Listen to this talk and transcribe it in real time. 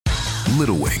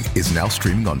Little Wing is now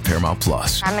streaming on Paramount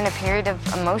Plus. I'm in a period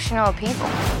of emotional upheaval.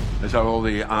 Is that all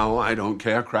the I don't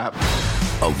care crap?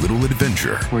 A little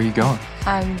adventure. Where are you going?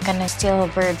 I'm gonna steal a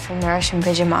bird from the Russian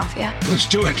pigeon mafia. Let's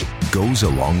do it. Goes a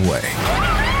long way.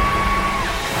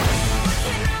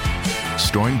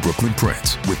 Starring Brooklyn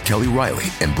Prince with Kelly Riley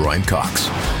and Brian Cox.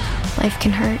 Life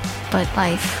can hurt, but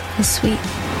life is sweet.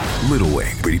 Little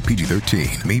Wing, rated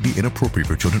PG-13, may be inappropriate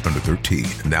for children under 13.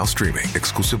 Now streaming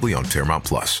exclusively on Paramount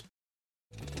Plus.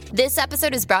 This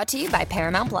episode is brought to you by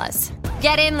Paramount Plus.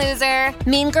 Get in, loser!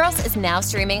 Mean Girls is now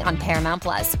streaming on Paramount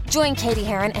Plus. Join Katie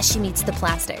Heron as she meets the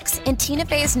plastics in Tina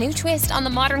Fey's new twist on the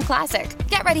modern classic.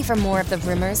 Get ready for more of the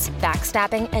rumors,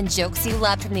 backstabbing, and jokes you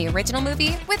loved from the original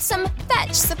movie with some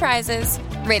fetch surprises.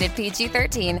 Rated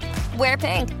PG-13. Wear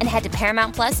pink and head to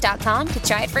ParamountPlus.com to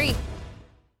try it free.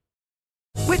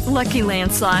 With Lucky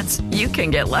Land Slots, you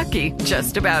can get lucky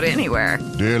just about anywhere.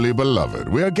 Dearly beloved,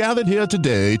 we are gathered here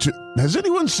today to... Has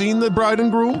anyone seen the bride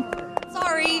and groom?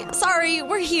 Sorry,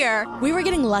 we're here. We were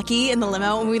getting lucky in the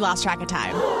limo and we lost track of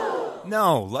time.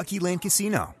 No, Lucky Land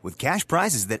Casino, with cash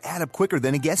prizes that add up quicker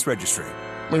than a guest registry.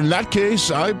 In that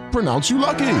case, I pronounce you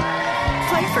lucky.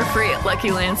 Play for free at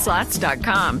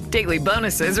LuckyLandSlots.com. Daily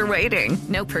bonuses are waiting.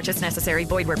 No purchase necessary.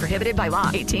 Void where prohibited by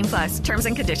law. 18+. Terms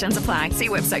and conditions apply. See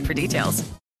website for details.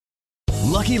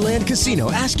 Lucky Land Casino,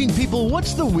 asking people,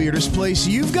 what's the weirdest place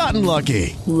you've gotten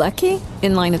lucky? Lucky?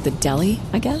 In line at the deli,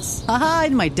 I guess? Aha,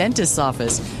 in my dentist's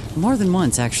office. More than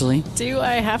once, actually. Do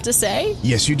I have to say?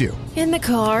 Yes, you do. In the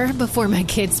car before my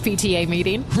kids' PTA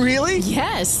meeting. Really?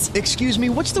 Yes. Excuse me,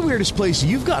 what's the weirdest place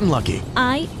you've gotten lucky?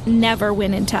 I never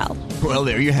win and tell. Well,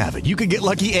 there you have it. You can get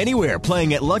lucky anywhere,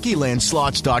 playing at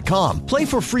LuckyLandSlots.com. Play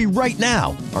for free right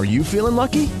now. Are you feeling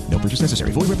lucky? No purchase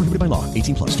necessary. Void where prohibited by law.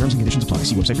 18+. Terms and conditions apply.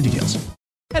 See website for details.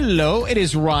 Hello, it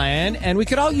is Ryan, and we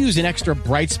could all use an extra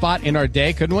bright spot in our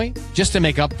day, couldn't we? Just to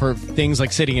make up for things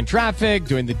like sitting in traffic,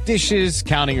 doing the dishes,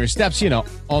 counting your steps,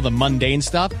 all the mundane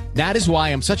stuff. That is why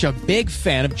I'm such a big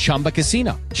fan of Chumba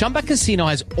Casino. Chumba Casino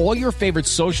has all your favorite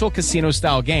social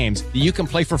casino-style games that you can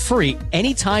play for free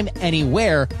anytime,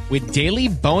 anywhere with daily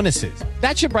bonuses.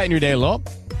 That should brighten your day a little.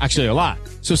 Actually, a lot.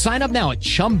 So sign up now at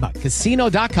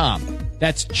ChumbaCasino.com.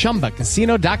 That's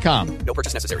ChumbaCasino.com. No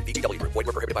purchase necessary. VGW Group. Void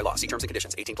where prohibited by law. See terms and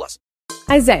conditions. 18+.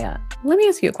 Isaiah, let me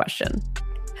ask you a question.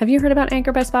 Have you heard about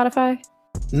Anchor by Spotify?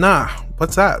 Nah,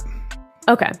 what's that?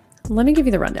 Okay, let me give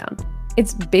you the rundown.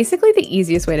 It's basically the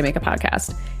easiest way to make a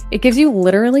podcast. It gives you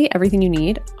literally everything you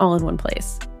need all in one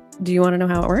place. Do you want to know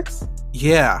how it works?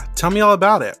 Yeah, tell me all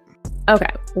about it.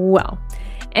 Okay, well,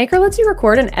 Anchor lets you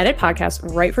record and edit podcasts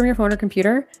right from your phone or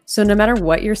computer, so no matter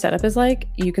what your setup is like,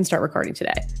 you can start recording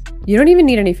today. You don't even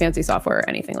need any fancy software or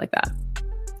anything like that.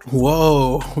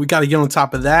 Whoa, we got to get on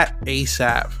top of that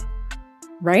ASAP.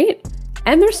 Right?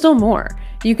 And there's still more.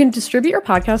 You can distribute your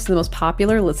podcast to the most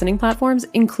popular listening platforms,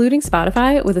 including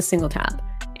Spotify, with a single tap.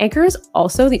 Anchor is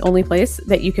also the only place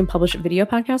that you can publish video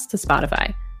podcasts to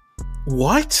Spotify.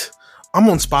 What? I'm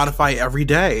on Spotify every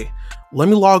day. Let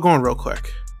me log on real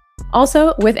quick.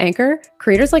 Also, with Anchor,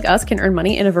 creators like us can earn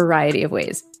money in a variety of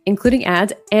ways, including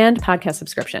ads and podcast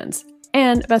subscriptions.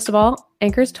 And best of all,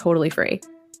 Anchor is totally free.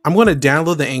 I'm going to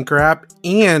download the Anchor app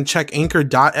and check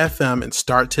anchor.fm and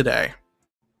start today.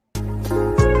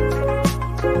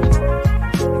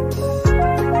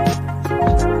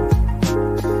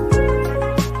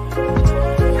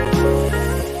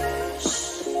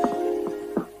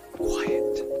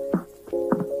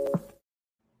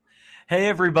 Hey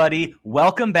everybody,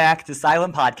 welcome back to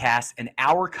Silent Podcast and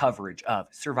our coverage of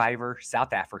Survivor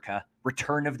South Africa,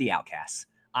 Return of the Outcasts.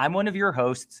 I'm one of your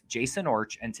hosts, Jason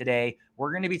Orch, and today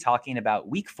we're going to be talking about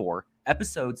Week 4,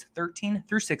 episodes 13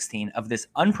 through 16 of this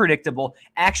unpredictable,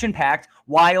 action-packed,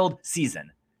 wild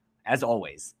season. As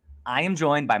always, I am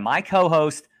joined by my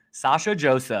co-host, Sasha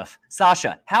Joseph.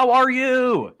 Sasha, how are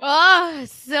you? Oh,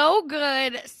 so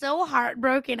good. So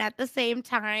heartbroken at the same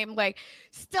time. Like,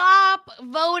 stop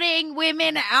voting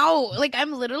women out. Like,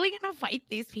 I'm literally going to fight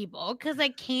these people because I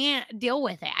can't deal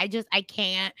with it. I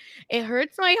can't. It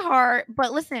hurts my heart.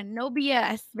 But listen, no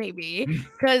BS, baby.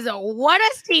 Because what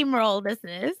a steamroll this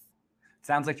is.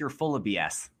 Sounds like you're full of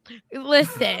BS.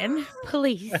 Listen,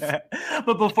 please.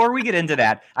 But before we get into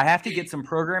that, I have to get some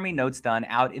programming notes done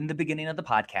out in the beginning of the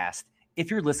podcast.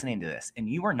 If you're listening to this and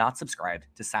you are not subscribed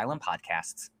to Silent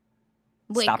Podcasts,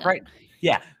 stop right.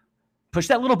 Yeah. Push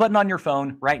that little button on your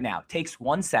phone right now. Takes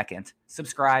 1 second.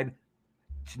 Subscribe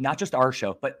to not just our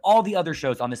show, but all the other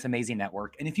shows on this amazing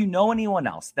network. And if you know anyone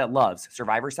else that loves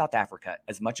Survivor South Africa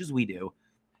as much as we do,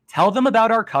 tell them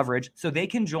about our coverage so they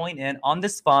can join in on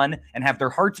this fun and have their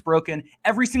hearts broken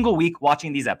every single week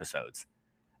watching these episodes.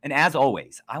 And as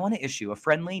always, I want to issue a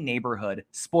friendly neighborhood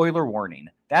spoiler warning.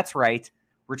 That's right.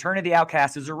 Return of the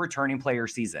Outcasts is a returning player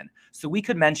season. So we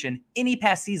could mention any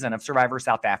past season of Survivor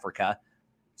South Africa,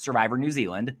 Survivor New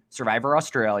Zealand, Survivor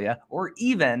Australia, or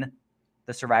even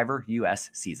the Survivor US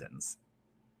seasons.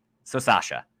 So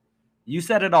Sasha, you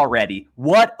said it already.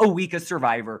 What a week of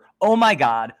Survivor. Oh my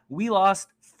God. We lost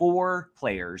 4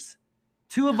 players.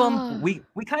 2 of them we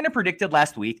kind of predicted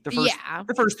last week,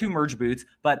 the first 2 merge boots,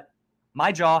 but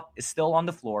my jaw is still on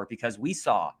the floor because we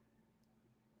saw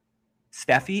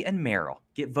Steffi and Meryl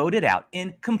get voted out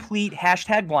in complete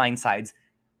 #blindsides,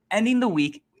 ending the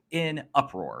week in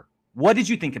uproar. What did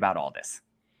you think about all this?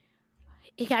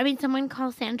 I mean, someone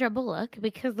call Sandra Bullock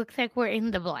because looks like we're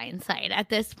in the blind side at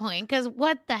this point. Because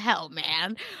what the hell,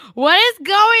 man? What is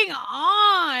going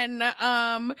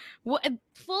on?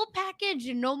 Full package,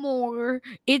 no more.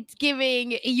 It's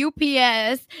giving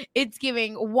UPS. It's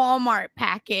giving Walmart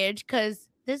package. Because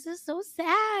this is so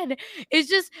sad. It's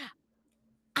just,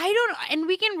 I don't know. And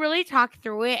we can really talk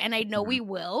through it. And I know we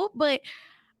will. But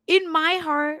in my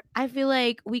heart, I feel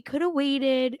like we could have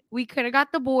waited. We could have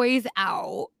got the boys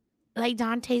out, like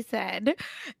Dante said,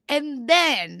 and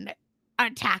then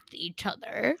attacked each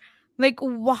other. Like,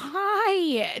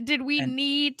 why did we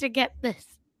need to get this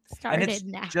started and it's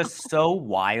now? Just so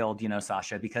wild,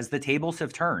 Sasha, because the tables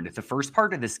have turned. The first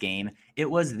part of this game, it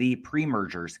was the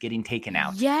pre-mergers getting taken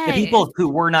out. Yes. The people who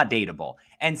were not dateable.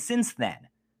 And since then,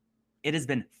 it has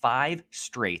been 5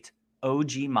 straight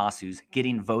OG Masus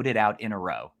getting voted out in a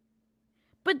row.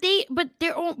 But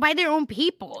they're by their own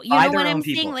people. You know what I'm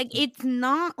saying? Like, it's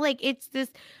not like it's this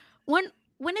when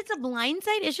it's a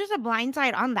blindside, it's just a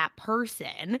blindside on that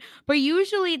person. But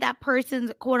usually that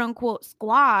person's quote unquote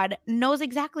squad knows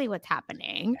exactly what's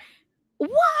happening.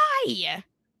 Why?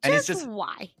 And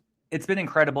why? It's been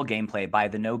incredible gameplay by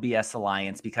the No BS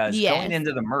Alliance because going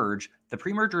into the merge, the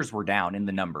pre-mergers were down in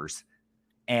the numbers.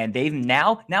 And they've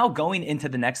now going into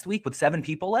the next week with 7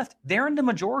 people left, they're in the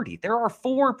majority. There are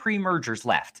 4 pre-mergers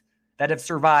left that have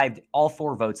survived all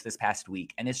 4 votes this past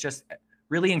week. And it's just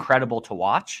really incredible to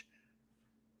watch.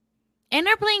 And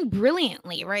they're playing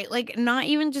brilliantly, right? Like, not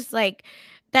even just like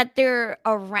that they're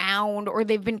around or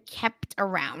they've been kept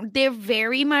around. They're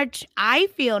very much, I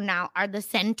feel now, are the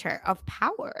center of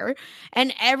power.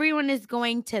 And everyone is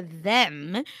going to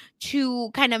them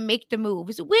to kind of make the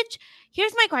moves, which,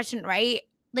 here's my question, right?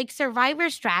 Like, Survivor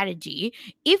strategy,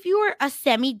 if you are a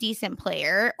semi-decent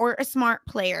player or a smart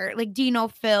player, like Dino,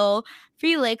 Phil,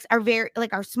 Felix are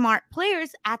are smart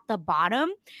players at the bottom,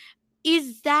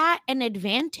 is that an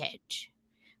advantage?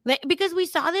 Like, because we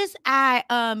saw this at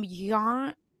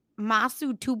Masu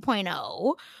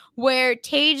 2.0, where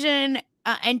Tajan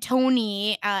and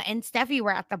Tony and Steffi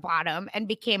were at the bottom and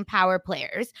became power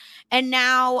players. And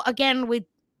now, again, with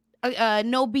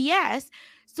No BS.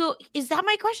 So is that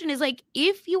my question? Is like,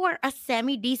 if you are a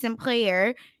semi-decent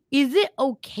player, is it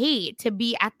okay to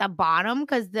be at the bottom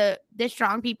because the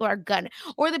strong people are gonna,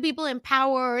 or the people in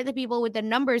power, the people with the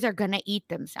numbers are gonna eat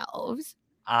themselves?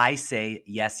 I say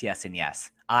yes, yes, and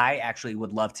yes. I actually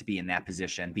would love to be in that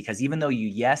position because even though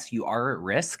you are at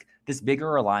risk, this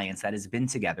bigger alliance that has been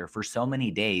together for so many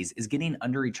days is getting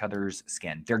under each other's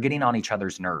skin. They're getting on each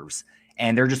other's nerves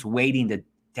and they're just waiting to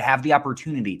have the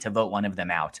opportunity to vote one of them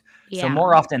out. Yeah. So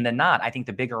more often than not, I think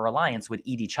the bigger alliance would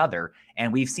eat each other.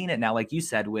 And we've seen it now, like you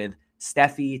said, with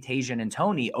Steffi, Tajan, and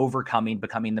Tony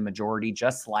becoming the majority,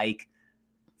 just like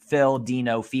Phil,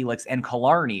 Dino, Felix, and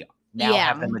Killarney now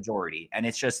have the majority. And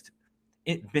it's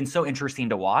been so interesting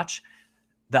to watch.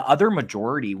 The other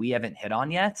majority we haven't hit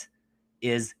on yet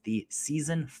is the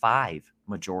season 5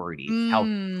 majority. How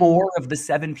 4 of the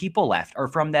 7 people left are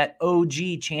from that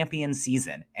OG champion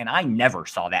season. And I never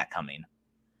saw that coming.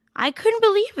 I couldn't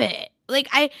believe it.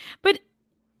 But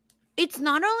it's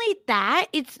not only that,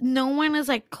 it's no one is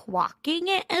like clocking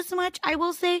it as much, I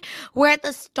will say. Where at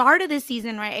the start of the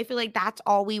season, right, I feel like that's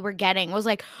all we were getting was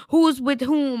like, who's with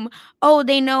whom? Oh,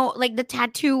 they know, like the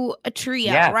tattoo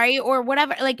trio, right? Or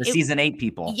whatever. Like the season 8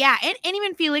 people. Yeah, and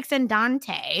even Felix and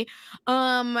Dante.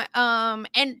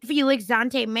 And Felix,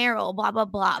 Dante, Meryl, blah, blah,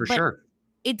 blah. For sure.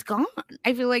 It's gone.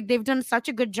 I feel like they've done such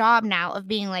a good job now of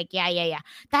being like, yeah,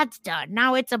 that's done.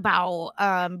 Now it's about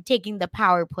taking the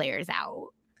power players out.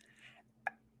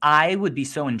 I would be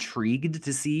so intrigued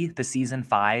to see the season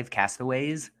 5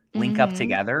 castaways link up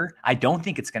together. I don't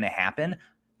think it's going to happen,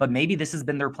 but maybe this has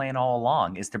been their plan all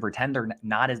along, is to pretend they're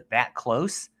not that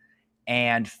close.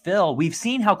 And Phil, we've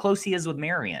seen how close he is with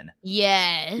Marion.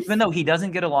 Yes. Even though he doesn't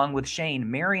get along with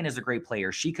Shane, Marion is a great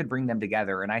player. She could bring them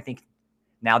together. And I think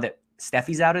now that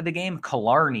Steffi's out of the game,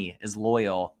 Killarney is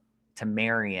loyal to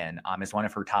Marion as one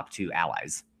of her top 2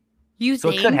 allies. You So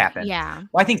think? it could happen. Yeah.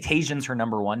 Well, I think Tajan's her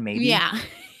number one, maybe. Yeah.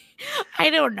 I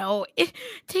don't know.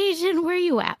 Tajan, where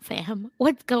you at, fam?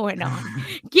 What's going on?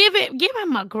 Give him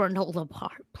a granola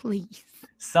bar, please.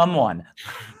 Someone.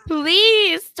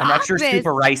 Please stop An extra this. scoop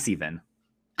of rice even.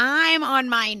 I'm on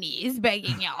my knees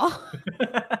begging y'all.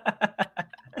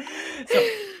 So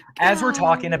as we're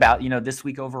talking about, this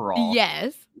week overall.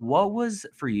 Yes. What was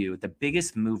for you the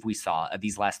biggest move we saw of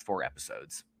these last 4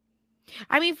 episodes?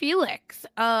 I mean, Felix,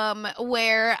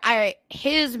 where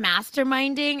his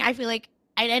masterminding, I feel like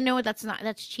I know that's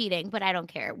cheating, but I don't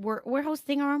care. We're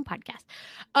hosting our own podcast.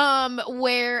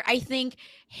 Where I think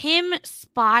him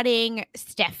spotting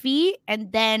Steffi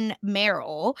and then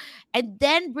Meryl, and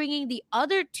then bringing the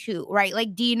other 2, right,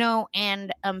 like Dino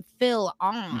and Phil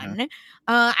on,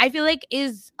 I feel like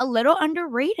is a little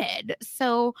underrated.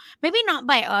 So maybe not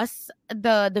by us,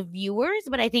 the viewers,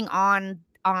 but I think on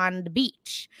the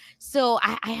beach. So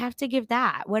I have to give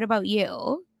that. What about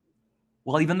you?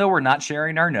 Well, even though we're not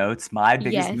sharing our notes, my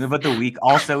biggest move of the week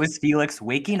also is Felix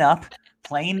waking up,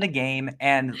 playing the game.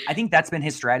 And I think that's been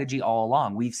his strategy all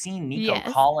along. We've seen Nico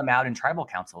call him out in tribal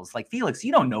councils. Like, Felix,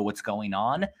 you don't know what's going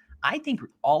on. I think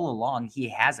all along he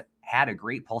has had a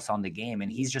great pulse on the game,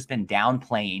 and he's just been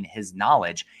downplaying his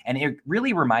knowledge. And it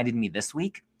really reminded me this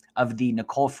week of the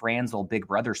Nicole Franzel Big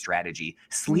Brother strategy.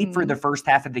 Sleep for the first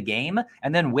half of the game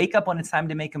and then wake up when it's time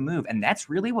to make a move. And that's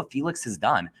really what Felix has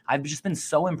done. I've just been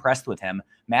so impressed with him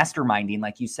masterminding,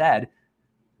 like you said,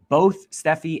 both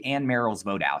Steffi and Meryl's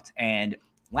vote out. And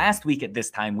last week at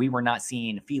this time, we were not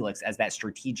seeing Felix as that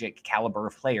strategic caliber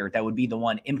of player that would be the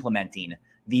one implementing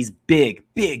these big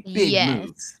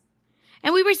moves.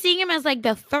 And we were seeing him as like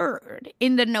the third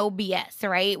in the no BS,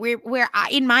 right? Where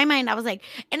in my mind, I was like,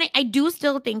 and I do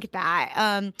still think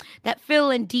that that Phil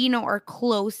and Dino are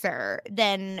closer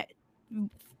than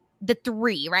the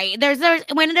 3, right? There's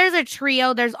when there's a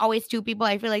trio, there's always 2 people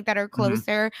I feel like that are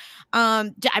closer.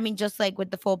 I mean, just like with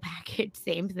the full package,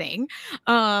 same thing.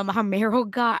 How Meryl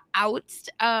got out.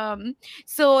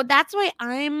 So that's why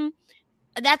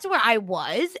that's where I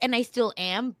was, and I still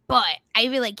am, but I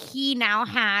feel like he now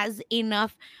has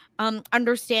enough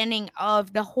understanding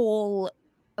of the whole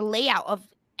layout of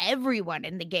everyone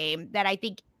in the game that I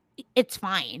think it's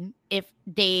fine if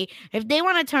they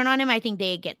want to turn on him. I think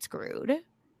they get screwed.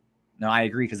 No, I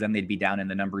agree, because then they'd be down in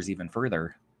the numbers even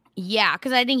further. Yeah,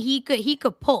 because I think he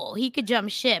could jump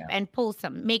ship and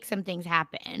make some things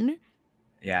happen.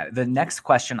 Yeah. The next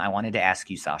question I wanted to ask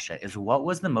you, Sasha, is what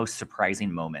was the most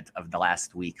surprising moment of the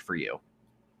last week for you?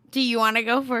 Do you want to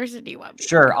go first, or do you want me?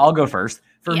 Sure, I'll go first.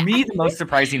 For me, the most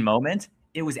surprising moment,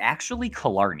 it was actually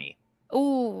Killarney.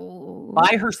 Ooh.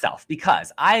 By herself,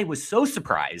 because I was so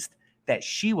surprised that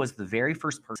she was the very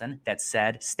first person that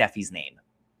said Steffi's name.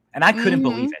 And I couldn't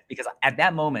believe it, because at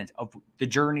that moment of the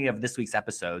journey of this week's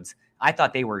episodes, I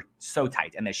thought they were so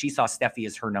tight, and that she saw Steffi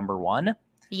as her number 1.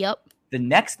 Yep. The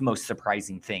next most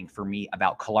surprising thing for me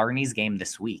about Killarney's game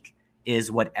this week is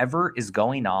whatever is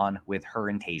going on with her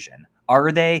and Tajan.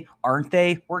 Aren't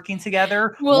they working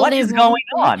together? Well, what is going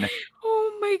on?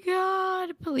 Oh my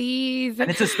God, please.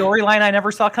 And it's a storyline I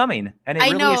never saw coming. And it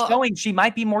really is showing she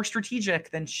might be more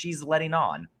strategic than she's letting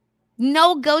on.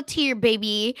 No go tier,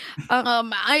 baby.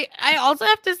 I also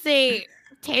have to say,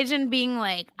 Tajan being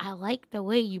like, I like the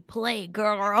way you play,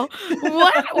 girl.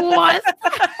 What was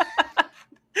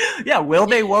Yeah, will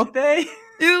they, won't they?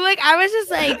 Dude, like, I was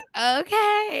just like,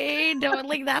 okay, don't,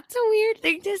 like, that's a weird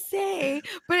thing to say.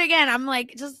 But again, I'm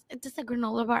like, just a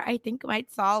granola bar, I think,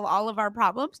 might solve all of our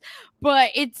problems.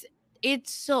 But it's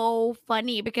so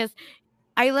funny because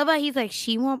I love how he's like,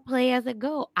 she won't play as a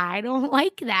goat. I don't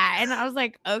like that. And I was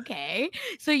like, okay.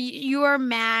 So you are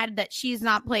mad that she's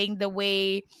not playing the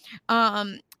way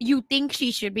you think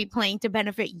she should be playing to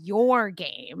benefit your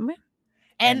game.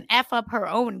 And F up her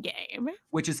own game.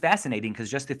 Which is fascinating, because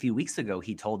just a few weeks ago,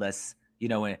 he told us,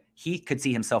 he could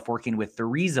see himself working with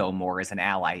Therizo more as an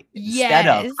ally instead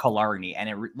of Killarney. And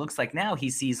it looks like now he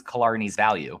sees Killarney's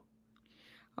value.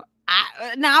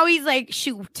 Now he's like,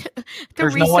 shoot.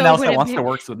 There's no one else that wants to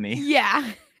work with me.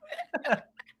 Yeah.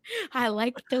 I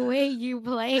like the way you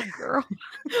play, girl.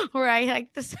 Or I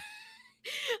like this.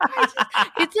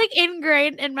 It's like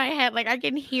ingrained in my head. Like I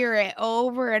can hear it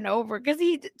over and over because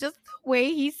just the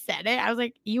way he said it, I was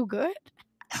like, "You good?"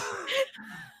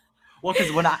 Well,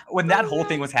 because when that whole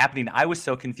thing was happening, I was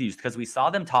so confused because we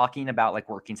saw them talking about like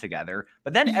working together,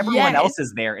 but then everyone else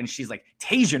is there, and she's like,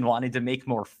 "Tajan wanted to make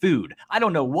more food." I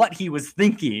don't know what he was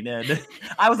thinking, and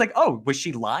I was like, "Oh, was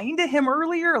she lying to him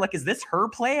earlier? Like, is this her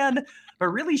plan?" But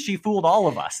really, she fooled all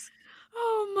of us.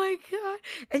 Oh my God.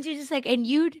 And she's just like, and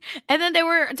then they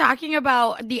were talking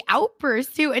about the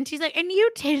outburst too. And she's like, and you,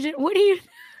 Tajan, what do you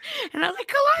And I was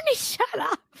like, Kalani, shut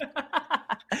up.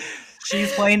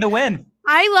 She's playing to win.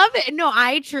 I love it. No,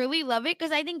 I truly love it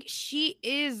because I think she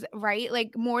is right,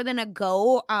 like more than a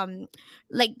go,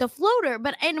 like the floater.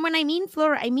 But and when I mean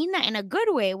floater, I mean that in a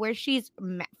good way, where she's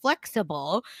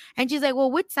flexible and she's like,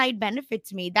 well, which side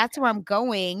benefits me? That's where I'm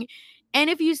going. And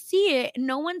if you see it,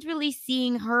 no one's really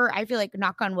seeing her. I feel like,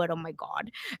 knock on wood, oh my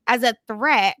God, as a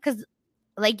threat because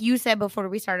like you said before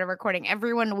we started recording,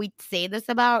 everyone we say this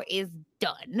about is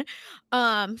done.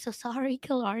 So sorry,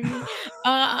 Killarney.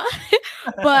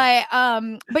 But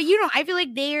you know, I feel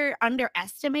like they're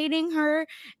underestimating her.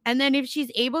 And then if she's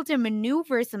able to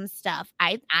maneuver some stuff,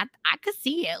 I could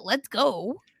see it. Let's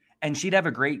go. And she'd have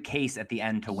a great case at the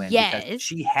end to win Yes. because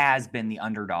she has been the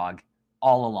underdog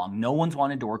all along. No one's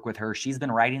wanted to work with her. She's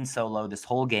been riding solo this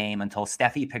whole game until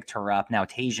Steffi picked her up. Now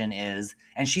Tajan is,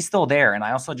 and she's still there. And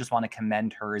I also just want to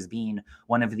commend her as being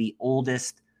one of the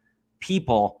oldest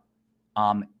people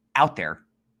out there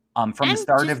from the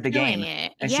start of the game.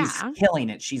 And she's killing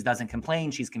it. She doesn't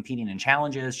complain. She's competing in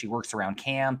challenges. She works around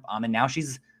camp. And now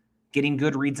she's getting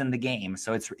good reads in the game.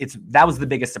 So that was the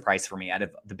biggest surprise for me out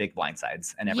of the big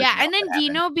blindsides and everything. Yeah, and then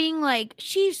Dino being like,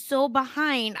 she's so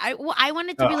behind. I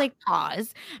wanted to be like,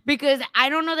 pause, because I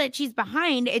don't know that she's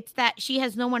behind. It's that she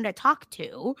has no one to talk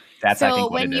to. That's, I so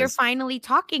think, what when it you're is. finally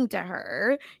talking to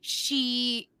her,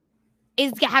 she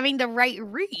is having the right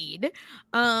read.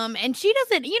 And she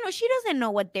doesn't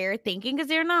know what they're thinking because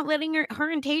they're not letting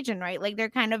her and Tajan, right? Like they're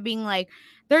kind of being like,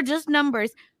 they're just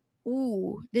numbers.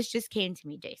 Ooh, this just came to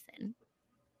me, Jason.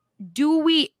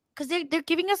 Because they're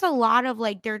giving us a lot of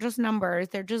like, they're just numbers,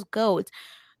 they're just goats.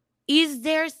 Is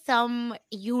there some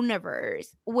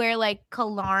universe where like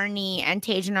Killarney and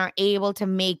Tajan are able to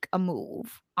make a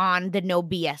move on the No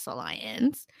BS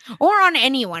Alliance or on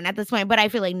anyone at this point? But I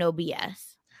feel like no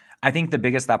BS. I think the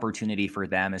biggest opportunity for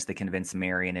them is to convince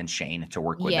Marion and Shane to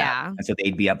work with them. And so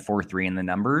they'd be up 4-3 in the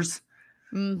numbers.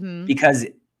 Mm-hmm. Because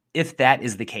if that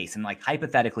is the case, and like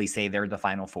hypothetically say they're the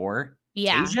final four,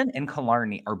 Tajan and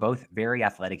Killarney are both very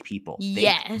athletic people.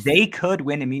 They could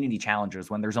win immunity challenges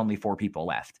when there's only 4 people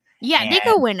left. Yeah, they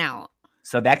could win out.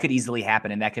 So that could easily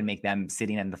happen, and that could make them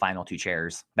sitting in the final 2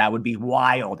 chairs. That would be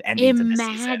wild ending to this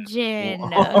season. Imagine.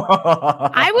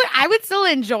 I would still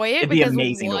enjoy it. It'd be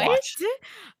amazing to watch.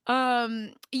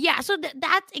 Yeah, so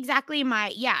that's exactly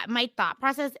my thought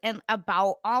process and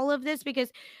about all of this,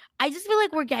 because I just feel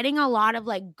like we're getting a lot of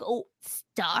like goat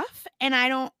stuff, and I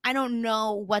don't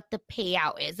know what the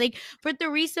payout is. Like for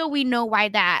Theresa, we know why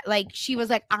that, like she was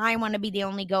like, I want to be the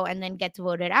only goat and then gets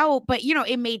voted out, but you know,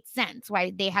 it made sense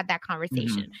why they had that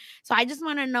conversation. So I just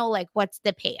want to know like what's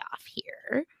the payoff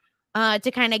here,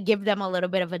 to kind of give them a little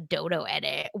bit of a dodo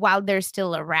edit while they're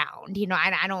still around. You know,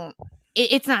 I don't.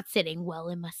 It's not sitting well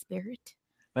in my spirit.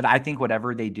 But I think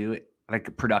whatever they do,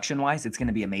 like production-wise, it's going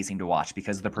to be amazing to watch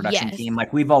because the production team,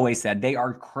 like we've always said, they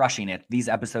are crushing it. These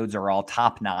episodes are all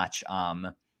top-notch,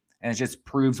 and it just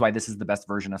proves why this is the best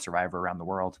version of Survivor around the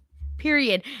world.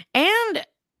 Period. And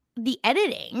the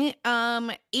editing,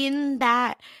 in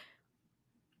that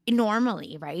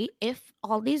normally, right, if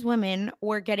all these women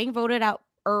were getting voted out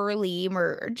early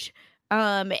merge,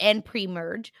 and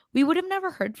pre-merge, we would have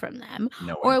never heard from them.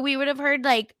 No way. Or we would have heard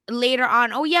like later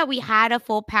on, oh yeah, we had a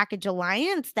full package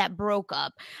alliance that broke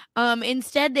up.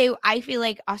 Instead I feel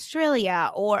like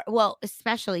Australia, or well,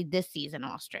 especially this season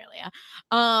Australia,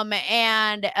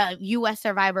 and US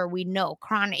Survivor, we know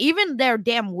Chronic, even their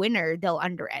damn winner, they'll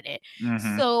under edit.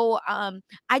 So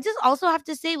I just also have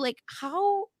to say like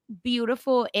how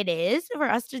beautiful it is for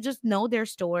us to just know their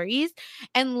stories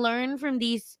and learn from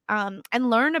these and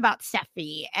learn about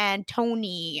Steffi and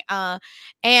Tony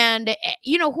and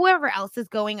you know, whoever else is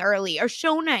going early, or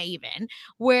Shona even,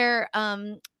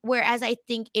 whereas I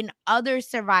think in other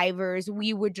Survivors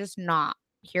we would just not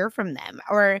hear from them,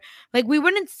 or like we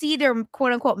wouldn't see their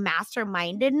quote unquote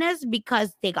mastermindedness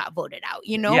because they got voted out,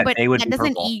 you know. But they would that be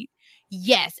doesn't purple.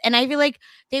 Yes, and I feel like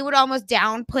they would almost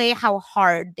downplay how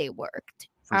hard they worked.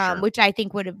 Sure. Which I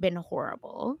think would have been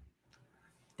horrible.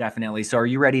 Definitely. So are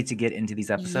you ready to get into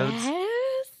these episodes?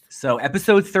 Yes. So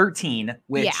episode 13,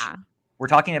 which we're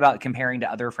talking about comparing to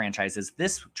other franchises.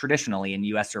 This traditionally in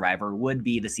US Survivor would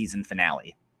be the season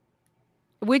finale.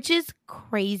 Which is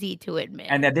crazy to admit.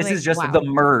 And that this is just the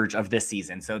merge of this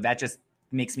season. So that just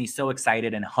makes me so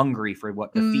excited and hungry for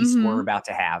what the feast we're about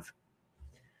to have.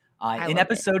 In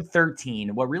episode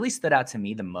 13, what really stood out to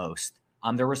me the most,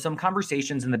 there were some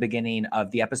conversations in the beginning of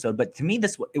the episode, but to me,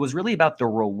 it was really about the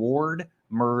reward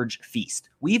merge feast.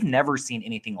 We've never seen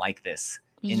anything like this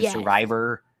in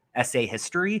Survivor SA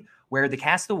history, where the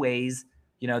castaways,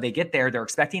 you know, they get there, they're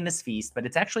expecting this feast, but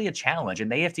it's actually a challenge,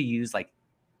 and they have to use like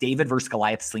David versus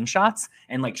Goliath slingshots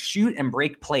and like shoot and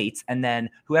break plates. And then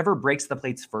whoever breaks the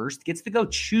plates first gets to go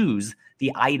choose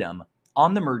the item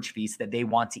on the merge feast that they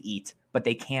want to eat, but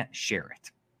they can't share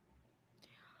it.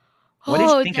 What did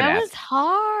you think of that that? was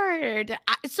hard.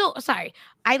 Sorry.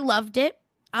 I loved it.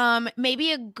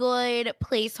 Maybe a good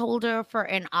placeholder for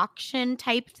an auction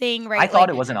type thing, right? I thought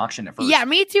it was an auction at first. Yeah,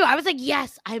 me too. I was like,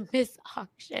 yes, I miss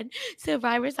auction.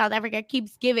 Survivor South Africa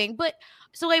keeps giving. But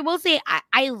so I will say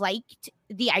I liked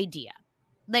the idea.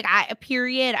 Like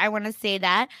I want to say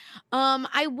that.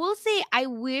 I will say I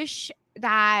wish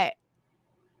that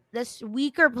the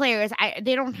weaker players,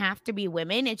 they don't have to be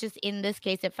women. It's just in this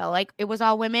case, it felt like it was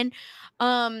all women.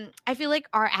 I feel like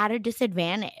are at a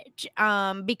disadvantage.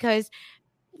 Because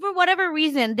for whatever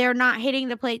reason, they're not hitting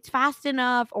the plates fast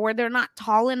enough, or they're not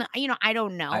tall enough. I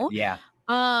don't know. Yeah.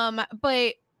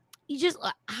 But you just,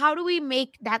 how do we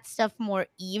make that stuff more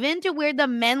even to where the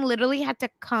men literally had to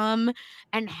come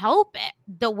and help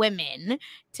the women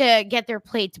to get their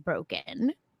plates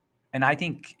broken? And I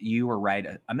think you were right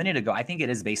a minute ago. I think it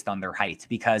is based on their height,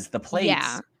 because the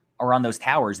plates are on those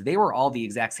towers. They were all the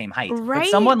exact same height. Right. But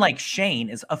someone like Shane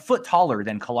is a foot taller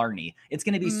than Killarney. It's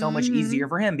going to be so much easier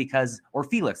for him or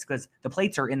Felix, because the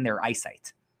plates are in their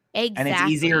eyesight. Exactly. And it's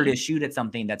easier to shoot at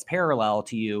something that's parallel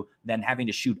to you than having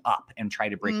to shoot up and try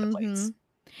to break the plates.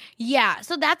 Yeah,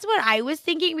 so that's what I was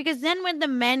thinking, because then when the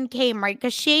men came, right,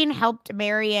 because Shane helped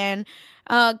Marianne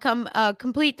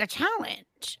complete the challenge.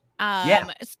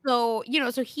 So,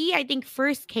 so he, I think,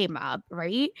 first came up,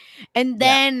 right? And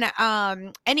then,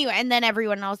 anyway, and then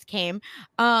everyone else came.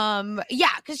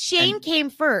 Because Shane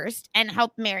came first and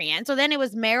helped Marianne. So then it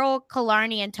was Meryl,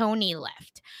 Killarney, and Tony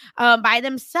left by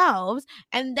themselves.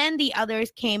 And then the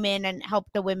others came in and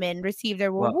helped the women receive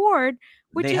their reward.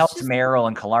 Which they helped Meryl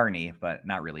and Killarney, but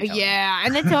not really Tony. Yeah.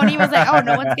 And then Tony was like, oh,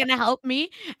 no one's going to help me.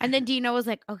 And then Dino was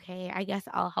like, okay, I guess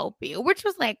I'll help you, which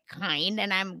was like kind.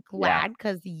 And I'm glad,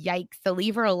 because yikes, to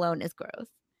leave her alone is gross.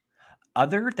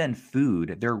 Other than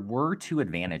food, there were 2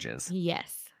 advantages.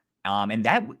 Yes. And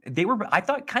that they were, I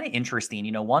thought, kind of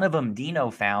interesting. One of them,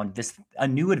 Dino found a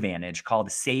new advantage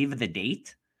called Save the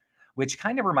Date, which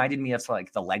kind of reminded me of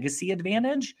like the legacy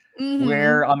advantage,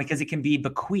 where because it can be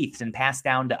bequeathed and passed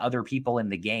down to other people in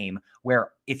the game,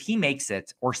 where if he makes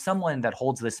it, or someone that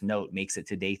holds this note makes it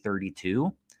to day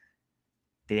 32,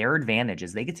 their advantage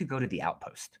is they get to go to the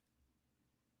outpost.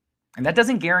 And that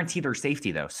doesn't guarantee their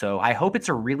safety, though. So I hope it's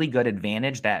a really good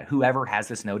advantage that whoever has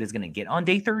this note is going to get on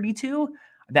day 32,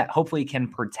 that hopefully can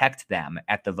protect them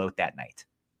at the vote that night.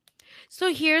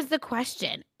 So here's the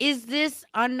question. Is this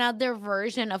another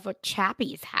version of what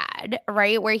Chappie's had,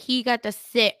 right? Where he got to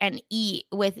sit and eat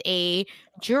with a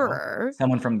juror.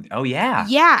 Someone from, yeah.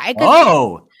 Yeah.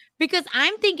 Because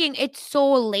I'm thinking it's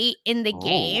so late in the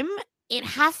game. It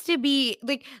has to be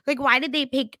like why did they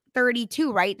pick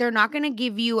 32, right? They're not going to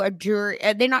give you a jury.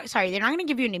 They're not going to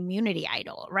give you an immunity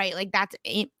idol, right? Like that's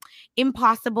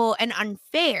impossible and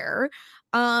unfair.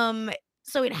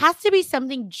 So it has to be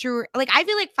something like I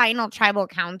feel like final tribal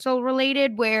council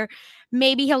related, where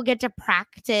maybe he'll get to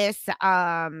practice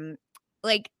the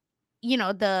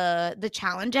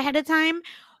challenge ahead of time,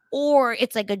 or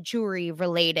it's like a jury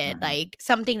related, like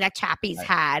something that Chappie's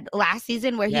had last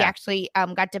season, where he actually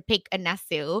got to pick a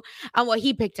Nesu.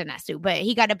 He picked a Nesu, but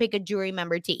he got to pick a jury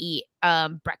member to eat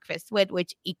breakfast with,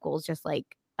 which equals just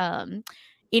like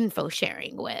info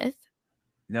sharing with.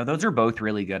 No, those are both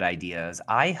really good ideas.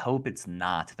 I hope it's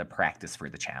not the practice for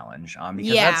the challenge.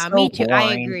 Because that's so me too. Boring.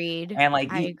 I agreed. And I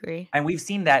agree. And we've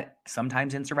seen that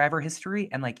sometimes in Survivor history.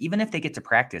 And like, even if they get to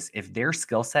practice, if their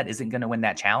skill set isn't going to win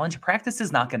that challenge, practice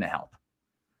is not going to help.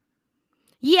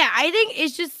 Yeah, I think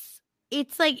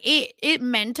it's like it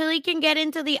mentally can get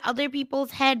into the other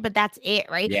people's head, but that's it,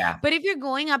 right? Yeah. But if you're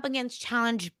going up against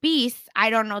challenge beasts, I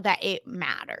don't know that it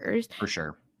matters. For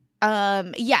sure. So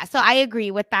I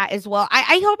agree with that as well.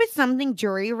 I hope it's something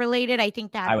jury related. I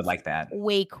think that I would like that.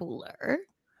 Way cooler.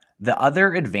 The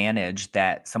other advantage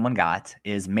that someone got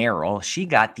is Meryl. She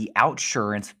got the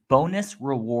Outsurance bonus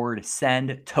reward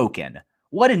send token.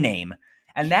 What a name.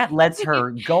 And that lets her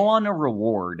go on a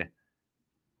reward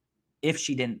if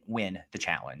she didn't win the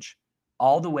challenge,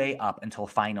 all the way up until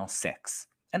final 6.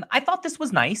 And I thought this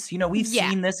was nice. We've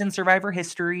seen this in Survivor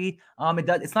history.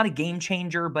 It's not a game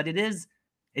changer, but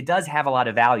it does have a lot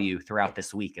of value throughout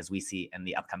this week, as we see in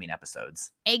the upcoming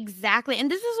episodes. Exactly.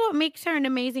 And this is what makes her an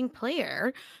amazing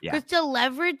player. Because to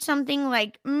leverage something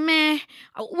like meh,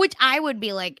 which I would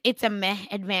be like, it's a meh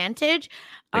advantage.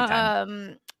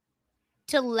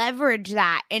 To leverage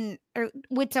that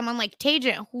with someone like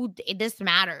Tajin, who this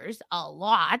matters a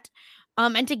lot,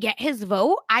 and to get his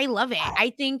vote, I love it. I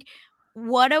think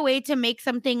what a way to make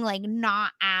something like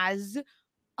not as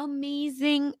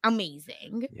amazing.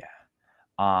 Yeah.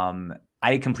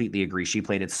 I completely agree. She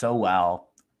played it so well.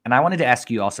 And I wanted to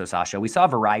ask you also, Sasha, we saw a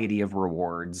variety of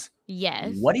rewards.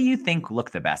 Yes. What do you think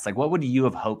looked the best? Like, what would you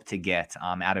have hoped to get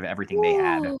out of everything they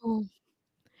had? Ooh.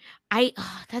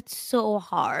 That's so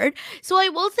hard. So I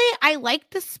will say I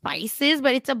like the spices,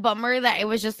 but it's a bummer that it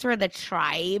was just for the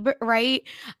tribe, right?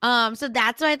 So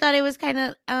that's why I thought it was kind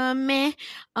of meh.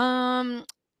 I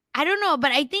don't know,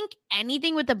 but I think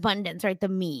anything with abundance, right? The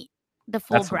meat, the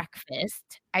full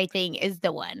breakfast, I think is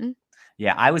the one.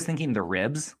 Yeah, I was thinking the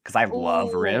ribs because I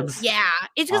love ribs. Yeah,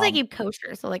 it's because I keep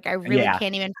kosher, so like I really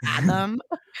can't even fathom.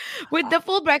 With the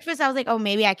full breakfast, I was like, oh,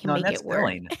 maybe I can make that's it work.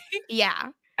 filling. Yeah.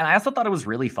 And I also thought it was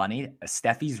really funny,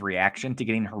 Steffi's reaction to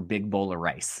getting her big bowl of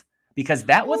rice. Because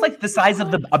that was like the size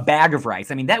of a bag of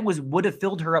rice. I mean, that would have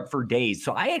filled her up for days.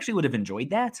 So I actually would have enjoyed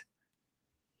that.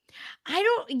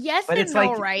 Yes but and it's no,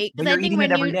 like, right? But you're eating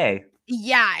it every day.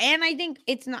 Yeah, and I think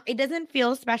it doesn't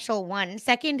feel special, one.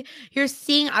 Second, you're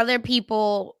seeing other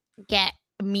people get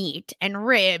meat and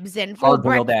ribs and full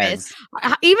hard-boiled breakfast.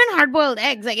 eggs. Even hard-boiled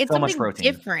eggs. Like, it's So much something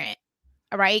protein. different,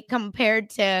 right? Compared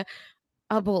to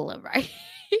a bowl of rice.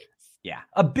 Yeah,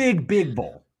 a big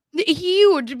bowl.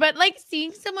 Huge, but like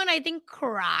seeing someone, I think,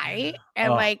 cry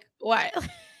and like what?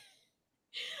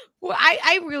 Well,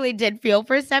 I really did feel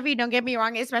for Steffi. Don't get me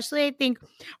wrong, especially I think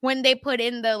when they put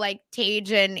in the like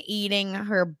Tajan eating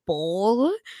her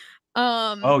bowl.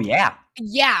 Oh yeah,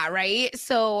 yeah, right.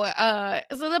 So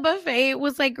the buffet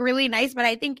was like really nice, but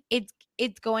I think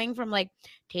it's going from like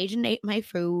Tajan ate my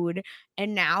food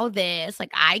and now this,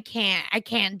 like I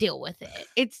can't deal with it.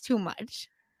 It's too much.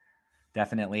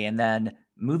 Definitely. And then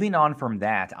moving on from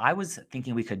that, I was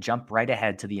thinking we could jump right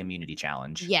ahead to the immunity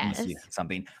challenge. Yes.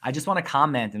 Something. I just want to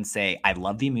comment and say I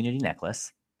love the immunity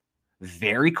necklace.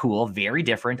 Very cool, very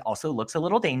different. Also looks a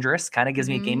little dangerous. Kind of gives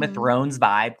me a Game of Thrones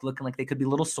vibe, looking like they could be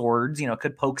little swords,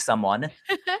 could poke someone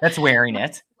that's wearing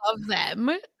it. Love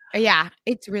them. Yeah,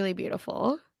 it's really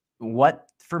beautiful.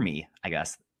 For me, I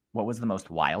guess, what was the most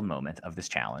wild moment of this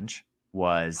challenge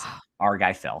was our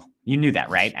guy Phil. You knew that,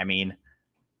 right? I mean,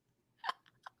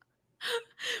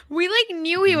 we like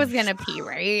knew he was gonna pee,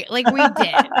 right? Like we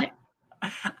did.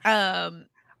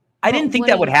 I didn't think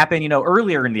that would happen,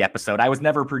 earlier in the episode. I was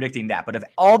never predicting that. But of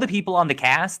all the people on the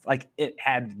cast, like it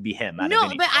had to be him. No,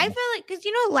 but I feel like because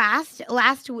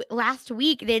last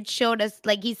week they showed us,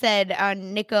 like he said,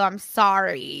 Nico, I'm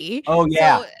sorry. Oh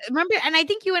yeah. So, remember, and I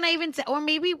think you and I even said, or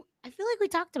maybe I feel like we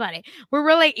talked about it. Where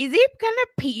we're like, is he gonna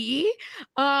pee?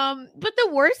 But the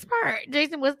worst part,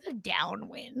 Jason, was the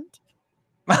downwind.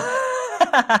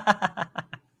 I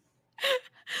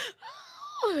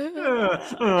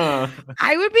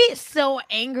would be so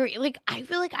angry. Like, I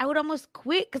feel like I would almost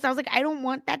quit because I was like, I don't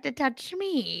want that to touch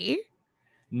me.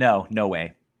 No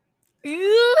way.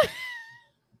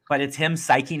 But it's him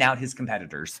psyching out his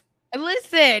competitors.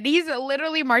 Listen, he's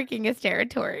literally marking his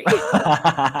territory.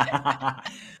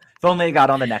 If only it got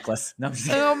on the necklace. No,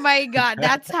 oh my God.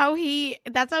 That's how he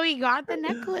got the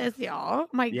necklace, y'all.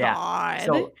 My God.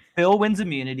 So Phil wins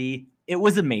immunity. It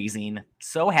was amazing.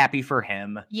 So happy for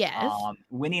him. Yes.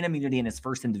 Winning immunity in his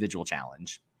first individual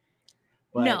challenge.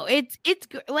 But no, it's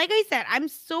good. Like I said, I'm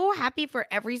so happy for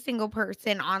every single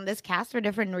person on this cast for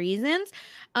different reasons.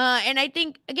 And I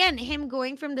think, again, him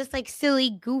going from this like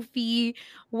silly, goofy,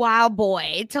 wild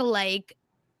boy to like,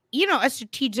 a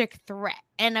strategic threat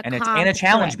and a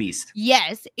challenge beast.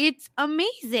 Yes, it's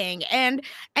amazing. And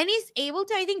he's able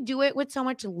to, I think, do it with so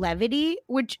much levity,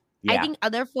 which I think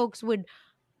other folks would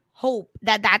hope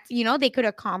that's, they could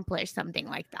accomplish something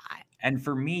like that. And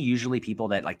for me, usually people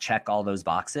that like check all those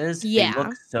boxes, they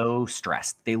look so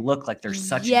stressed. They look like they're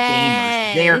such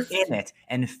gamers. They're in it.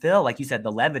 And Phil, like you said,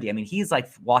 the levity, I mean, he's like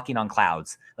walking on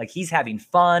clouds. Like he's having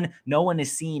fun. No one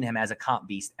is seeing him as a comp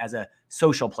beast, as a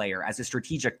social player, as a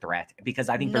strategic threat, because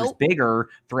I think there's bigger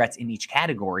threats in each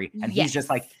category. And he's just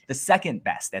like the second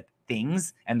best at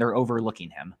things, and they're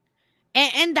overlooking him.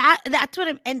 And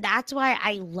that's why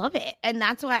I love it. And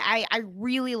that's why I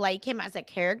really like him as a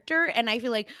character. And I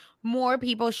feel like more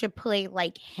people should play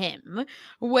like him,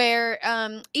 where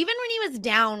even when he was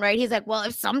down, right, he's like, well,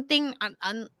 if something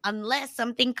unless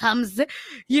something comes, out,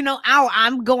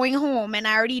 I'm going home. And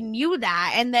I already knew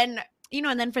that. And then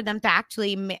and then for them to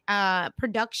actually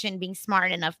production being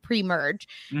smart enough pre-merge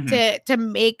to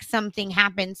make something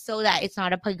happen so that it's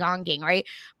not a pagonging, right?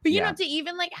 But to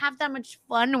even like have that much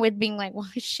fun with being like, well,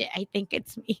 shit, I think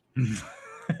it's me.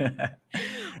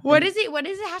 What is it?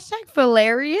 Hashtag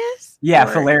hilarious?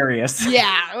 Yeah, hilarious.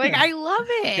 Yeah, like I love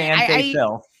it.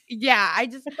 Phil. Yeah,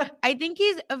 I think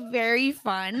he's very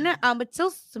fun, but so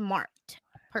smart.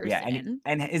 person. Yeah,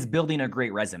 and is building a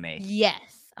great resume.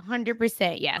 Yes,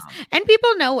 100%. Yes. And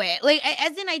people know it. Like,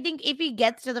 as in, I think if he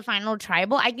gets to the final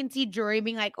tribal, I can see Jory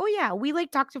being like, oh, yeah, we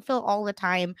like talk to Phil all the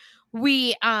time.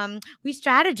 We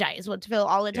strategize with Phil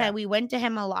all the time. Yeah. We went to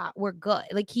him a lot. We're good.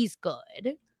 Like, he's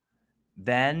good.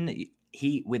 Then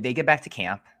when they get back to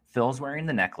camp, Phil's wearing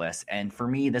the necklace. And for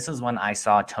me, this is when I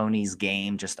saw Tony's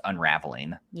game just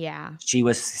unraveling. Yeah. She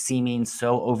was seeming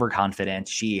so overconfident.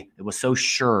 She was so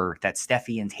sure that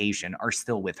Steffi and Tasia are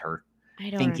still with her. I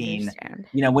don't thinking, understand.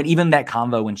 you know, when even that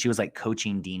convo when she was like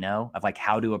coaching Dino of like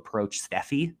how to approach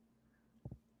Steffi,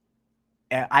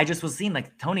 I just was seeing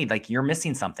like, Tony, like you're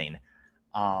missing something.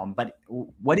 But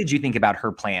what did you think about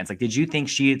her plans? Like, did you think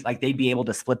they'd be able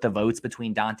to split the votes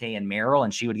between Dante and Meryl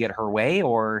and she would get her way,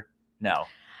 or no?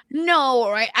 No,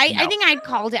 right. I think I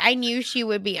called it. I knew she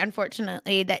would be,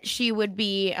 unfortunately, that she would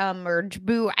be merged.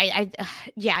 Boo.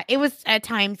 Yeah, it was at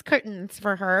times curtains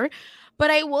for her.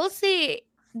 But I will say,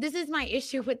 this is my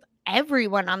issue with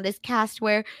everyone on this cast,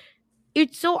 where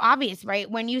it's so obvious,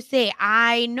 right? When you say,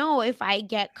 I know if I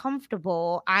get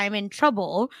comfortable, I'm in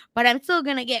trouble, but I'm still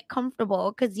going to get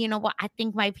comfortable because you know what? I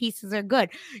think my pieces are good.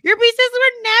 Your pieces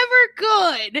were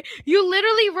never good. You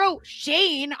literally wrote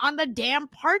Shane on the damn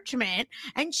parchment,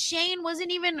 and Shane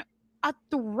wasn't even a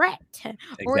threat.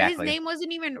 Exactly. Or his name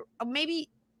wasn't even, maybe,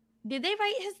 did they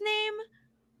write his name?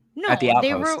 No, at the outpost.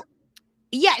 They wrote.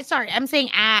 Yeah, sorry, I'm saying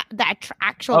at the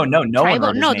actual. Oh no, no tribal. one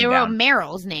wrote his no, name they wrote down.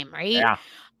 Meryl's name, right? Yeah.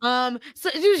 So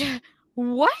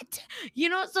what? You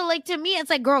know, so like to me, it's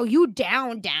like, girl, you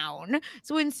down.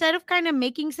 So instead of kind of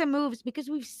making some moves, because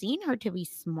we've seen her to be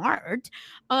smart,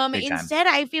 instead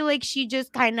I feel like she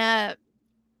just kind of,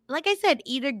 like I said,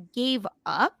 either gave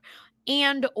up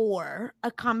and or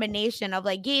a combination of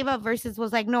like gave up versus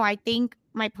was like, no, I think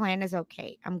my plan is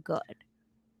okay. I'm good.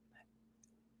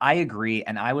 I agree.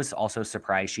 And I was also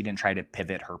surprised she didn't try to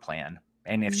pivot her plan.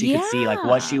 And if she could see like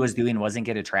what she was doing wasn't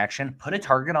get attraction, put a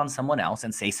target on someone else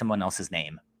and say someone else's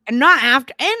name. And not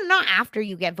after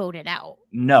you get voted out.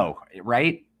 No,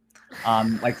 right?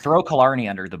 Like throw Killarney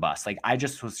under the bus. Like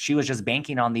she was just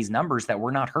banking on these numbers that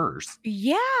were not hers.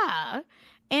 Yeah.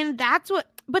 And that's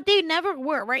but they never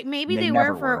were, right? Maybe they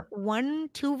were for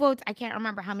 1-2 votes. I can't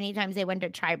remember how many times they went to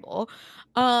tribal.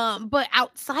 But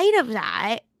outside of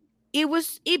that,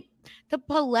 the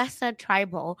Palessa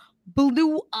tribal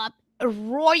blew up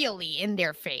royally in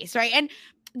their face, right? And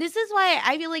this is why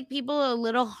I feel like people are a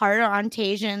little harder on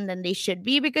Tasia than they should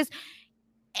be, because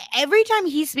every time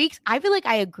he speaks, I feel like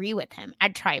I agree with him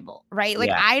at tribal, right? Like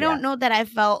I don't know that I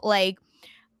felt like,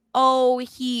 oh,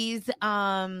 he's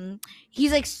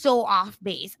like so off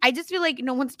base. I just feel like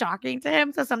no one's talking to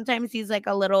him, so sometimes he's like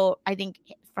a little, I think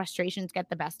frustrations get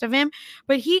the best of him.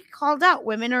 But he called out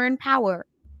women are in power.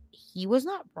 He was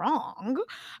not wrong.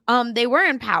 They were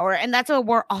in power, and that's why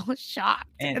we're all shocked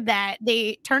that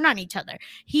they turned on each other.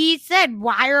 He said,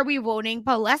 why are we voting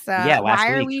Palessa? Yeah,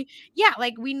 why are we? Yeah,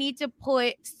 like we need to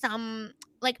put some,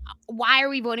 like, why are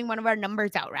we voting one of our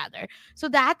numbers out rather? So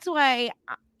that's why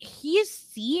he is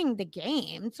seeing the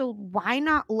game. So why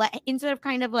not instead of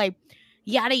kind of like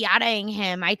yada yadaing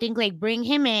him, I think like bring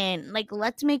him in, like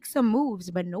let's make some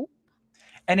moves, but nope.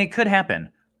 And it could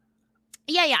happen.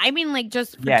 Yeah. I mean, like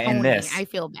just for Tony, in this, I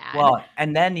feel bad. Well,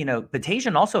 and then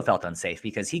Tasia also felt unsafe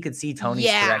because he could see Tony's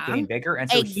threat getting bigger, and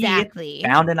so he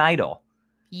found an idol.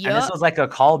 Yep. And this was like a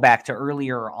callback to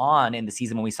earlier on in the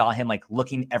season when we saw him like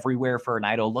looking everywhere for an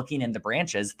idol, looking in the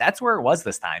branches. That's where it was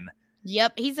this time.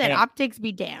 Yep, he said, "Optics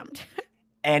be damned."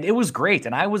 And it was great,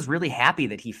 and I was really happy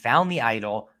that he found the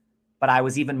idol. But I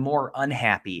was even more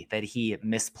unhappy that he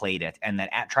misplayed it, and that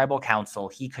at Tribal Council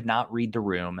he could not read the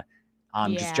room.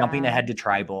 Just jumping ahead to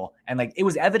tribal. And like, it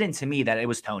was evident to me that it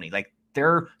was Tony. Like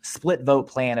their split vote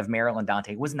plan of Meryl and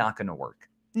Dante was not going to work.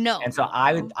 No. And so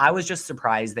I was just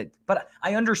surprised but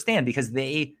I understand because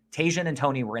Tasia and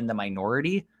Tony were in the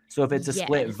minority. So if it's a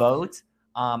split vote,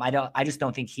 I just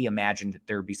don't think he imagined that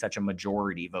there would be such a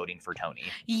majority voting for Tony.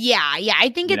 Yeah. I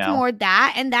think it's more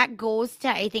that, and that goes to,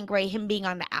 I think, right, him being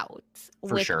on the outs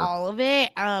with all of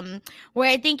it. Where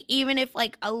I think even if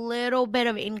like a little bit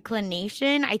of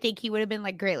inclination, I think he would have been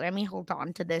like, great, let me hold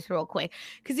on to this real quick.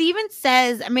 Because he even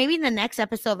says maybe in the next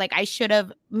episode, like I should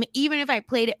have, even if I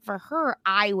played it for her,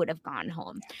 I would have gone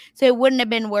home. So it wouldn't have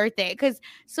been worth it.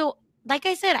 Like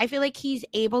I said, I feel like he's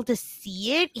able to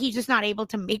see it. He's just not able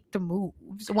to make the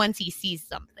moves once he sees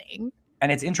something.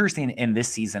 And it's interesting in this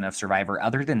season of Survivor,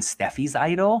 other than Steffi's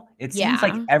idol, it seems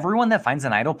like everyone that finds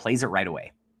an idol plays it right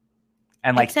away.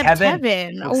 And like except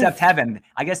Tevin. Except Tevin.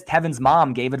 I guess Tevin's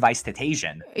mom gave advice to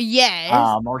Tasia.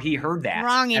 Yes. Or he heard that.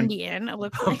 Wrong Indian. It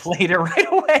looks like. Played it right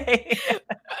away.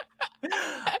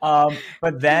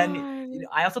 But then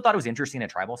I also thought it was interesting at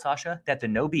Tribal, Sasha, that the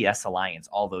No BS Alliance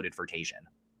all voted for Tasia.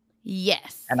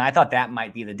 Yes. And I thought that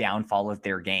might be the downfall of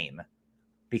their game,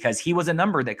 because he was a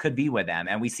number that could be with them.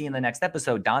 And we see in the next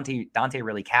episode, Dante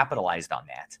really capitalized on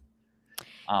that.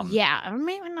 Yeah,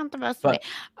 maybe not the best way.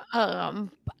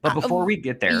 But before we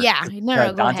get there, yeah, no,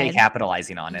 go Dante ahead.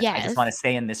 capitalizing on it, I Yes. just want to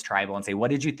stay in this Tribal and say,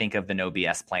 what did you think of the No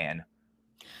BS plan?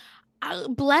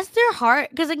 Bless their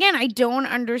heart, because again, I don't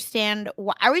understand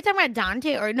why. Are we talking about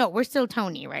Dante or no? We're still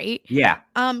Tony, right? Yeah.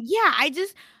 Yeah.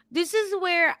 This is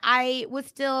where I was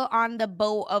still on the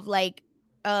boat of like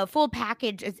full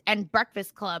package and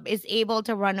Breakfast Club is able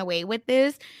to run away with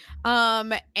this.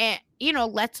 And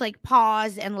let's like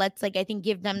pause and let's like I think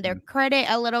give them their credit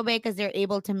a little bit because they're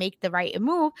able to make the right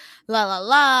move. La la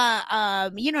la.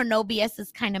 No BS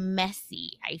is kind of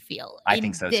messy. I feel I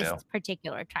think so this too.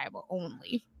 particular Tribal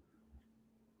only.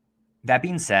 That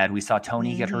being said, we saw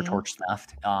Tony get her torch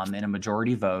snuffed in a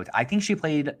majority vote. I think she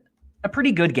played a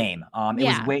pretty good game.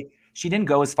 She didn't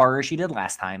go as far as she did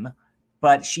last time,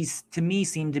 but she's, to me,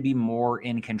 seemed to be more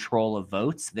in control of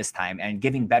votes this time and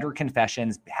giving better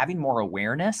confessions, having more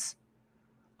awareness.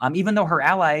 Even though her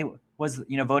ally was,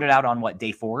 voted out on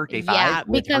day 4, day 5, yeah,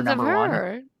 with because her number of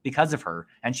her. 1, because of her,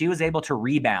 and she was able to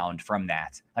rebound from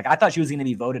that. Like I thought she was going to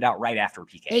be voted out right after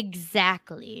PK.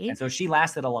 Exactly. And so she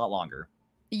lasted a lot longer.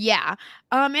 Yeah.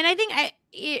 And I think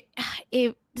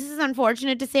this is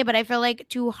unfortunate to say, but I feel like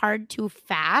too hard, too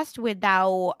fast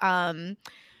without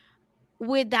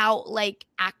like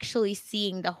actually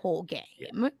seeing the whole game.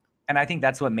 Yeah. And I think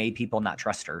that's what made people not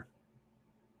trust her.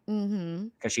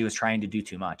 Because she was trying to do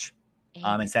too much.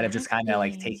 Instead of just kind of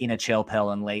like taking a chill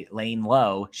pill and laying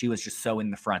low, she was just so in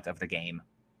the front of the game.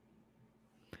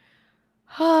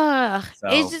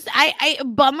 It's just I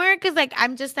bummer because like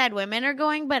I'm just sad women are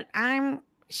going, but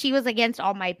she was against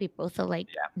all my people, so like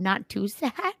not too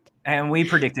sad. And we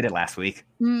predicted it last week.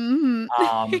 Then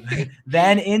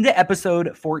into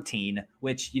episode 14,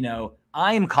 which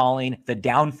I am calling the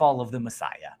downfall of the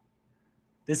Messiah.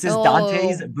 This is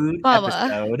Dante's boot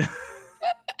episode.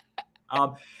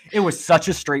 It was such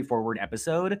a straightforward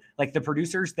episode. Like the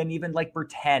producers didn't even like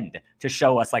pretend to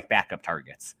show us like backup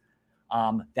targets.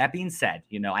 That being said,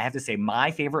 I have to say my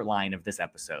favorite line of this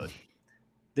episode.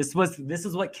 This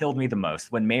is what killed me the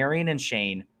most when Marion and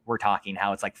Shane were talking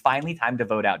how it's like finally time to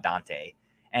vote out Dante.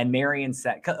 And Marion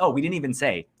said, we didn't even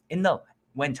say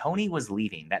when Tony was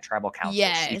leaving that tribal council,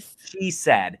 yes, she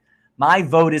said, my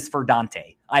vote is for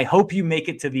Dante. I hope you make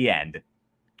it to the end.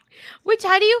 Which,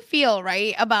 how do you feel,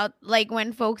 right, about like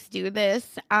when folks do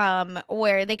this,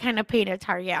 where they kind of paint a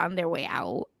target on their way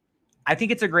out? I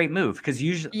think it's a great move because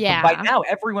usually by now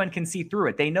everyone can see through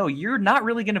it. They know you're not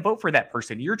really going to vote for that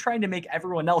person. You're trying to make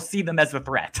everyone else see them as a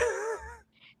threat.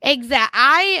 Exactly.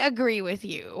 I agree with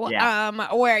you. Yeah.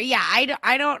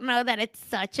 I don't know that it's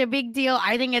such a big deal.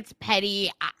 I think it's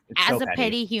petty. As a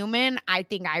petty human, I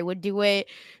think I would do it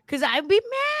because I'd be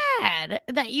mad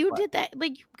that you did that.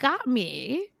 Like, you got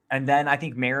me. And then I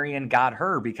think Marion got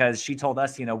her because she told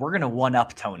us, we're going to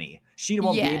one-up Tony. She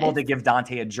won't be able to give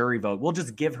Dante a jury vote. We'll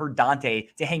just give her Dante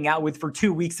to hang out with for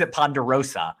 2 weeks at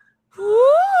Ponderosa.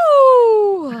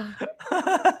 Ooh.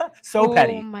 So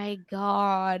petty. Oh, my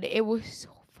God. It was so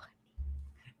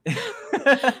funny.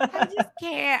 I just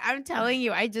can't. I'm telling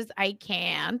you, I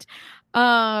can't.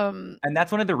 And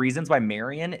that's one of the reasons why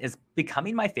Marion is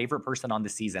becoming my favorite person on the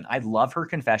season. I love her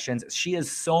confessions. She has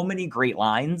so many great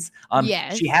lines.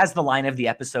 Yes. She has the line of the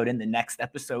episode in the next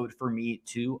episode for me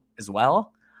too, as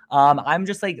well. I'm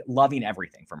just like loving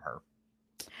everything from her.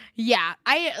 Yeah,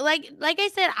 I like I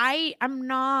said, I'm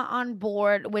not on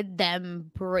board with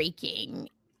them breaking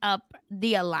up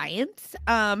the alliance.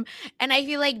 And I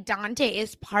feel like Dante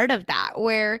is part of that,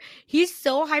 where he's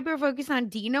so hyper focused on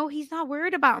Dino, he's not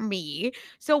worried about me.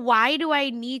 So why do I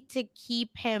need to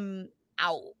keep him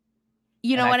out?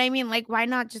 You know what I mean? Like, why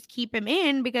not just keep him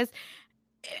in? Because,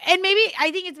 and maybe I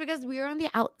think it's because we're on the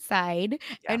outside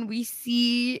and we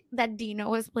see that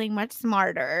Dino is playing much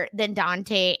smarter than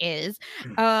Dante is.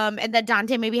 And that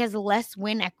Dante maybe has less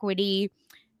win equity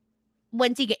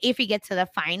if he gets to the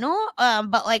final.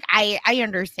 But like I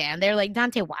understand. They're like,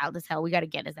 Dante wild as hell. We got to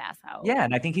get his ass out. Yeah,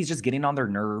 and I think he's just getting on their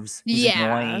nerves. He's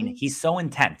annoying. He's so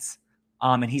intense.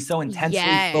 And he's so intensely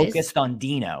focused on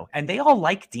Dino. And they all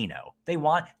like Dino.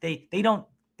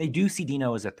 They do see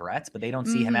Dino as a threat, but they don't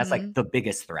see him as like the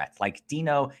biggest threat. Like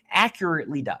Dino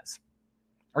accurately does.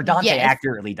 Or Dante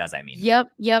accurately does, I mean.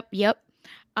 Yep.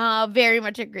 Very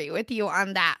much agree with you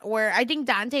on that. Where I think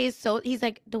Dante is he's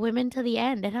like the women to the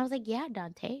end. And I was like, yeah,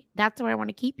 Dante, that's where I want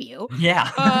to keep you.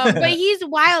 Yeah. But he's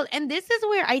wild. And this is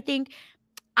where I think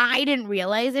I didn't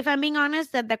realize, if I'm being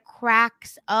honest, that the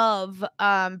cracks of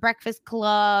Breakfast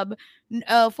Club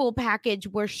full package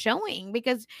were showing,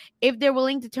 because if they're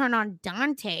willing to turn on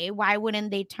Dante, why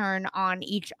wouldn't they turn on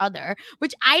each other?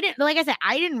 Which I didn't, like I said,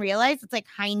 I didn't realize. It's like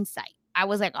hindsight. I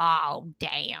was like, oh,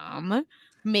 damn.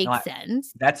 Makes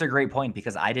sense. That's a great point,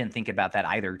 because I didn't think about that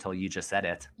either till you just said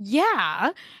it.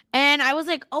 Yeah. And I was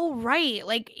like, oh, right.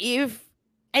 Like,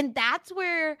 and that's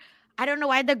where I don't know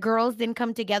why the girls didn't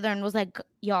come together and was like,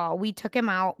 y'all, we took him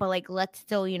out, but like, let's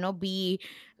still, be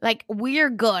like,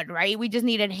 we're good, right? We just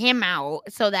needed him out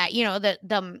so that,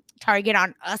 the target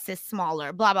on us is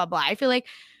smaller, blah, blah, blah. I feel like,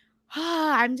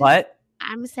 I'm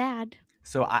sad.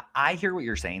 So I hear what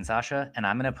you're saying, Sasha, and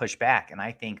I'm going to push back. And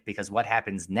I think because what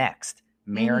happens next,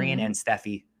 Marion and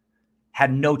Steffi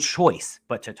had no choice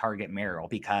but to target Meryl,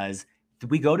 because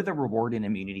we go to the reward and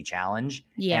immunity challenge.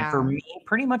 Yeah. And for me,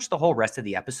 pretty much the whole rest of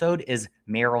the episode is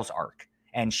Meryl's arc.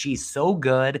 And she's so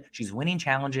good. She's winning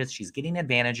challenges. She's getting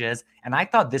advantages. And I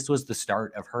thought this was the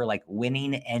start of her like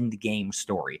winning end game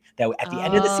story. That at the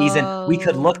end of the season, we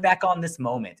could look back on this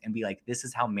moment and be like, this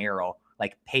is how Meryl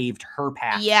like paved her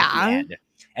path to the end.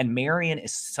 And Marion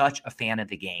is such a fan of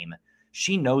the game.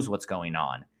 She knows what's going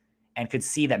on and could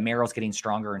see that Meryl's getting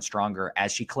stronger and stronger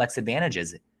as she collects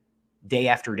advantages day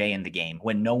after day in the game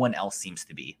when no one else seems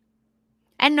to be.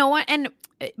 And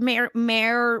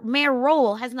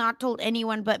Meryl has not told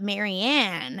anyone but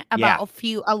Marianne about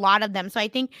a lot of them. So I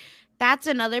think that's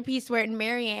another piece where in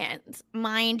Marianne's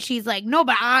mind, she's like, no,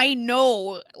 but I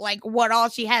know like what all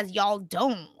she has. Y'all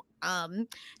don't.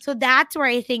 So that's where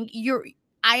I think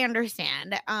I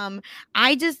understand.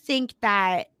 I just think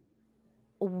that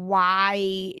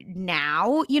why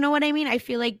now? You know what I mean? I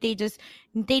feel like they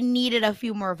needed a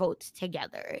few more votes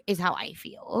together is how I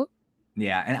feel.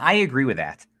 Yeah, and I agree with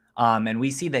that. And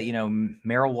we see that,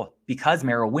 because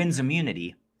Meryl wins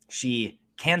immunity, she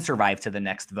can survive to the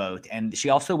next vote. And she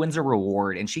also wins a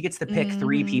reward, and she gets to pick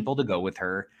 3 people to go with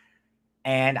her.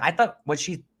 And I thought what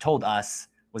she told us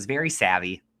was very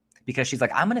savvy, because she's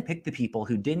like, I'm going to pick the people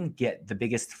who didn't get the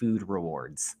biggest food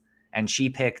rewards. And she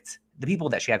picked the people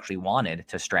that she actually wanted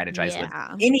to strategize with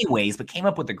anyways, but came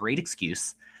up with a great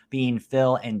excuse, being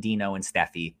Phil and Dino and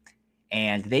Steffi.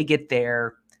 And they get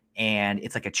there, and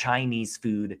it's like a Chinese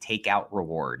food takeout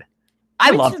reward.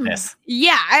 I love this.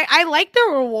 Yeah, I like the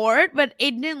reward, but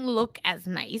it didn't look as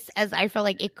nice as I felt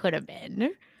like it could have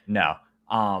been. No.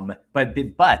 But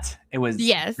it was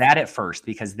bad at first,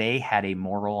 because they had a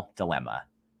moral dilemma.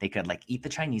 They could like eat the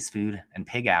Chinese food and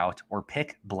pig out, or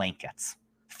pick blankets.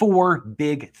 4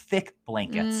 big, thick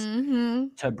blankets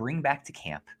to bring back to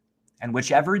camp. And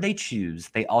whichever they choose,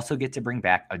 they also get to bring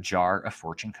back a jar of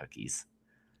fortune cookies.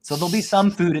 So there'll be some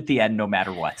food at the end, no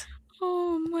matter what.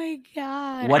 Oh my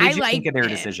God. What did you think of their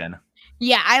decision?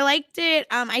 Yeah, I liked it.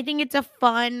 I think it's a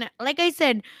fun, like I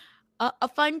said, a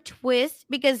fun twist,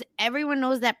 because everyone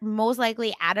knows that most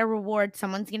likely at a reward,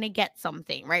 someone's going to get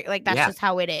something, right? Like that's just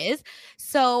how it is.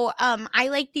 So I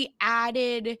like the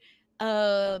added,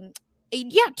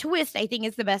 twist, I think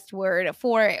is the best word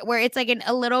for it, where it's like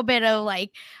a little bit of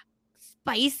like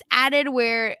spice added,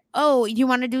 where, oh, you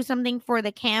want to do something for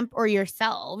the camp or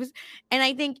yourselves. And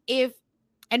I think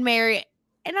Mary,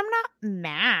 and I'm not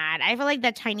mad. I feel like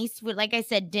that Chinese food, like I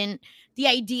said, the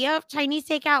idea of Chinese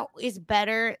takeout is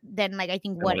better than like I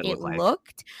think what it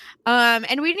looked.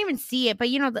 And we didn't even see it, but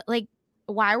like,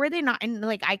 why were they not in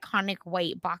like iconic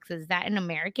white boxes? Is that an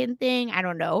American thing? I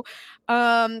don't know.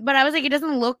 But I was like, it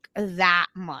doesn't look that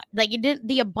much. Like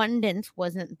the abundance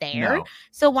wasn't there. No.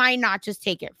 So why not just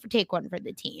take one for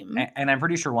the team? And I'm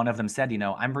pretty sure one of them said,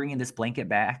 I'm bringing this blanket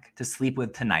back to sleep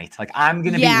with tonight. Like I'm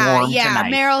going to be warm tonight. Yeah,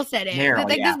 Meryl said it.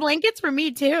 This blanket's for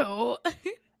me too.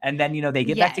 And then, they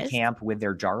get back to camp with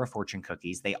their jar of fortune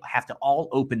cookies. They have to all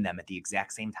open them at the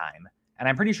exact same time. And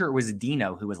I'm pretty sure it was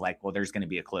Dino who was like, well, there's going to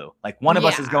be a clue. Like one of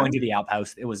us is going to the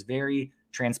outpost. It was very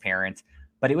transparent,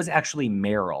 but it was actually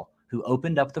Meryl who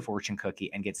opened up the fortune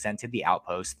cookie and gets sent to the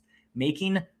outpost,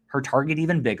 making her target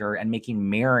even bigger and making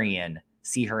Marion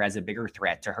see her as a bigger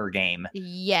threat to her game.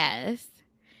 Yes.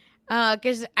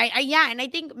 Because and I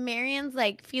think Marion's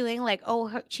like feeling like,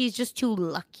 she's just too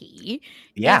lucky.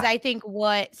 Yeah. Because I think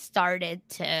what started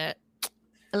to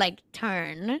like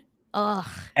turn. Ugh.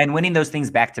 And winning those things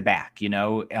back to back,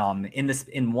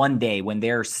 in one day when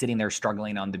they're sitting there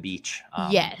struggling on the beach.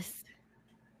 Yes.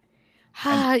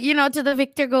 To the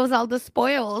victor goes all the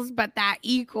spoils, but that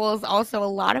equals also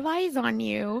a lot of eyes on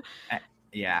you.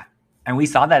 Yeah. And we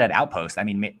saw that at Outpost. I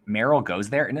mean, Meryl goes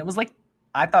there, and it was like,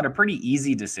 I thought a pretty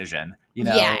easy decision.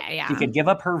 She could give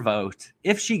up her vote.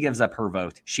 If she gives up her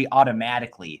vote, she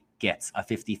automatically gets a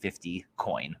 50-50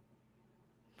 coin.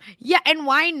 Yeah, and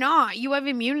why not? You have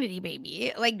immunity,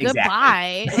 baby. Like, Exactly.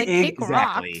 goodbye. Like, kick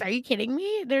rocks. Exactly. Are you kidding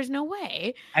me? There's no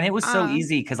way. And it was so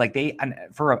easy because like and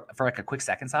for like a quick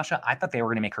second, Sasha, I thought they were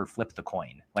gonna make her flip the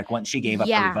coin. Like once she gave up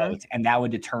her Yeah. vote, and that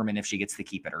would determine if she gets to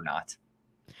keep it or not.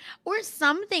 Or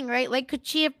something, right? Like, could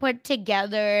she have put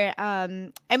together,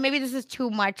 and maybe this is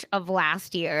too much of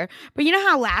last year, but you know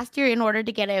how last year, in order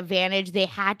to get an advantage, they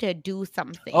had to do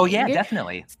something. Oh yeah,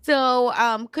 definitely. So,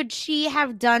 could she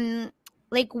have done,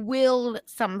 like, willed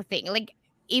something? Like,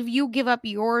 if you give up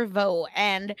your vote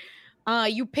and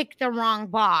you pick the wrong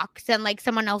box and like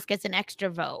someone else gets an extra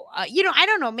vote. I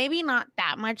don't know, maybe not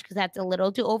that much because that's a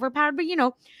little too overpowered, but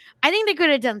I think they could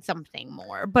have done something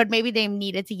more, but maybe they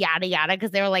needed to yada yada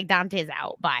because they were like, Dante's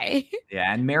out. Bye.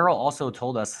 Yeah, and Meryl also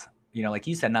told us, like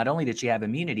you said, not only did she have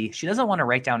immunity, she doesn't want to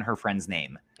write down her friend's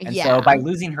name. And so by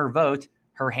losing her vote,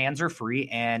 her hands are free,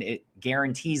 and it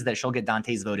guarantees that she'll get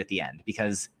Dante's vote at the end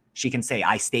because she can say,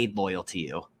 I stayed loyal to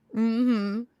you.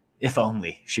 Mm-hmm. If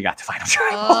only she got to final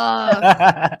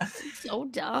tribal. So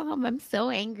dumb. I'm so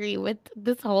angry with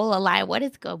this whole alliance. What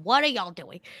is good? What are y'all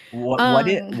doing? What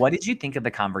did you think of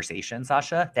the conversation,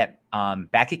 Sasha, that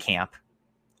back at camp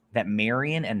that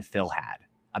Marion and Phil had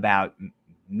about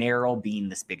Meryl being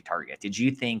this big target? Did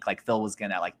you think like Phil was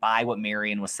gonna like buy what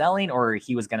Marion was selling, or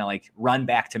he was gonna like run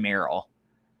back to Meryl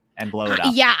and blow it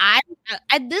up? Yeah,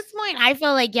 at this point I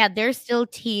feel like they're still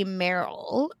team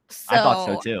Meryl. So I thought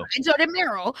so too. And so did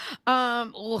Meryl.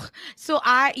 So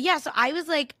I was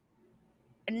like,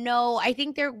 no, I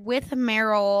think they're with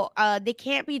Meryl. They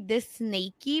can't be this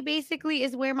snaky, basically,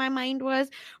 is where my mind was.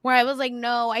 Where I was like,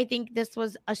 no, I think this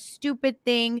was a stupid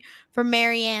thing for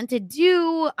Marianne to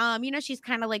do. She's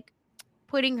kind of like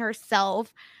putting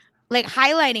herself, like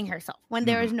highlighting herself when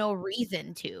there is no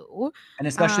reason to. And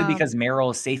especially because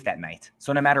Meryl is safe that night.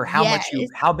 So no matter how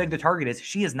how big the target is,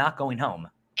 she is not going home.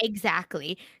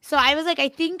 Exactly. So I was like, I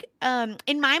think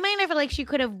in my mind, I feel like she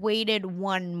could have waited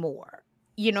one more,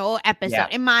 episode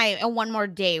in one more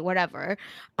day, whatever.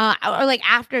 Or like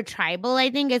after tribal, I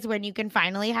think is when you can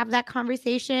finally have that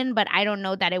conversation. But I don't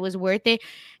know that it was worth it.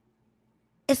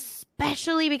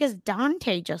 Especially because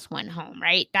Dante just went home,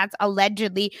 right? That's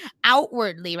allegedly,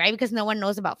 outwardly, right? Because no one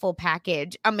knows about full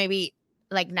package. Maybe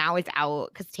like now it's out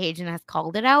because Tajan has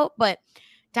called it out. But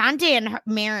Dante and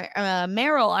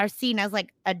Meryl are seen as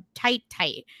like a tight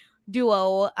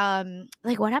duo.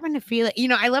 Like what happened to Felix?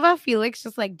 I love how Felix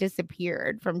just like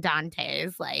disappeared from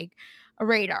Dante's like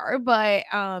radar, but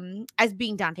as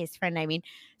being Dante's friend, I mean.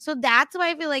 So that's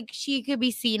why I feel like she could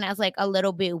be seen as like a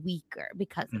little bit weaker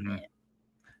because of it.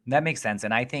 That makes sense.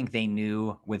 And I think they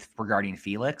knew regarding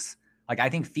Felix, like I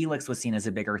think Felix was seen as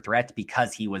a bigger threat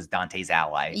because he was Dante's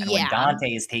ally. And when Dante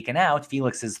is taken out,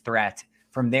 Felix's threat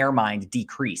from their mind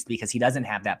decreased because he doesn't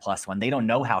have that +1. They don't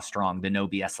know how strong the No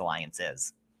BS Alliance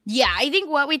is. Yeah, I think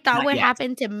what we thought would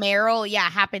happen to Meryl,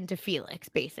 happened to Felix,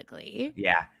 basically.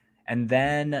 Yeah. And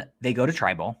then they go to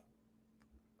tribal.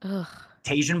 Ugh.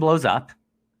 Tajan blows up.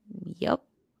 Yep.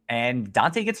 And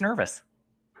Dante gets nervous.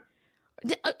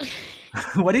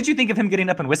 What did you think of him getting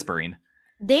up and whispering?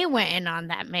 They went in on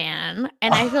that man,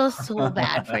 and I feel so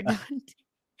bad for Dante.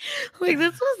 Like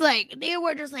this was like they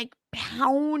were just like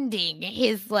pounding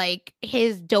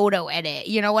his dodo edit.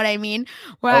 You know what I mean?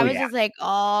 Where I was just like,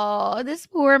 oh, this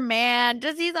poor man,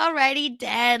 he's already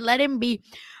dead. Let him be.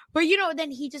 But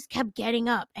then he just kept getting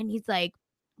up, and he's like,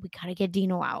 we gotta get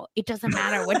Dino out. It doesn't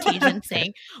matter what Tajan's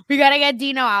saying. We gotta get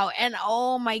Dino out. And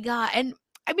oh my god. And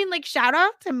I mean, like, shout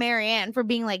out to Marianne for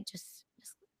being like, just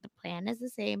the plan is the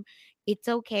same. It's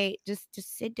okay. Just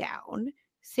sit down.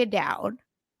 Sit down.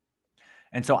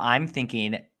 And so I'm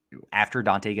thinking after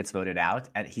Dante gets voted out,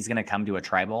 he's going to come to a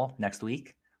tribal next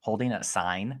week holding a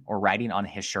sign or writing on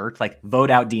his shirt, like, vote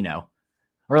out Dino.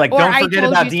 Or like, don't forget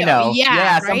about Dino. So.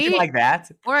 Yeah, right? Something like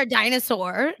that. Or a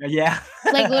dinosaur. Yeah.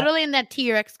 Like literally in that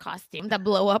T-Rex costume, that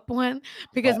blow up one.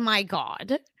 Because my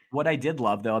God. What I did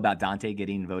love, though, about Dante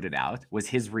getting voted out was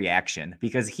his reaction,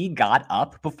 because he got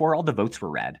up before all the votes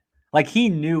were read. Like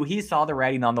he saw the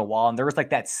writing on the wall, and there was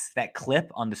like that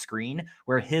clip on the screen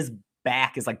where his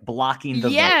back is like blocking the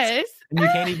votes. And you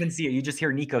can't even see it. You just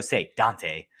hear Nico say,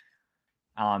 Dante.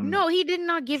 No, he did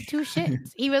not give two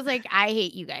shits. He was like, I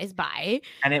hate you guys. Bye.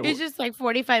 And it's just like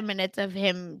 45 minutes of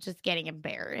him just getting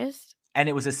embarrassed. And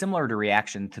it was a similar to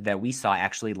reaction to that we saw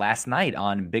actually last night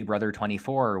on Big Brother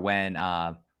 24 when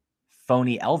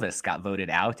phony Elvis got voted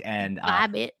out and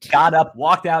got up,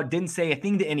 walked out, didn't say a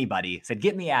thing to anybody, said,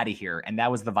 get me out of here. And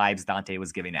that was the vibes Dante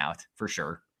was giving out for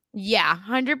sure. Yeah,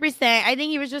 100%. I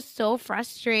think he was just so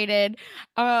frustrated.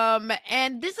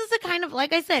 And this is the kind of,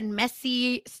 like I said,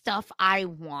 messy stuff I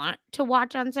want to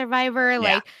watch on Survivor.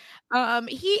 Yeah. Like,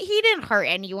 he didn't hurt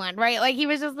anyone, right? Like he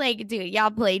was just like, dude,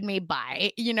 y'all played me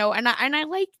by, and I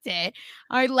liked it.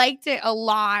 I liked it a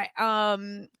lot.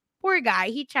 Poor guy.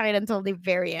 He tried until the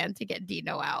very end to get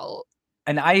Dino out.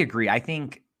 And I agree. I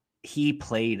think he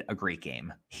played a great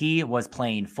game. He was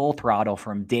playing full throttle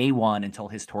from day one until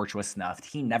his torch was snuffed.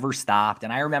 He never stopped.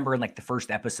 And I remember in like the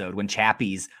first episode when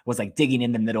Chappies was like digging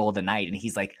in the middle of the night and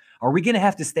he's like, are we going to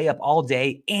have to stay up all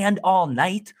day and all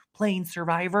night playing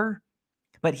Survivor?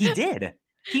 But he did.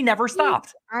 He never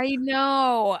stopped. I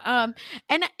know.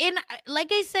 And like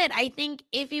I said, I think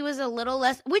if he was a little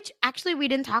less, which actually we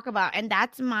didn't talk about, and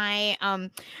that's my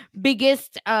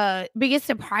biggest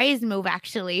surprise move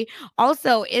actually,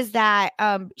 also is that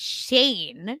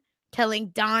Shane telling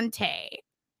Dante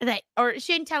or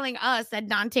Shane telling us that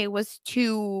Dante was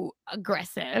too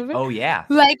aggressive. Oh yeah.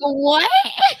 Like what?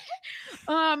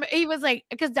 He was like,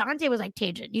 because Dante was like,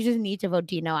 Tajan, you just need to vote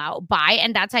Dino out. Bye.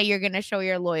 And that's how you're gonna show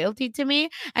your loyalty to me.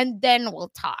 And then we'll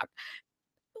talk.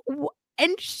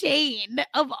 And Shane,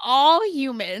 of all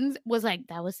humans, was like,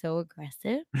 that was so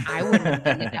aggressive. I wouldn't have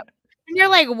done it. And you're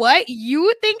like, what?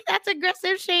 You think that's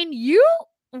aggressive, Shane? You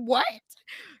what?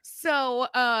 So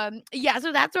yeah,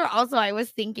 so that's where also I was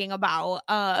thinking about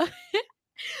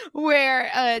where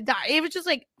it was just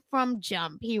like from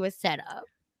jump, he was set up.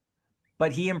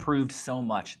 But he improved so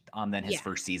much than his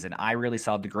first season. I really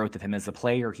saw the growth of him as a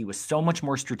player. He was so much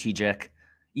more strategic.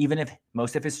 Even if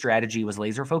most of his strategy was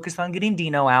laser focused on getting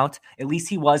Dino out, at least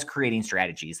he was creating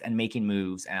strategies and making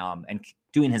moves and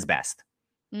doing his best.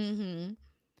 Mm-hmm.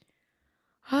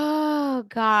 Oh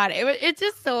God, it's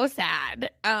just so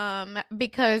sad.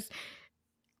 Because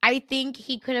I think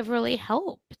he could have really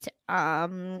helped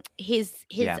his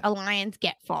alliance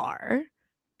get far.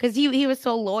 Because he was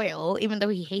so loyal, even though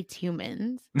he hates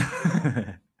humans.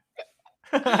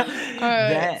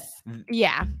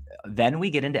 Yeah. Then we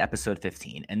get into episode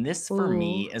 15. And this, for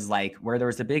me, is like where there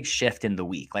was a big shift in the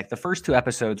week. Like the first two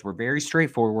episodes were very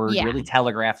straightforward, really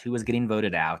telegraphed who was getting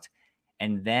voted out.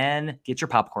 And then get your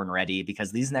popcorn ready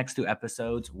because these next two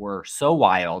episodes were so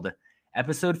wild.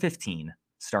 Episode 15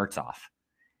 starts off,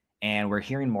 and we're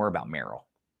hearing more about Meryl.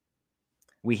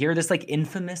 We hear this like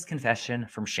infamous confession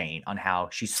from Shane on how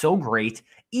she's so great,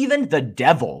 even the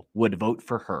devil would vote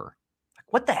for her. Like,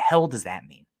 what the hell does that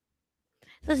mean?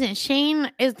 Listen,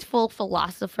 Shane is full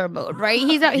philosopher mode, right?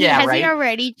 He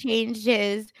already changed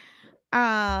his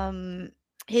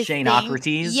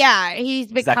Shane-ocrates? Yeah,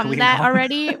 he's become that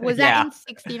already. Was that in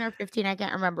 16 or 15? I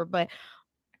can't remember, but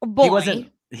boy. He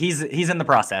wasn't. He's in the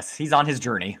process. He's on his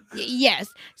journey.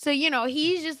 Yes. So,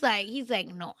 he's just like,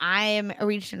 no, I am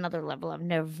reached another level of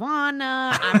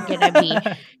nirvana. I'm going to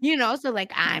be, so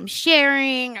like I'm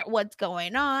sharing what's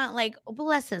going on. Like,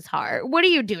 bless his heart. What are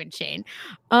you doing, Shane?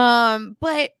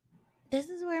 But this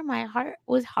is where my heart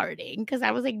was hurting because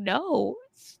I was like, no,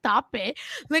 stop it.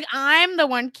 Like, I'm the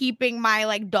one keeping my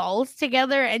like dolls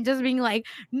together and just being like,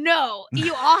 no,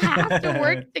 you all have to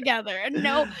work together. And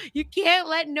no, you can't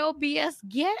let no BS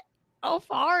get so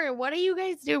far. What are you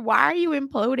guys doing? Why are you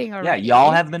imploding already? Yeah,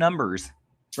 y'all have the numbers.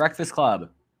 Breakfast Club.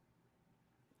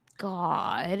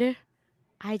 God,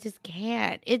 I just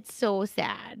can't. It's so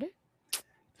sad.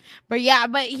 But yeah,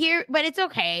 but it's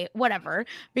okay. Whatever.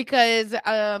 Because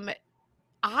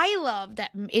I love that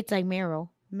it's like Meryl.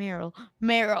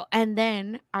 And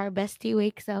then our bestie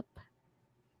wakes up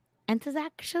and says,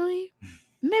 actually,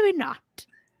 maybe not.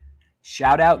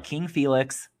 Shout out King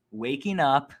Felix waking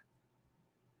up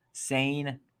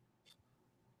saying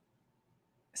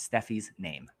Steffi's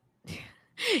name.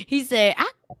 He said,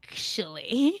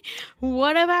 actually,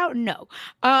 what about no?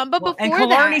 But before and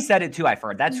Killarney said it too, I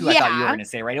heard. That's who I thought you were going to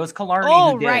say, right? It was Killarney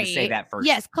who did say that first.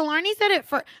 Yes, Killarney said it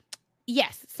first.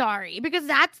 Yes, sorry. Because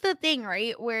that's the thing,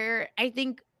 right? Where I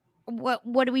think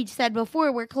what we said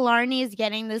before, where Killarney is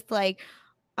getting this like,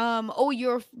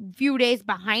 you're a few days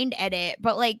behind edit,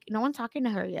 but like no one's talking to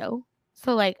her, yo.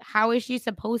 So like, how is she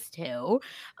supposed to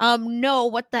know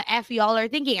what the F y'all are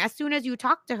thinking? As soon as you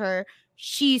talk to her,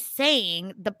 she's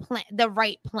saying the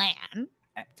right plan.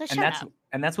 So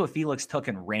and that's what Felix took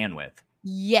and ran with.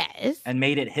 Yes. And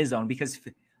made it his own because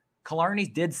Killarney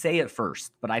did say it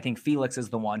first, but I think Felix is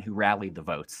the one who rallied the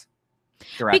votes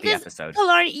throughout the episode.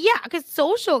 Because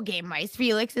social game-wise,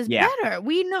 Felix is better.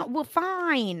 We know, well,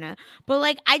 fine. But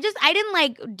like, I didn't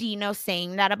like Dino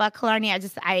saying that about Killarney.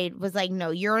 I was like, no,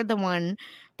 you're the one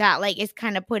that like is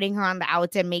kind of putting her on the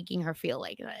outs and making her feel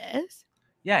like this.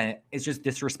 Yeah, it's just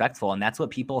disrespectful. And that's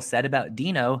what people said about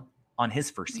Dino on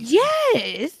his first season.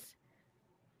 Yes.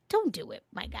 don't do it,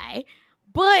 my guy.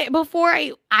 But before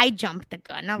I jumped the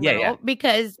gun a little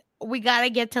because we got to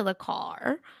get to the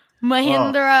car.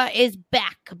 Mahindra is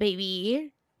back,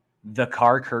 baby. The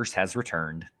car curse has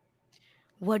returned.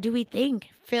 What do we think?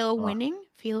 Phil winning?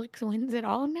 Felix wins it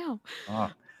all now.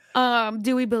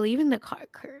 Do we believe in the car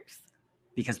curse?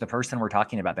 Because the person we're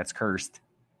talking about that's cursed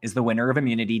is the winner of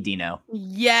immunity, Dino.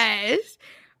 Yes.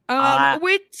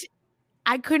 Which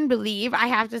I couldn't believe. I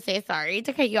have to say, sorry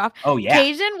to cut you off. Oh, yeah.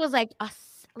 Cajun was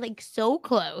like so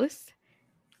close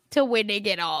to winning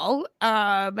it all.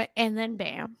 And then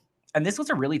bam. And this was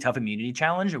a really tough immunity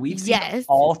challenge. We've seen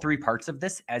all 3 parts of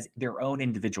this as their own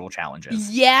individual challenges.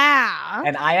 Yeah.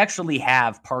 And I actually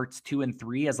have parts 2 and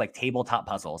 3 as like tabletop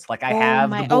puzzles. Like I have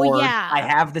the board, I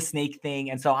have the snake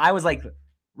thing. And so I was like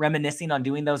reminiscing on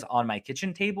doing those on my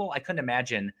kitchen table. I couldn't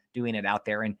imagine doing it out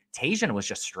there. And Tajan was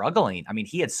just struggling. I mean,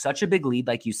 he had such a big lead,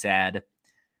 like you said.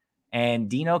 And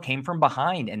Dino came from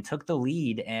behind and took the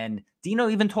lead. And Dino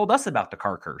even told us about the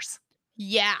car curse.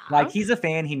 Yeah. Like he's a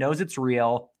fan. He knows it's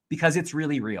real. Because it's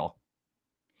really real.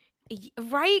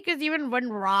 Right? Because even when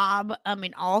Rob,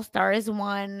 All Stars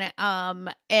won,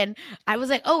 and I was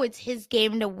like, oh, it's his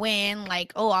game to win.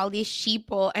 Like, oh, all these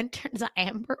sheeple. And turns out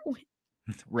Amber wins.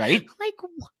 Right? Like,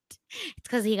 what? It's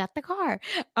because he got the car,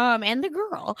 and the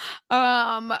girl.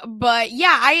 But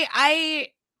yeah, I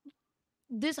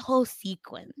this whole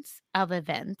sequence of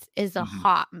events is a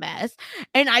hot mess.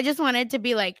 And I just wanted to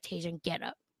be like, Tajan, get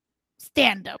up.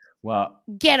 Stand up. Well,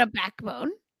 get a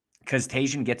backbone. Because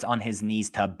Tajan gets on his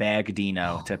knees to beg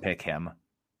Dino to pick him.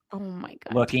 Oh my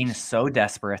God. Looking Tajan. so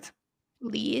desperate.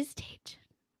 Please, Tajan.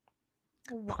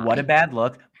 Why? What a bad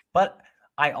look. But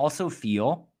I also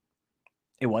feel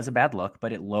it was a bad look,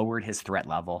 but it lowered his threat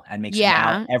level and makes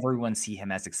now everyone see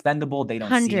him as expendable. They don't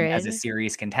see him as a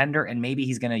serious contender. And maybe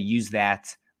he's going to use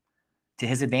that to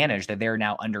his advantage, that they're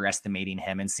now underestimating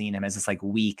him and seeing him as this like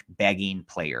weak, begging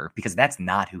player, because that's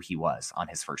not who he was on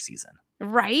his first season.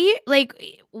 Right? Like,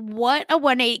 what a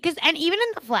 180. Because, and even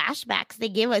in the flashbacks they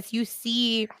give us, you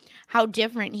see how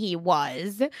different he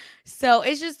was. So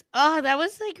it's just, that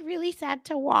was like really sad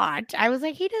to watch. I was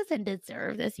like, he doesn't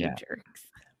deserve this, you jerks.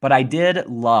 But I did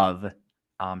love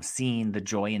seeing the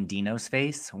joy in Dino's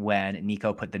face when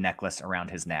Nico put the necklace around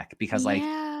his neck. Because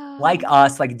like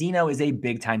us, like Dino is a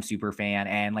big time super fan,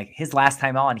 and like his last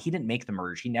time on, he didn't make the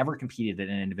merge. He never competed in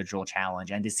an individual challenge,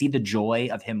 and to see the joy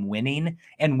of him winning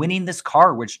this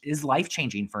car, which is life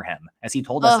changing for him, as he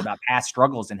told us about past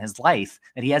struggles in his life,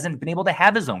 that he hasn't been able to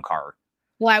have his own car.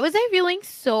 Why was I feeling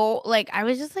so like, I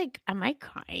was just like, am I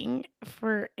crying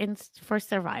for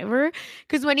Survivor?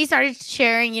 Because when he started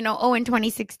sharing, in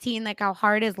 2016, like how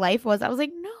hard his life was, I was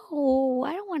like, no,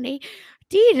 I don't want to.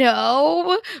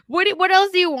 Dino, what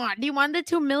else do you want? Do you want the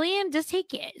 2 million? Just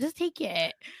take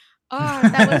it. Oh,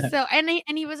 that was so.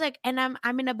 And he was like, and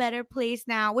I'm in a better place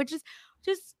now, which is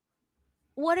just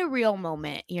what a real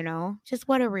moment, Just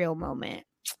what a real moment.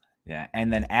 Yeah,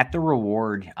 and then at the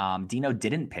reward, Dino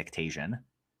didn't pick Tajan.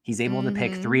 He's able to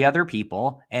pick 3 other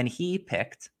people, and he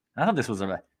picked. I thought this was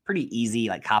a pretty easy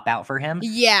like cop out for him.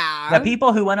 Yeah, the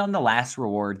people who went on the last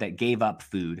reward that gave up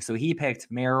food. So he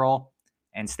picked Meryl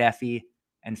and Steffi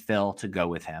and Phil to go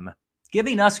with him,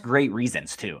 giving us great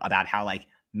reasons too about how like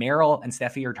Meryl and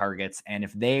Steffi are targets, and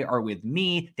if they are with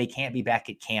me, they can't be back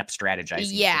at camp strategizing.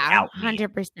 Yeah,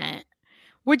 100%.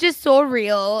 Which is so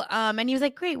real. And he was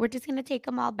like, great, we're just going to take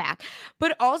them all back.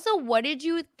 But also, what did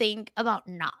you think about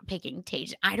not picking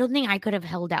Tajan? I don't think I could have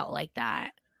held out like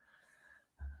that.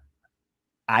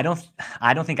 I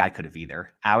don't think I could have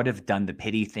either. I would have done the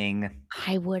pity thing.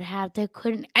 I would have. They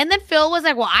couldn't. And then Phil was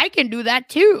like, well, I can do that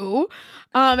too.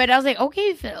 And I was like,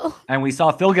 okay, Phil. And we saw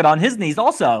Phil get on his knees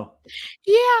also.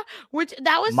 Yeah, which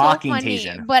that was mocking so funny.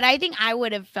 Tajan. But I think I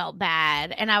would have felt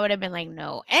bad, and I would have been like,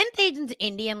 no. And Tajan's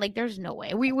Indian. Like, there's no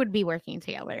way we would be working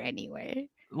together anyway.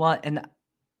 Well, and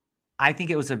I think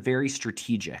it was a very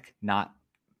strategic, not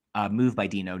move by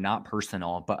Dino, not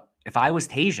personal. But if I was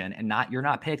Tajan and you're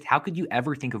not picked, how could you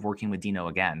ever think of working with Dino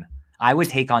again? I would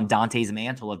take on Dante's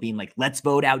mantle of being like, let's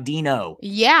vote out Dino.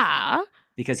 Yeah.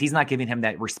 Because he's not giving him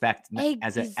that respect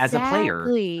as a player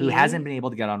who hasn't been able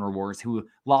to get on rewards, who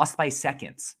lost by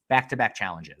seconds, back-to-back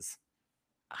challenges.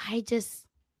 I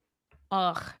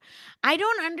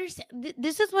don't understand.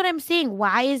 This is what I'm saying.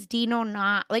 Why is Dino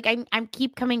not, like, I'm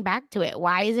keep coming back to it.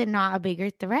 Why is it not a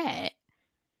bigger threat?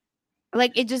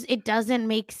 Like, it doesn't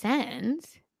make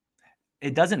sense.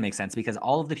 It doesn't make sense because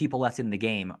all of the people left in the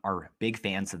game are big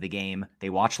fans of the game. They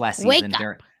watched last season.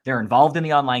 They're involved in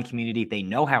the online community. They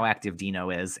know how active Dino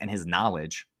is and his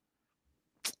knowledge.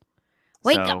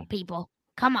 Wake up, people.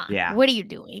 Come on. Yeah. What are you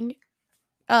doing?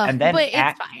 And then but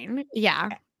it's fine. Yeah.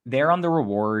 they're on the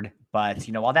reward. But,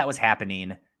 while that was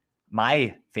happening,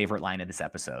 my favorite line of this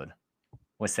episode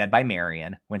was said by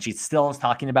Marion when she still is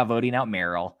talking about voting out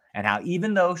Meryl and how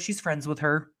even though she's friends with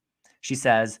her, she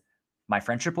says, my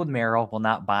friendship with Meryl will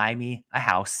not buy me a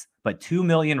house, but 2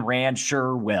 million rand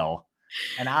sure will.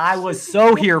 And I was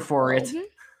so here for it.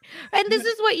 And this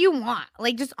is what you want.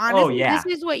 Like, just honestly, this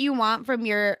is what you want from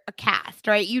your cast,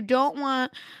 right? You don't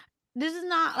want, this is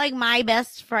not like my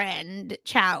best friend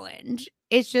challenge.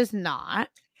 It's just not.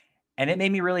 And it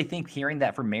made me really think hearing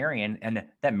that from Marion and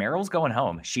that Meryl's going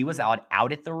home. She was out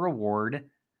at the reward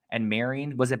and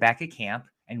Marion was back at camp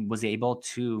and was able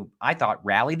to, I thought,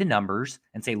 rally the numbers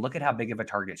and say, look at how big of a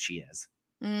target she is.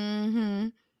 Mm-hmm.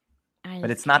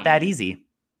 But it's not that easy.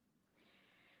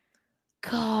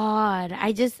 God,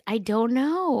 I don't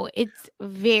know. It's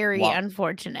very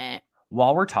unfortunate.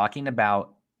 While we're talking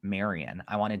about Marion,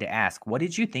 I wanted to ask, what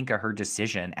did you think of her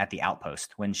decision at the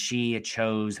outpost when she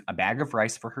chose a bag of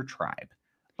rice for her tribe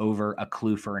over a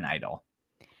clue for an idol?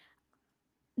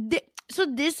 So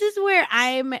this is where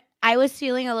I was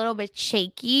feeling a little bit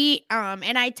shaky.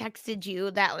 And I texted you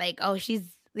that like, oh, she's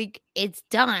like, it's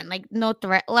done, like no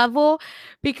threat level,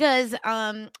 because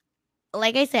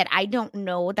like I said, I don't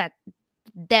know that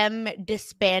them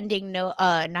disbanding not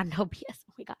no BS.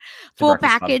 Oh my god, full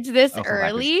package this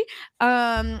early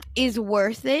is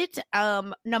worth it.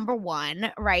 Number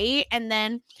one, right? And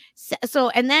then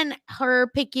and then her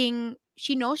picking,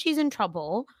 she knows she's in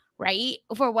trouble, right?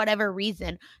 For whatever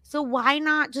reason. So why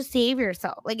not just save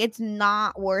yourself? Like, it's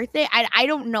not worth it. I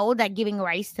don't know that giving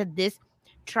rice to this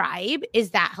tribe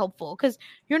is that helpful, because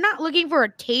you're not looking for a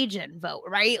Tajin vote,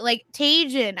 right? Like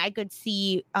Tajin, I could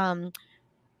see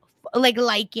like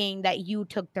liking that you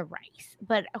took the rice,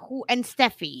 but and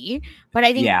Steffi, but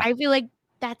I think I feel like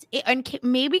that's it. And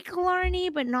maybe Killarney,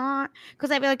 but not,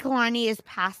 because I feel like Killarney is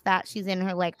past that. She's in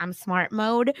her like I'm smart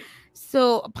mode,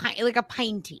 so like a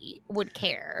Pinty would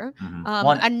care.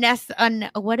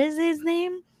 What is his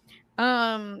name?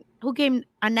 Who came?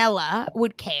 Anella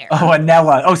would care. Oh,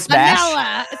 Anella. Oh, Smash.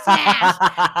 Anella,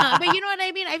 Smash. But you know what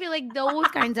I mean? I feel like those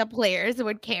kinds of players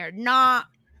would care, not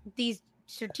these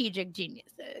strategic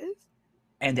geniuses.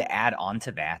 And to add on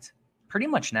to that, pretty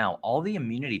much now all the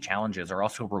immunity challenges are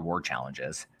also reward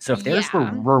challenges. So if there's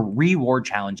reward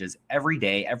challenges every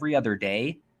day, every other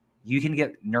day, you can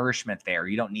get nourishment there.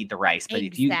 You don't need the rice. But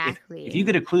if you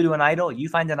get a clue to an idol, you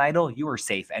find an idol, you are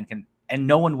safe and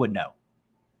no one would know.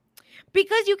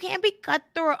 Because you can't be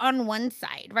cutthroat on one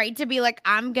side, right? To be like,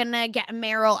 I'm gonna get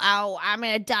Meryl out, I'm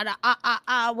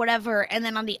gonna whatever, and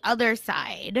then on the other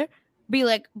side be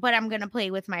like, but I'm gonna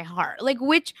play with my heart. Like,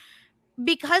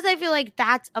 because I feel like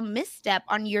that's a misstep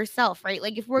on yourself, right?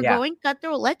 Like, if we're going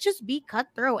cutthroat, let's just be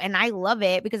cutthroat. And I love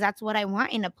it because that's what I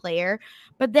want in a player.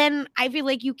 But then I feel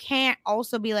like you can't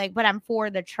also be like, but I'm for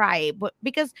the tribe,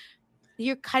 because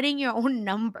you're cutting your own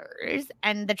numbers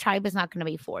and the tribe is not going to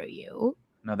be for you.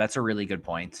 No, that's a really good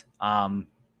point.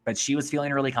 But she was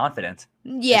feeling really confident.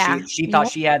 Yeah. She thought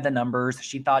she had the numbers.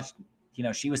 She thought,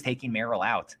 she was taking Meryl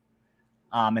out.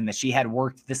 And that she had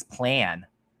worked this plan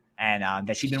and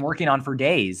that she'd been working on for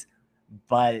days,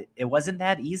 but it wasn't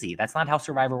that easy. That's not how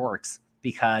Survivor works,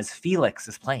 because Felix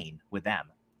is playing with them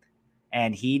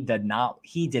and he did not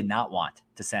want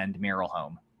to send Meryl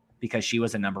home because she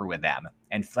was a number with them.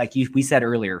 And like we said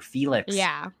earlier, Felix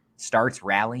starts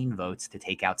rallying votes to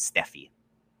take out Steffi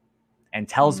and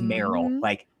tells Meryl,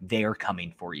 like, they're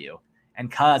coming for you.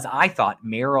 And cause I thought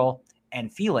Meryl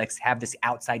and Felix have this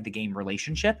outside the game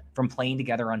relationship from playing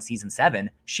together on season 7,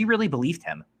 she really believed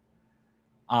him.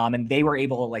 And they were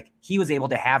able, he was able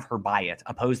to have her buy it,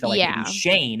 opposed to maybe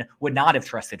Shane would not have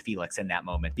trusted Felix in that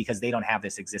moment because they don't have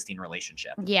this existing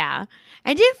relationship. Yeah.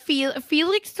 I did feel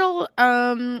Felix told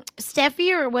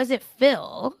Steffi, or was it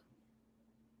Phil?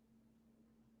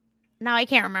 Now I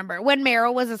can't remember when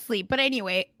Meryl was asleep. But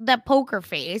anyway, the poker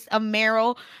face of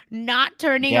Meryl not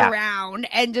turning around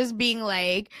and just being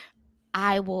like,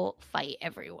 I will fight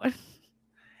everyone.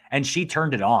 And she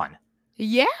turned it on.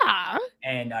 Yeah.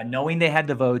 And knowing they had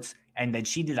the votes, and then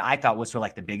she did, I thought was sort of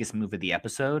like the biggest move of the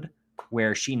episode,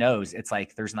 where she knows it's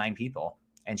like there's 9 people.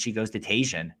 And she goes to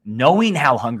Tajin, knowing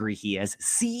how hungry he is,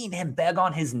 seeing him beg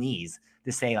on his knees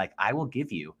to say, like, I will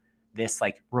give you this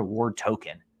like reward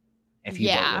token if you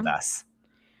vote with us.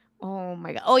 Oh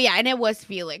my god! Oh yeah, and it was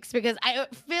Felix, because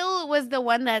Phil was the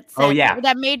one that said,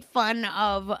 that made fun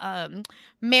of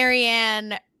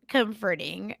Marianne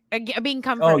being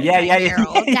comforted. Oh yeah.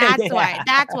 That's why.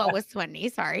 That's what was funny.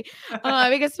 Sorry,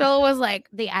 because Phil was like,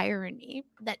 the irony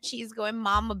that she's going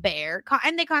Mama Bear,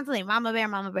 and they constantly Mama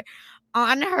Bear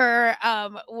on her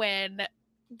when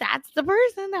that's the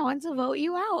person that wants to vote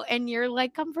you out, and you're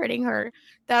like comforting her.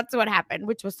 That's what happened,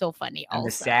 which was so funny. And Also,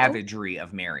 the savagery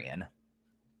of Marion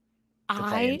to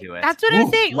play into it. That's what I'm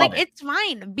saying. Like, Love it. it's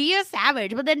fine. Be a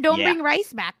savage, but then don't Yeah. bring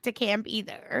Rice back to camp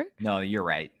either. No, you're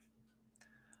right.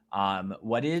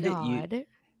 What did God.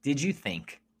 you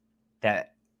think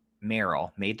that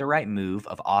Meryl made the right move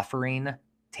of offering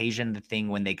Tajan the thing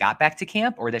when they got back to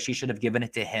camp, or that she should have given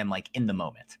it to him like in the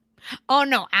moment? Oh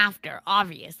no, after,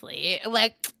 obviously.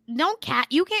 Like,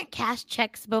 you can't cash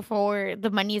checks before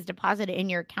the money is deposited in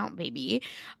your account, baby.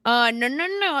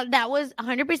 No. That was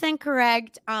 100%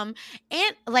 correct. And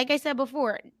like I said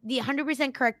before, the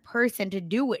 100% correct person to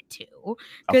do it to.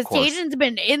 Because Tajan's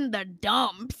been in the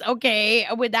dumps, okay,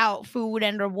 without food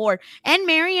and reward. And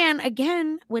Marianne,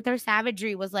 again, with her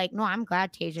savagery, was like, no, I'm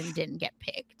glad Tajan didn't get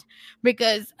picked.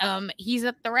 Because he's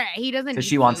a threat. He doesn't Because need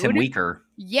she wants him food. weaker.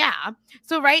 Yeah.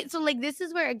 So, right. So, like, this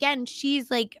is where, again, she's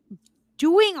like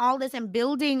doing all this and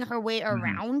building her way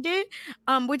around it.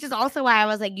 Which is also why I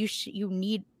was like, you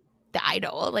need the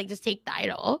idol. Like, just take the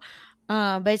idol.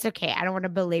 But it's okay. I don't want to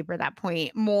belabor that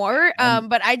point more.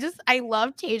 But I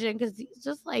love Tajan because he's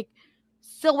just like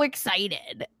so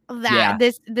excited that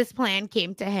this plan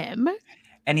came to him.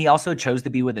 And he also chose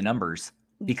to be with the numbers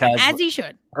because as he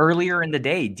should. Earlier in the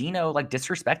day, Dino like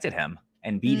disrespected him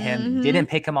and beat him, didn't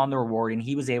pick him on the reward, and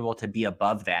he was able to be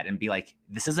above that and be like,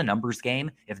 this is a numbers game.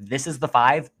 If this is the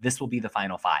 5, this will be the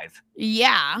final 5.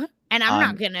 Yeah. And I'm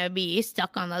not going to be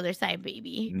stuck on the other side,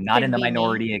 baby. Not in the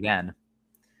minority again.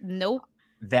 Nope.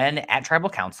 Then at Tribal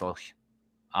Council,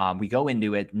 we go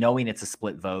into it knowing it's a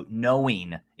split vote,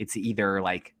 knowing it's either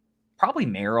like probably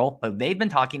Meryl, but they've been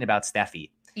talking about Steffi.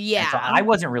 Yeah. And so I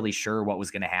wasn't really sure what was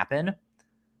going to happen.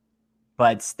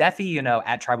 But Steffi,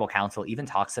 at Tribal Council even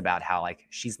talks about how like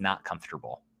she's not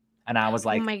comfortable. And I was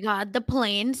like, oh my God, the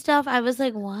plane stuff. I was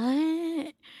like,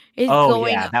 what is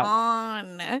going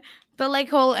on? The like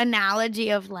whole analogy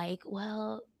of like,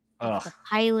 well, if the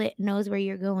pilot knows where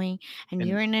you're going and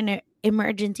you're in an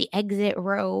emergency exit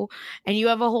row and you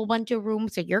have a whole bunch of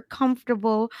rooms, so you're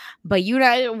comfortable, but you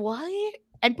know what?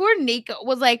 And poor Nico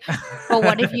was like, but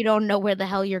what if you don't know where the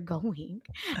hell you're going?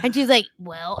 And she's like,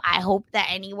 well, I hope that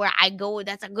anywhere I go,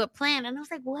 that's a good plan. And I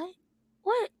was like, what?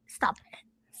 Stop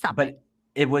it. But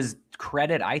it was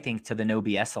credit, I think, to the No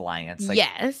BS Alliance. Like,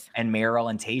 yes. And Meryl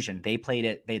and Tajan, they played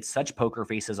it. They had such poker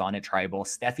faces on it, Tribal.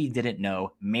 Steffi didn't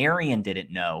know. Marion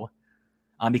didn't know.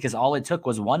 Because all it took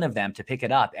was one of them to pick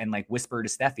it up and like whisper to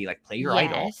Steffi, like, play your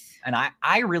idol. And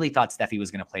I really thought Steffi was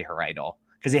going to play her idol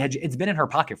because it's been in her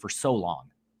pocket for so long.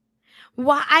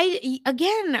 Why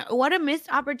again, what a missed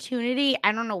opportunity.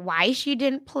 I don't know why she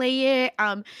didn't play it.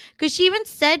 Because she even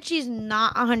said she's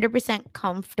not 100%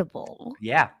 comfortable.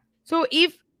 Yeah. So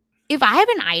if I have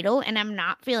an idol and I'm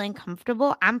not feeling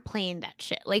comfortable, I'm playing that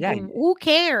shit. Like, who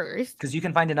cares? Because you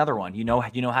can find another one. You know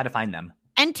how to find them.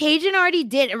 And Tajan already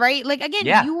did, right? Like,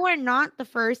 again, you are not the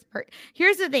first person.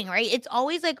 Here's the thing, right? It's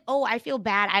always like, oh, I feel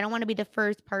bad. I don't want to be the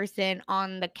first person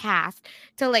on the cast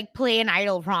to like play an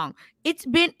idol wrong.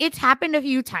 It's happened a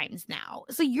few times now.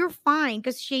 So you're fine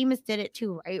because Seamus did it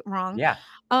too, right? Wrong. Yeah.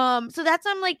 So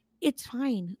I'm like, it's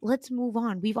fine. Let's move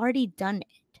on. We've already done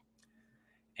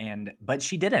it. But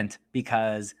she didn't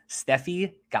because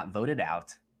Steffi got voted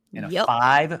out in a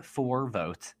 5-4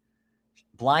 vote,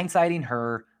 blindsiding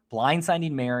her,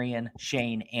 blindsiding Marion,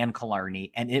 Shane, and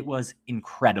Killarney, and it was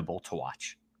incredible to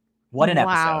watch. What an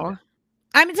episode.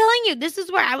 I'm telling you, this is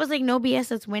where I was like, no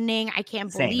BS, it's winning. I can't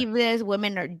believe this.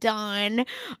 Women are done.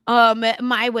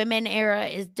 My women era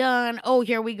is done. Oh,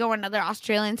 here we go, another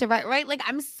Australian survivor, right? Like,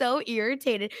 I'm so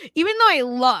irritated, even though I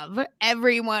love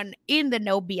everyone in the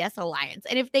No BS Alliance.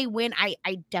 And if they win, I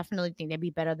definitely think they'd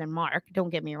be better than Mark. Don't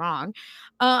get me wrong.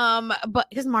 But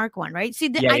because Mark won, right? See,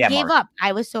 I gave up.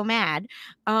 I was so mad.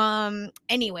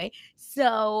 Anyway,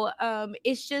 so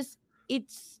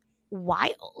it's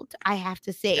wild, I have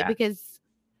to say, because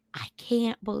I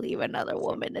can't believe another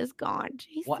woman is gone.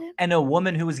 Jason. Well, and a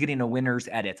woman who was getting a winner's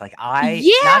edit. Like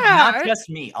not just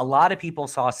me. A lot of people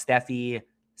saw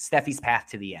Steffi's path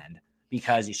to the end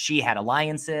because she had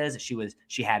alliances.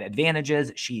 She had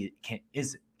advantages. She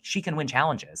can win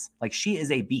challenges. Like, she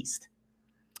is a beast.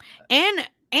 And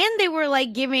they were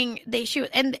like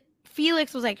and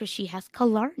Felix was like, she has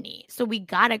Killarney, so we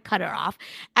gotta cut her off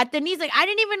at the knees. Like, I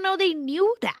didn't even know they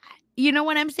knew that. You know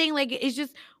what I'm saying? Like, it's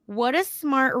just, what a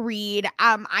smart read.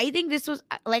 I think this was,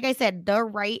 like I said, the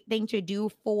right thing to do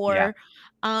for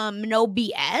No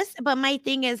BS. But my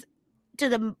thing is, to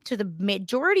the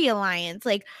majority alliance,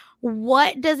 like,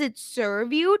 what does it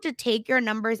serve you to take your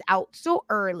numbers out so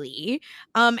early,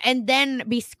 and then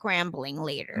be scrambling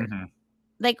later? Mm-hmm.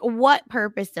 Like, what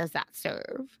purpose does that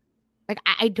serve? Like,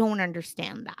 I don't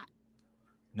understand that.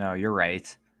 No, you're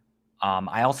right.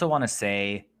 I also want to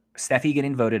say Steffi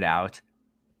getting voted out.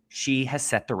 She has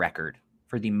set the record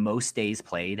for the most days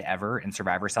played ever in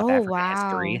Survivor South Africa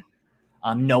history.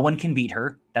 No one can beat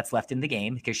her that's left in the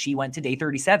game because she went to day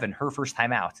 37, her first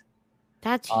time out.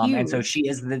 That's huge. And so she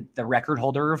is the record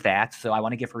holder of that. So I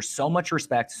want to give her so much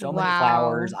respect, so many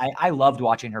flowers. I loved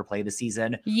watching her play this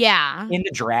season. Yeah. In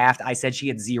the draft, I said she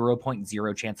had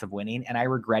 0.0 chance of winning, and I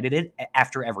regretted it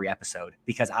after every episode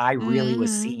because I really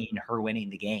was seeing her winning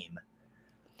the game.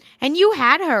 And you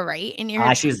had her, right? In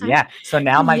your So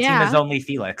now my team is only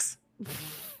Felix.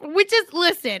 Which is,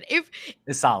 listen,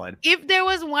 it's solid. If there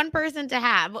was one person to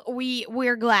have,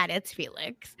 we're glad it's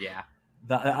Felix. Yeah.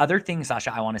 The other thing,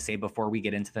 Sasha, I want to say before we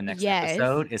get into the next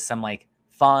episode is some like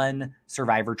fun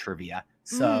Survivor trivia.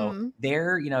 So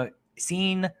they're,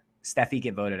 seeing Steffi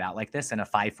get voted out like this in a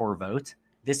 5-4 vote.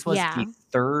 This was the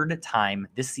third time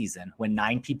this season when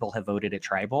 9 people have voted at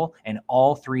Tribal, and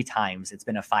all 3 times it's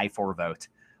been a 5-4 vote.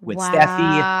 With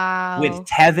Steffi, with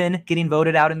Tevin getting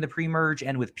voted out in the pre-merge,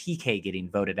 and with PK getting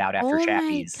voted out after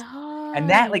Chappies. And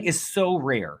that is so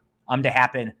rare to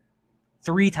happen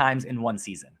 3 times in one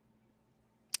season.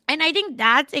 And I think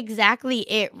that's exactly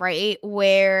it, right?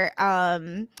 Where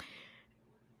I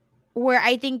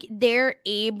think they're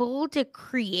able to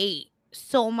create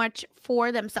so much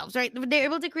for themselves, right? They're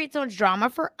able to create so much drama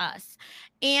for us,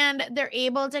 and they're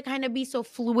able to kind of be so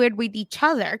fluid with each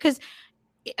other. Because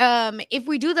if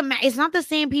we do the math, it's not the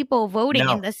same people voting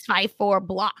in this 5-4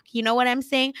 block. You know what I'm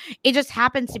saying? It just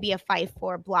happens to be a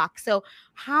 5-4 block. So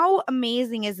how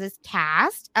amazing is this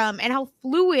cast? And how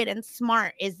fluid and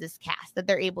smart is this cast that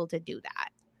they're able to do that?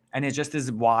 And it just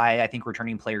is why I think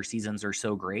returning player seasons are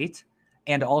so great.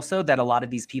 And also that a lot of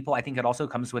these people, I think it also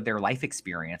comes with their life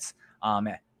experience.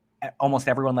 Almost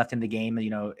everyone left in the game,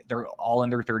 they're all in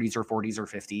their 30s or 40s or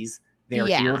 50s. They're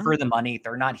here for the money.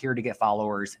 They're not here to get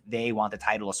followers. They want the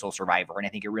title of Sole Survivor. And I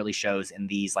think it really shows in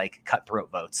these like cutthroat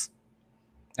votes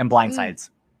and blindsides.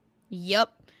 Yep.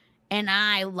 And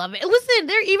I love it. Listen,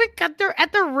 they're even cutthroat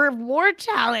at the reward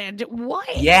challenge.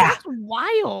 What? Yeah. That's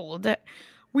wild.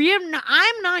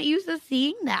 I'm not used to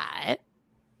seeing that.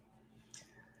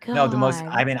 God. No,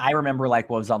 I remember what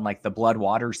was on the Blood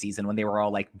Water season when they were all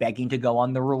like begging to go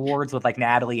on the rewards with like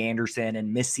Natalie Anderson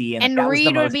and Missy. And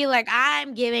Reed would be like,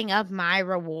 I'm giving up my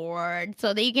reward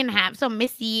so that you can have, so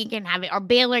Missy can have it. Or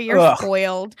Baylor, you're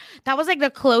spoiled. That was like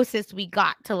the closest we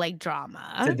got to like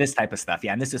drama. To this type of stuff.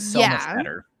 Yeah. And this is so much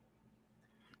better.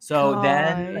 So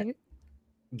then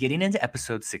getting into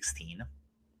episode 16,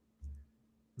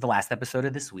 the last episode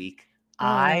of this week,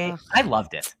 I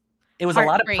loved it. It was a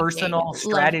lot of personal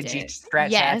strategy.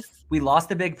 Yes. We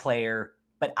lost a big player,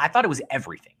 but I thought it was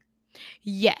everything.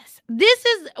 Yes. This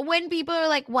is when people are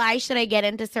like, why should I get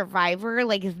into Survivor?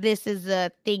 Like, this is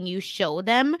a thing you show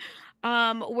them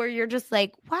where you're just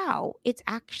like, wow, it's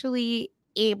actually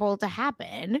able to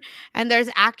happen. And there's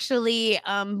actually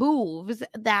moves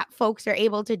that folks are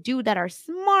able to do that are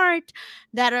smart,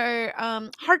 that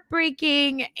are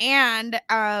heartbreaking, and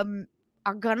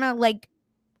are gonna like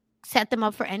set them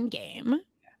up for endgame,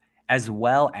 as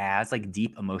well as like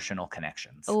deep emotional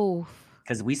connections. Oh,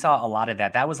 because we saw a lot of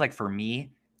that. That was like, for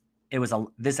me, it was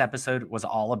this episode was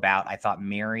all about, I thought,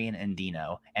 Marion and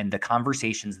Dino and the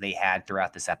conversations they had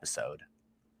throughout this episode.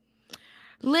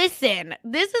 Listen,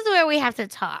 this is where we have to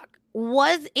talk.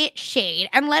 Was it shade?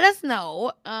 And let us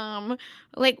know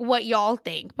like what y'all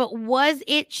think. But was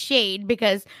it shade?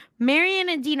 Because Marion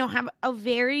and Dino have a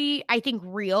very, I think,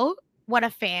 real, what a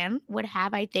fan would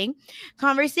have, I think,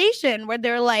 conversation where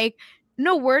they're like,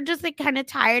 no, we're just like kind of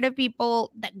tired of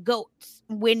people that goats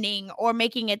winning or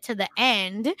making it to the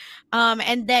end,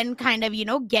 and then kind of,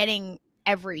 getting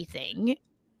everything.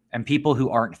 And people who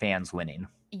aren't fans winning.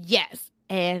 Yes.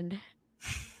 And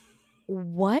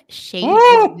what shade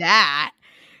is that?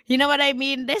 You know what I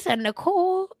mean? They said,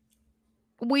 Nicole,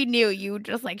 we knew you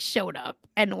just like showed up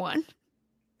and won.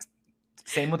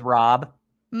 Same with Rob.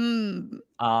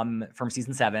 From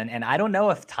season 7, and I don't know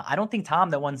if I don't think Tom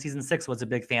that won season 6 was a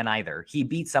big fan either. He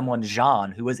beat someone,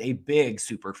 Jean, who was a big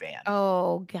super fan.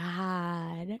 Oh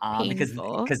God,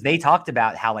 because they talked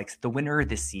about how like the winner of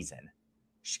this season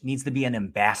needs to be an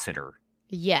ambassador.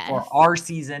 Yes, for our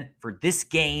season, for this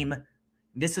game.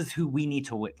 This is who we need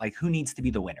to win. Like, who needs to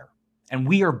be the winner? And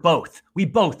we both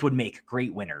would make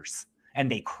great winners.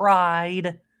 And they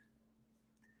cried.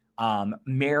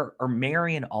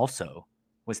 Marion also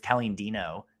was telling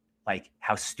Dino like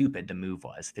how stupid the move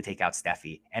was to take out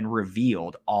Steffi, and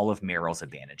revealed all of Meryl's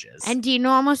advantages. And Dino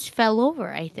almost fell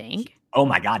over, I think. Oh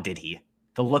my God, did he?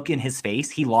 The look in his face,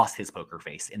 he lost his poker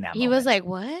face in that moment. He was like,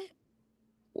 what?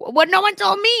 What? No one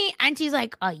told me. And she's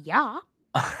like, yeah.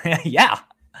 Yeah.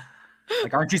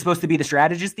 Like, aren't you supposed to be the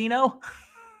strategist, Dino?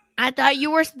 I thought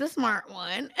you were the smart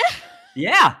one.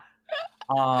 Yeah.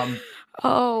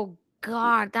 Oh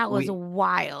God, that was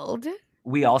wild.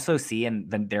 We also see in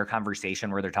their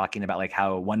conversation where they're talking about like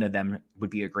how one of them would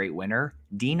be a great winner.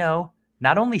 Dino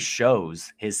not only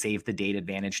shows his save the date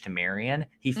advantage to Marion,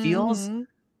 he feels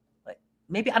like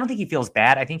maybe I don't think he feels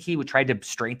bad. I think he would try to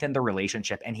strengthen the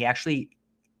relationship, and he actually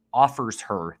offers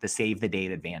her the save the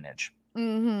date advantage.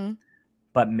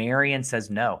 But Marion says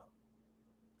no.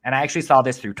 And I actually saw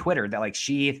this through Twitter that like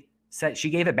she said she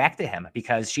gave it back to him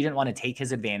because she didn't want to take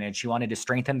his advantage. She wanted to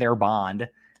strengthen their bond.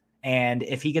 And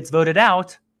if he gets voted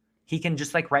out, he can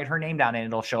just like write her name down and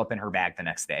it'll show up in her bag the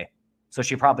next day. So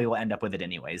she probably will end up with it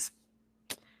anyways.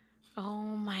 Oh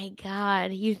my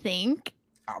God. You think?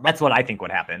 That's what I think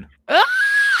would happen.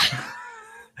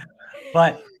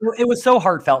 But it was so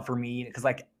heartfelt for me because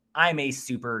like I'm a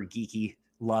super geeky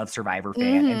love Survivor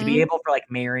fan. And to be able for like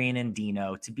Marion and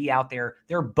Dino to be out there,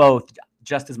 they're both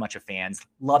just as much of fans,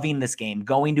 loving this game,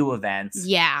 going to events.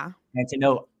 Yeah. And to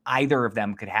know either of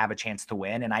them could have a chance to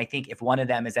win. And I think if one of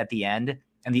them is at the end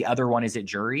and the other one is at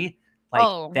jury,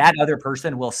 like that other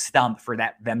person will stump for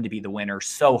them to be the winner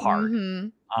so hard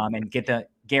and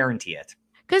guarantee it.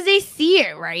 Because they see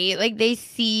it, right? Like they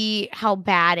see how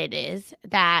bad it is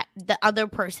that the other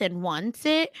person wants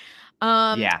it.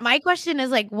 My question is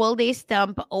like, will they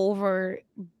stump over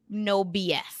no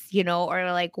BS,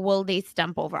 or like, will they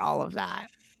stump over all of that?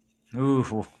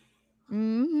 Ooh.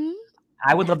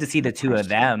 I would love to see the two of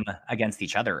them against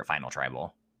each other at Final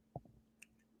Tribal.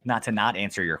 Not to not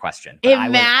answer your question.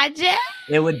 Imagine.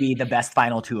 It would be the best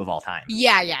final two of all time.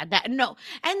 Yeah.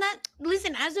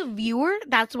 Listen, as a viewer,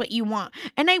 that's what you want.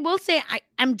 And I will say,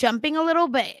 I'm jumping a little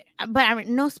bit, but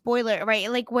I'm no spoiler,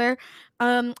 right? Like where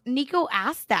Nico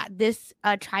asked this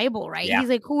tribal, right? Yeah. He's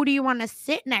like, who do you want to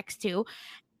sit next to?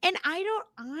 And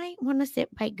I want to sit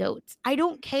by goats. I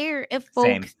don't care if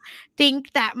folks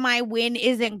think that my win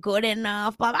isn't good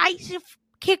enough, but I should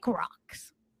kick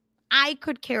rocks. I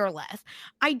could care less.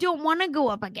 I don't want to go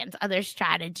up against other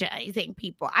strategizing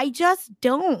people. I just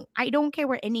don't. I don't care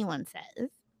what anyone says.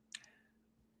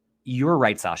 You're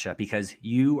right, Sasha, because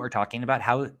you are talking about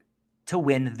how to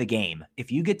win the game.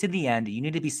 If you get to the end, you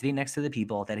need to be sitting next to the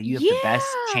people that you have the best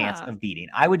chance of beating.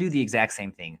 I would do the exact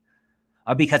same thing.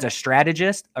 Because a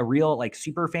strategist, a real like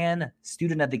super fan,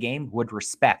 student of the game would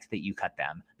respect that you cut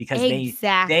them because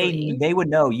they would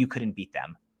know you couldn't beat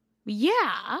them.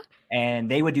 Yeah.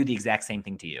 And they would do the exact same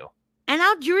thing to you. And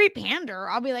I'll jury pander.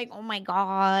 I'll be like, oh my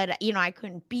God, I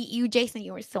couldn't beat you, Jason.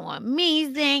 You were so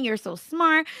amazing. You're so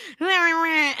smart. And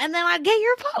then I'll get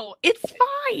your vote. It's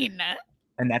fine.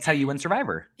 And that's how you win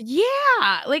Survivor.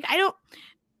 Yeah. Like,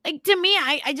 to me,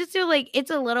 I just feel like it's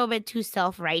a little bit too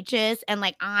self-righteous and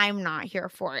like I'm not here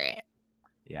for it.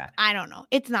 Yeah. I don't know.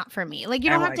 It's not for me. Like you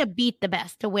don't have to beat the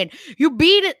best to win. You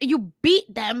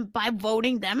beat them by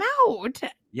voting them out.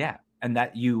 Yeah. And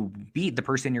that you beat the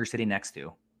person you're sitting next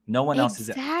to. No one else is.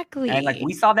 Exactly. And like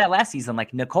we saw that last season,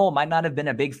 like Nicole might not have been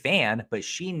a big fan, but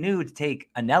she knew to take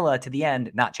Anella to the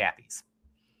end, not Chappie's.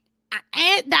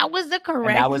 And that was the correct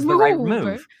and that was the right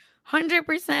move.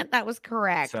 100% that was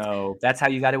correct. So that's how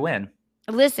you got to win.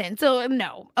 Listen, so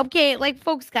no. Okay, like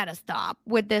folks got to stop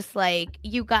with this like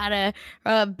you got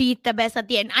to beat the best at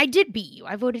the end. I did beat you.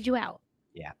 I voted you out.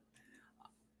 Yeah.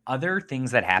 Other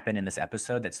things that happened in this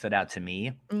episode that stood out to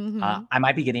me, I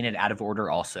might be getting it out of order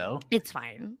also. It's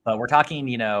fine. But we're talking,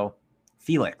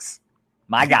 Felix,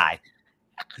 my guy,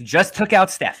 who just took out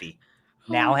Steffi,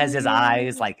 now has his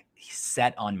eyes like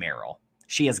set on Meryl.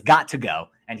 She has got to go.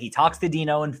 And he talks to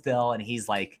Dino and Phil, and he's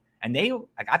like, and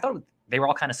I thought they were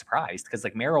all kind of surprised because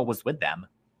like Meryl was with them.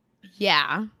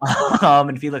 Yeah.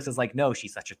 And Felix is like, no,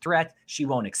 she's such a threat. She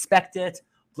won't expect it.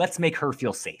 Let's make her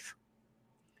feel safe.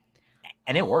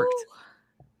 And it worked.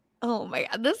 Oh my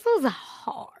God. This was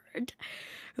hard.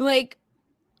 Like,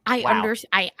 I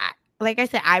understand. Like I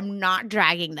said, I'm not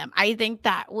dragging them. I think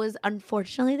that was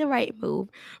unfortunately the right move.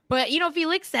 But,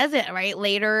 Felix says it right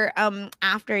later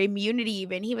after immunity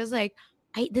even. He was like,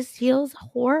 this feels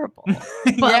horrible.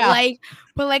 But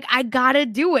like I got to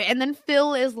do it. And then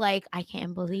Phil is like, I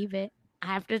can't believe it. I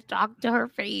have to talk to her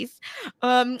face.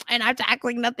 And I have to act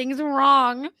like nothing's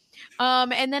wrong.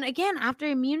 And then again, after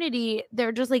immunity,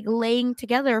 they're just like laying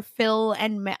together, Phil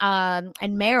and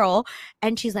Meryl.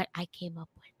 And she's like, I came up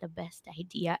with the best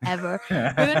idea ever.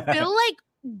 And then Phil like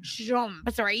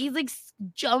jumps, right? He's like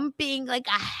jumping like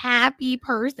a happy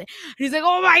person. He's like,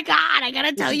 oh my God, I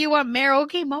gotta tell you what Meryl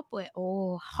came up with.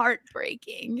 Oh,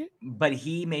 heartbreaking. But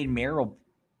he made Meryl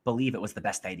believe it was the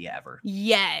best idea ever.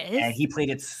 Yes. And he played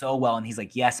it so well. And he's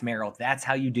like, yes, Meryl, that's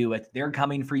how you do it. They're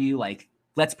coming for you. Like,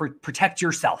 let's protect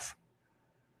yourself.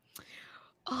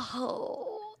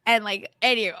 Oh, and like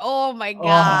anyway, oh my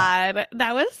God,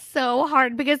 that was so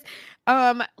hard because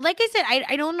like I said,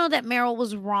 I don't know that Meryl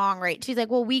was wrong, right? She's like,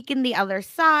 well, weaken the other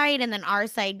side, and then our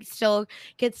side still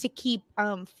gets to keep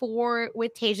 4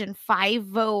 with Tajan, 5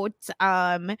 votes.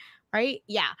 Right?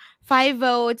 Yeah, 5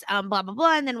 votes, blah blah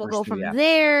blah, and then we'll First go 2, from yeah.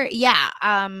 there. Yeah.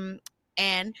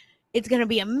 And it's gonna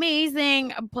be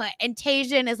amazing. But and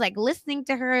Tajan is like listening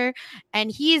to her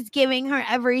and he's giving her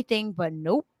everything, but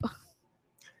nope.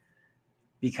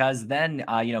 Because then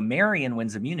Marion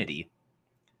wins immunity.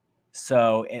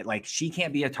 So it like she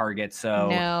can't be a target. So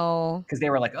no, because they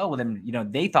were like, oh, well, then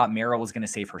they thought Meryl was going to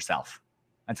save herself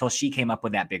until she came up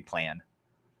with that big plan.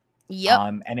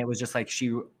 Yep. And it was just like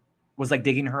she was like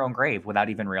digging her own grave without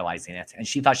even realizing it. And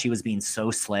she thought she was being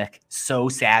so slick, so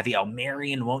savvy. Oh,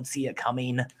 Marion won't see it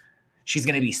coming. She's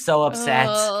going to be so upset.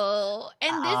 Oh,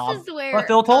 and this is where but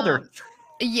Phil told her.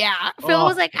 Yeah, Phil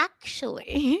was like,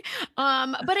 actually.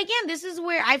 But again, this is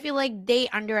where I feel like they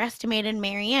underestimated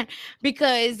Marianne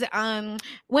because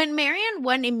when Marianne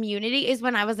won immunity is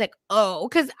when I was like, oh,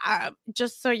 because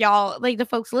just so y'all, like the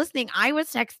folks listening, I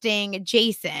was texting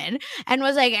Jason and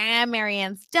was like,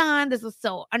 Marianne's done. This is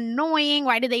so annoying.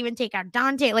 Why did they even take out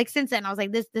Dante? Like since then, I was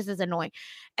like, this is annoying.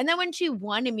 And then when she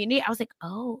won immunity, I was like,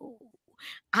 oh.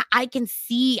 I can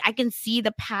see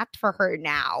the path for her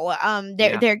now.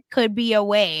 There could be a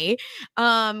way.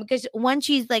 Because once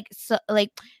she's like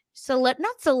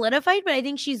not solidified, but I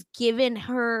think she's given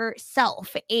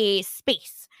herself a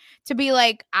space to be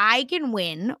like, I can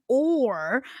win,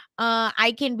 or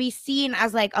I can be seen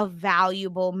as like a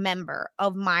valuable member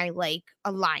of my like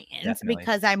alliance. Definitely.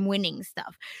 Because I'm winning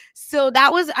stuff. So I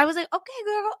was like, okay,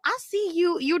 girl, I see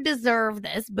you. You deserve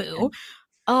this, boo.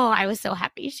 Oh, I was so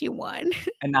happy she won.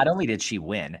 And not only did she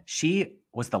win, she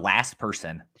was the last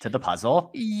person to the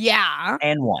puzzle. Yeah.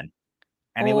 And won.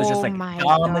 And it was just like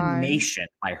domination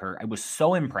by her. It was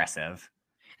so impressive.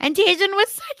 And Tajan was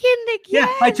second again.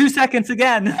 Yeah, by 2 seconds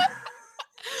again.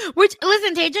 Which,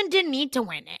 listen, Tajan didn't need to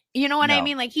win it. You know what I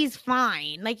mean? Like, he's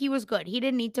fine. Like, he was good. He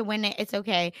didn't need to win it. It's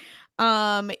okay.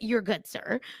 You're good,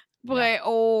 sir. But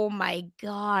oh my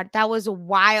God, that was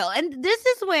wild. And this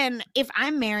is when, if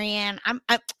I'm Marianne, I'm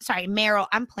sorry, Meryl,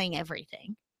 I'm playing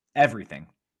everything. Everything.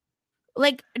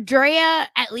 Like Drea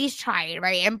at least tried,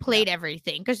 right? And played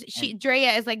everything. Because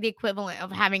Drea is like the equivalent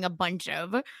of having a bunch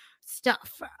of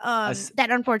stuff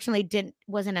that unfortunately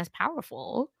wasn't as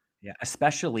powerful. Yeah,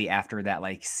 especially after that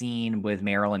like scene with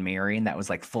Meryl and Marion that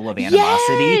was like full of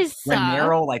animosity. Yes! When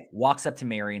Meryl like walks up to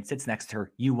Marion, sits next to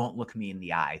her, you won't look me in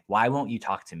the eye. Why won't you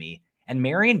talk to me? And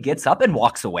Marion gets up and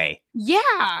walks away.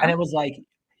 Yeah. And it was like,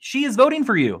 she is voting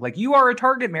for you. Like, you are a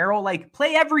target, Meryl. Like,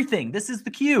 play everything. This is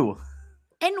the cue.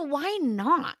 And why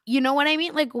not? You know what I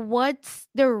mean? Like, what's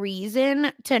the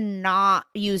reason to not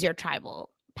use your tribal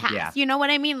pass? Yeah. You know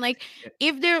what I mean? Like,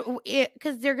 if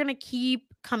because they're going to keep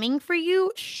coming for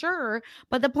you, sure.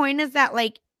 But the point is that,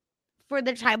 like, for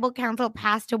the tribal council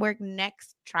pass to work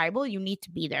next tribal, you need to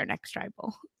be there next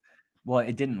tribal. Well,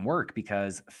 it didn't work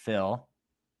because Phil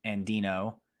and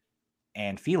Dino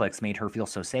and Felix made her feel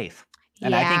so safe.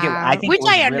 And I think which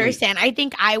I understand. I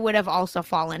think I would have also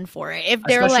fallen for it if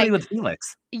they're especially like with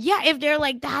Felix. Yeah, if they're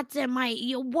like, that's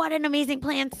what an amazing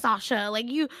plan, Sasha. Like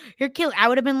you're killing. I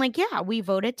would have been like, yeah, we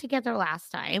voted together last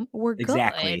time. We're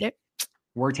good.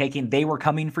 They were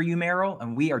coming for you, Meryl,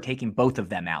 and we are taking both of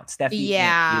them out. Steffi,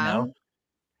 yeah,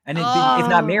 and if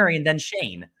not Marion, then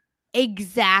Shane.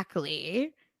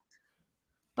 Exactly.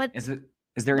 But is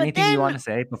there anything you want to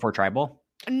say before tribal?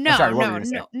 No,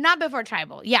 no, not before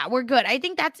tribal. Yeah, we're good. I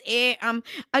think that's it.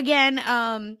 Again,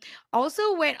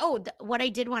 also when what I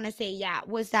did want to say,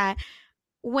 was that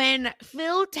when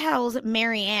Phil tells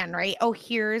Marianne, right? Oh,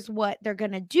 here's what they're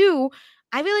gonna do.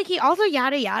 I feel like he also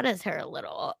yada yadas her a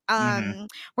little.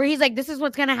 Where he's like, this is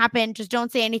what's gonna happen. Just don't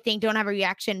say anything, don't have a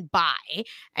reaction, bye.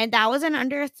 And that was an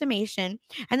underestimation.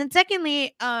 And then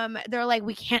secondly, they're like,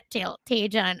 we can't tell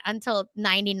Tajan until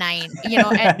 99,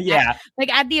 at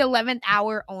the 11th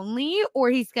hour only, or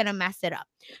he's gonna mess it up.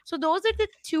 So those are the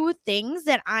two things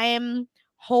that I am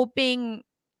hoping.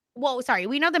 Well, sorry,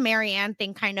 we know the Marianne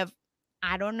thing kind of,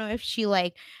 I don't know if she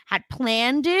like had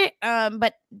planned it,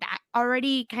 but that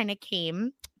already kind of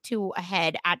came to a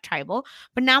head at tribal.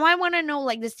 But now I want to know,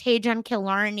 like, this Tajan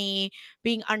Killarney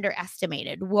being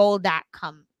underestimated. Will that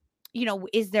come?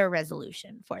 Is there a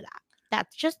resolution for that?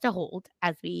 That's just a hold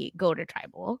as we go to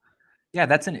tribal. Yeah,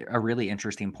 that's a really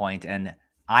interesting point. And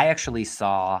I actually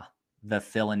saw the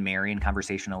Phil and Marion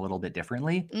conversation a little bit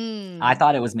differently. Mm. I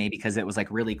thought it was maybe because it was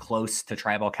like really close to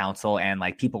tribal council and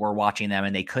like people were watching them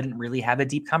and they couldn't really have a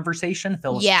deep conversation.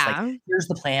 Phil was just like, here's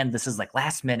the plan. This is like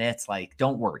last minute, like,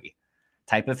 don't worry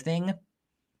type of thing.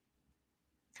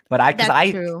 But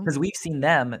because we've seen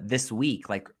them this week,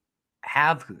 like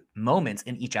have moments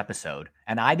in each episode.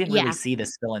 And I didn't really see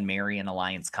this Phil and Marion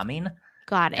alliance coming.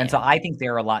 Got it. And so I think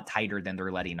they're a lot tighter than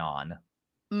they're letting on.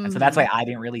 And so that's why I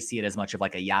didn't really see it as much of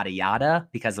like a yada yada,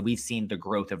 because we've seen the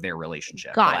growth of their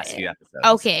relationship the last few episodes.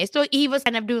 Okay, so he was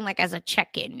kind of doing like as a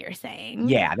check-in, you're saying?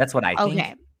 Yeah, that's what I think.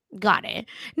 Okay, got it.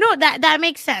 No, that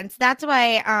makes sense. That's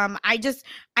why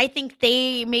I think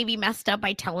they maybe messed up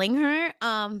by telling her,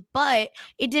 but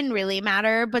it didn't really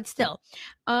matter. But still,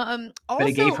 also, but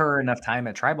it gave her enough time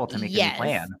at Tribal to make a new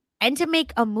plan. And to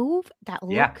make a move that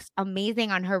looks amazing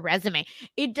on her resume.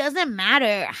 It doesn't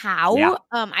matter how. Yeah.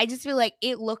 I just feel like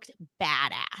it looked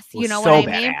badass. You know so what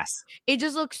I mean? Badass. It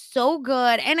just looks so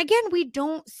good. And again, we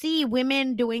don't see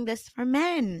women doing this for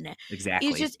men.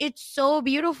 Exactly. It's so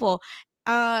beautiful.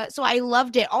 So I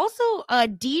loved it. Also,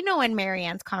 Dino and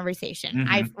Marianne's conversation.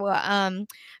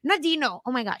 Not Dino.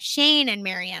 Oh my gosh, Shane and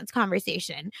Marianne's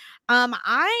conversation.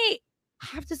 I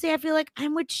have to say I feel like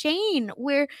I'm with Shane,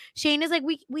 where Shane is like,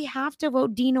 we have to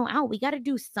vote Dino out. We got to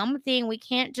do something. We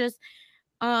can't just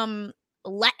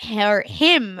let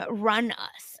him run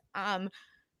us. And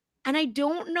I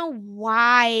don't know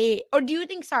why. Or do you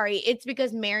think, it's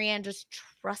because Marianne just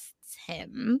trusts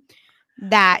him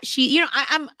that she,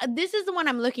 I'm this is the one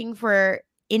I'm looking for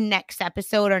in next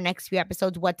episode or next few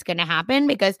episodes, what's going to happen,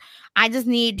 because I just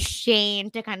need Shane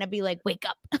to kind of be like, wake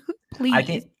up,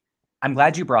 please. I'm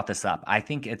glad you brought this up. I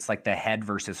think it's like the head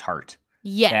versus heart.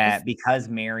 Yes. That because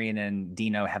Marion and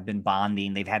Dino have been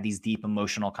bonding, they've had these deep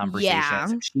emotional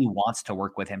conversations. Yeah. She wants to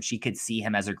work with him. She could see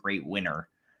him as a great winner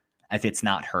if it's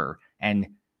not her. And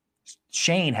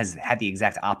Shane has had the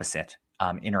exact opposite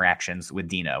interactions with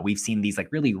Dino. We've seen these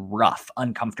like really rough,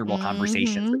 uncomfortable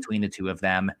conversations between the two of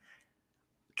them.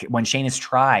 When Shane has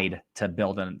tried to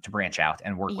to branch out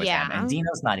and work with him, and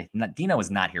Dino is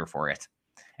not here for it.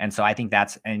 And so I think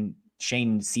and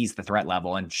Shane sees the threat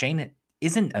level, and Shane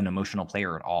isn't an emotional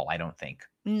player at all, I don't think.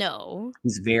 No.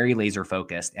 He's very laser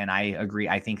focused, and I agree.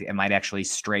 I think it might actually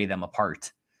stray them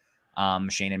apart.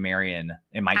 Shane and Marion,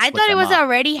 it might. I thought it was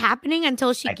already happening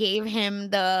until she gave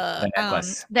him the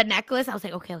necklace. The necklace. I was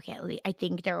like, okay, I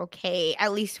think they're okay,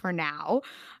 at least for now.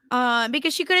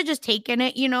 Because she could have just taken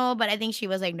it, but I think she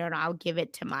was like, no, I'll give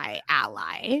it to my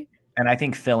ally. And I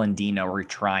think Phil and Dino were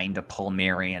trying to pull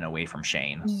Marion away from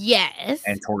Shane. Yes.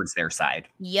 And towards their side.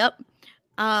 Yep.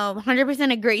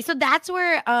 100% agree. So that's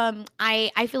where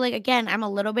I feel like, again, I'm a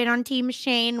little bit on Team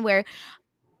Shane, where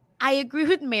I agree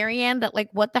with Marianne that like,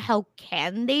 what the hell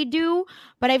can they do?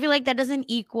 But I feel like that doesn't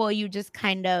equal you just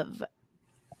kind of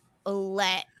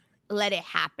let it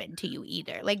happen to you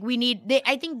either. Like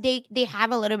I think they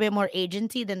have a little bit more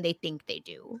agency than they think they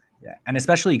do. Yeah. And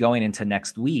especially going into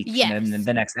next week and then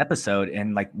the next episode,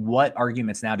 and like, what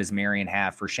arguments now does Marion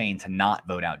have for Shane to not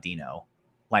vote out Dino?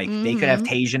 Like they could have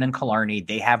Tajan and Killarney.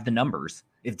 They have the numbers.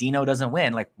 If Dino doesn't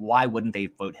win, like, why wouldn't they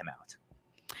vote him out?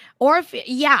 Or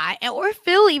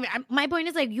Phil even. My point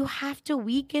is like, you have to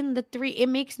weaken the three. It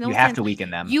makes no sense. You have to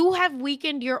weaken them. You have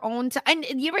weakened your own. And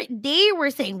you're right. They were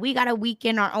saying we got to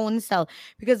weaken our own self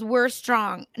because we're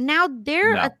strong. Now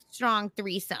they're a strong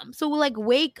threesome. So like,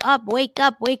 wake up. But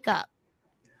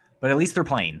at least they're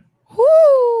playing.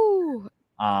 Whoo!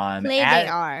 They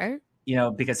are.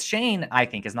 Because Shane, I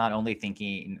think, is not only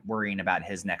worrying about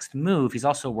his next move, he's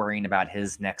also worrying about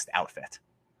his next outfit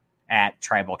at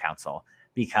Tribal Council.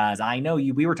 Because I know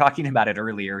we were talking about it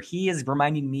earlier. He is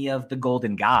reminding me of the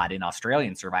Golden God in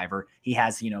Australian Survivor. He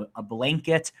has, a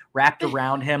blanket wrapped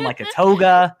around him like a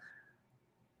toga.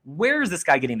 Where is this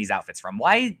guy getting these outfits from?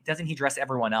 Why doesn't he dress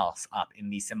everyone else up in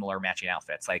these similar matching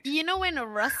outfits? Like, when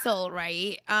Russell,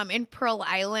 right, in Pearl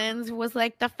Islands was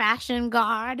like the fashion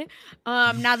god.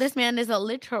 Now this man is a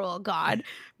literal god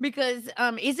because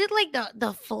is it like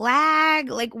the flag?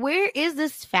 Like, where is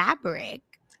this fabric?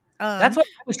 That's what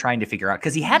I was trying to figure out,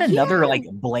 because he had another like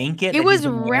blanket. It was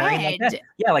red.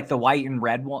 Like the white and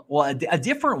red one. Well, a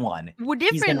different one. Than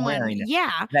this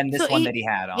one that he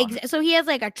had on. So he has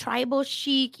like a tribal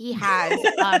chic. He has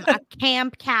a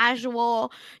camp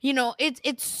casual.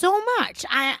 It's so much.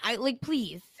 I like,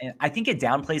 please. And I think it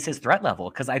downplays his threat level,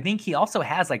 because I think he also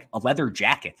has like a leather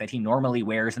jacket that he normally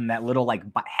wears and that little like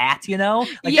hat, that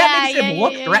makes him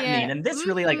look threatening. And this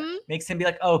really like makes him be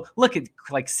like, oh, look at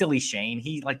like silly Shane.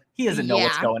 He doesn't know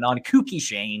what's going on. Kooky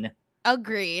Shane.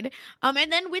 Agreed.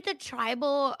 And then with the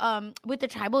tribal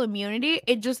immunity,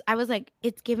 I was like,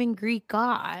 it's giving Greek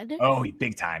god. Oh,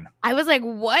 big time. I was like,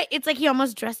 what? It's like he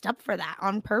almost dressed up for that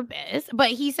on purpose, but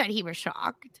he said he was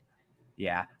shocked.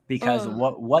 Yeah, because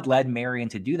what led Marion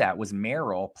to do that was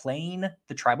Meryl playing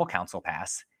the tribal council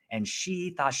pass, and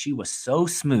she thought she was so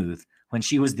smooth when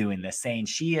she was doing this, saying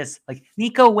she is like,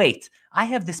 Nico, wait, I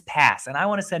have this pass, and I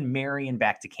want to send Marion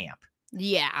back to camp.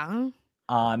 Yeah.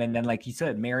 And then, like you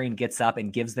said, Marion gets up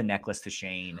and gives the necklace to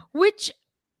Shane. Which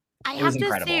I have to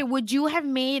incredible. say, would you have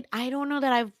made, I don't know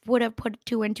that I would have put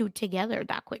 2 and 2 together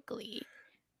that quickly.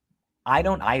 I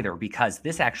don't either, because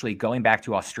this actually, going back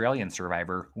to Australian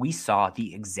Survivor, we saw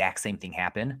the exact same thing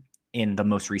happen in the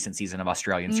most recent season of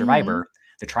Australian Survivor.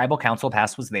 The tribal council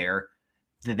pass was there.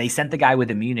 They sent the guy with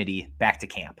immunity back to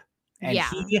camp. And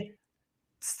he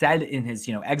said in his,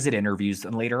 exit interviews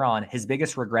and later on, his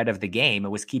biggest regret of the game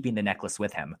was keeping the necklace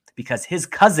with him because his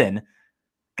cousin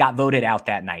got voted out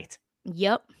that night.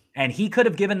 Yep. And he could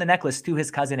have given the necklace to his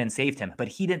cousin and saved him, but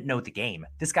he didn't know the game.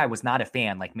 This guy was not a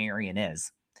fan like Marion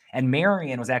is. And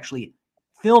Marion was actually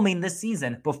filming this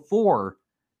season before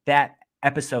that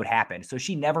episode happened. So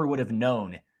she never would have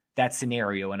known that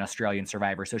scenario in Australian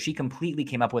Survivor. So she completely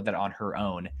came up with it on her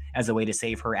own as a way to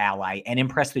save her ally and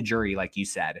impress the jury, like you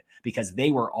said, because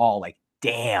they were all like,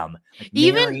 damn,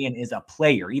 Marion is a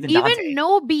player. Even Dante.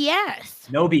 No BS.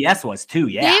 No BS was too,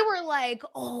 yeah. They were like,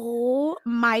 oh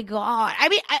my God. I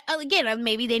mean, again,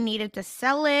 maybe they needed to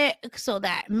sell it so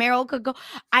that Meryl could go.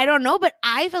 I don't know, but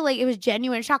I feel like it was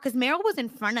genuine shock because Meryl was in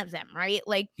front of them, right?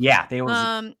 Like, yeah, they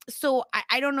were. So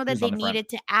I don't know that they needed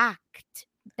to act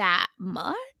that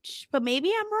much, but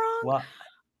maybe I'm wrong. Well,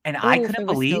 and I couldn't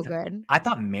believe, I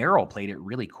thought Meryl played it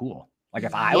really cool. Like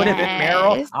if I would have been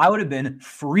Meryl, I would have been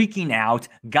freaking out,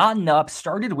 gotten up,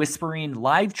 started whispering,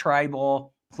 live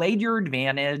tribal, played your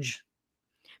advantage.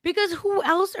 Because who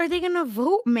else are they going to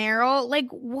vote, Meryl? Like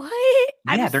what?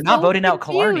 Yeah, they're not voting out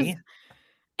Killarney.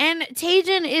 And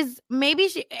Tajan is maybe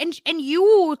and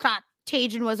you thought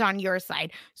Tajan was on your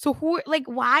side. So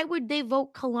why would they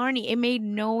vote Killarney? It made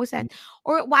no sense.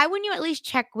 Or why wouldn't you at least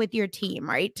check with your team,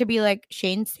 right? To be like,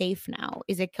 Shane's safe now.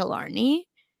 Is it Killarney?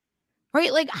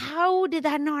 Right? Like, how did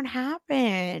that not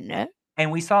happen?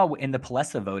 And we saw in the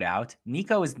Palessa vote out,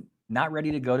 Nico is not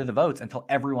ready to go to the votes until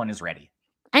everyone is ready.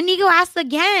 And Nico asked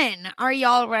again, are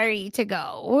y'all ready to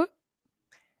go?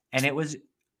 And it was,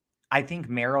 I think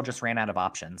Meryl just ran out of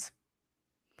options.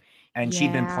 And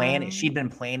she'd been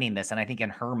planning this. And I think in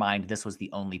her mind, this was the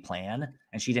only plan.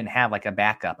 And she didn't have like a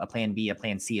backup, a plan B, a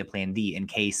plan C, a plan D in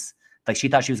case, like she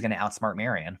thought she was going to outsmart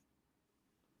Marion.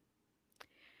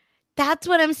 That's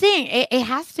what I'm saying. It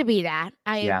has to be that.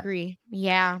 I agree.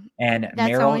 Yeah. And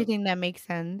that's the only thing that makes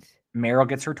sense. Meryl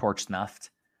gets her torch snuffed.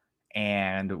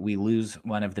 And we lose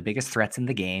one of the biggest threats in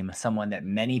the game. Someone that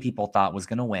many people thought was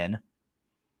going to win.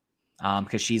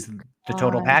 Because she's the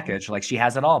total package. Like she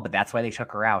has it all. But that's why they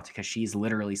took her out. Because she's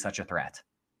literally such a threat.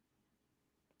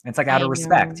 It's like out of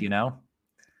respect, And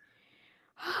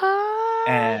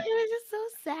it was just so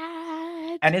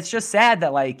sad. And it's just sad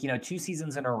that 2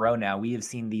 seasons in a row now, we have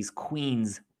seen these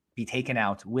queens be taken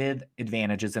out with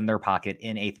advantages in their pocket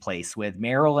in 8th place with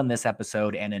Meryl in this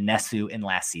episode and Inesu in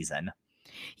last season.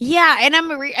 Yeah. And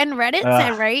and Reddit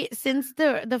said, right, since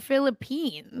the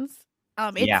Philippines,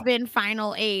 it's been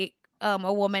final 8.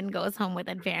 A woman goes home with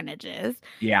advantages.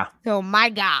 Yeah. So my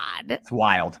God. It's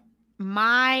wild.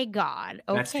 My God.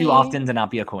 Okay. That's too often to not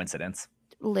be a coincidence.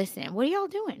 Listen, what are y'all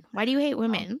doing? Why do you hate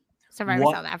women? Survivor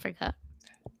South Africa.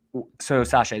 So,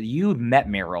 Sasha, you met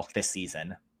Meryl this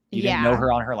season. You didn't know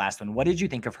her on her last one. What did you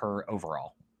think of her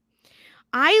overall?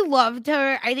 I loved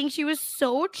her. I think she was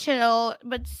so chill,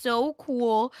 but so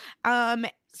cool.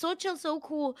 So chill, so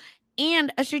cool,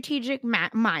 and a strategic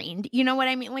mind. You know what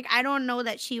I mean? Like, I don't know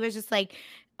that she was just like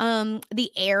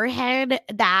the airhead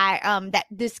that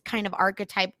this kind of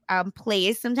archetype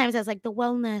plays sometimes as like the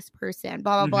wellness person,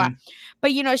 blah blah blah.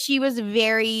 But she was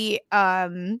very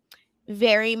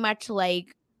much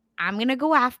like, I'm gonna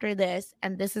go after this,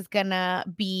 and this is gonna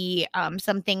be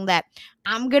something that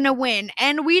I'm gonna win.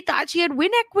 And we thought she had win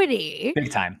equity,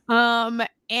 big time.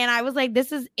 And I was like,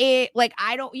 this is it. Like,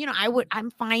 I don't,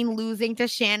 I'm fine losing to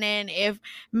Shannon if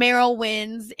Meryl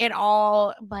wins it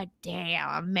all. But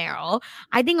damn, Meryl,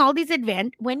 I think all these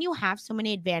when you have so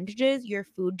many advantages, you're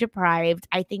food deprived.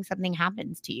 I think something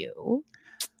happens to you.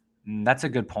 That's a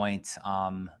good point.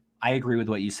 I agree with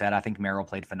what you said. I think Meryl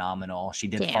played phenomenal. She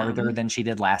did farther than she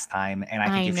did last time. And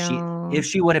I think if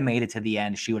she would have made it to the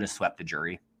end, she would have swept the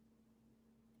jury.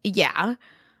 Yeah.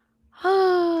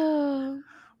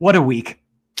 What a week.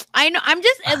 I know. I'm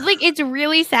just like, it's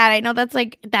really sad. I know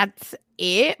that's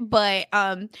it, but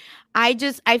I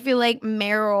feel like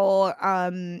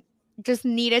Meryl just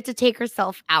needed to take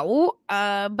herself out.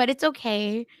 But it's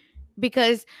okay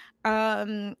because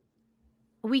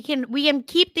we can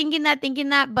keep thinking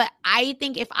that, but I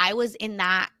think if I was in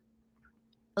that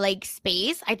like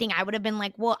space, I think I would have been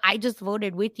like, well, I just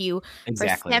voted with you for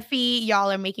Exactly. Steffi.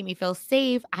 Y'all are making me feel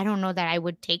safe. I don't know that I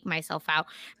would take myself out,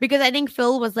 because I think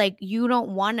Phil was like, you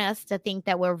don't want us to think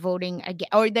that we're voting again,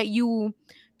 or that you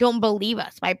don't believe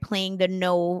us by playing the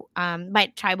no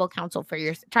by tribal council for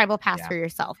your tribal pass for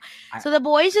yourself. So the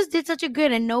boys just did such a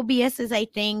good, and no BS is, I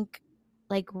think,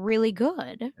 like really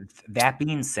good. That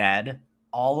being said,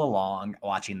 all along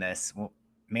watching this,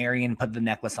 Marion put the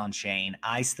necklace on Shane.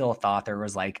 I still thought there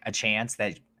was like a chance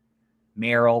that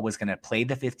Meryl was going to play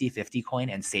the 50-50 coin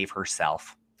and save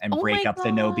herself and break up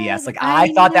the no BS. Like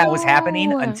I thought that was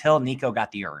happening until Nico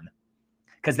got the urn,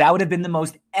 because that would have been the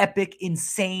most epic,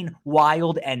 insane,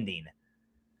 wild ending.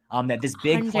 That this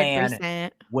big 100%.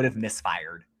 plan would have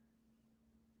misfired.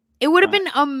 It would have been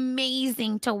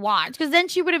amazing to watch, because then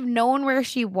she would have known where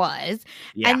she was,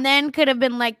 and then could have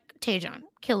been like, Tajon,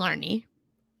 kill Arnie.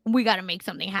 We got to make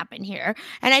something happen here.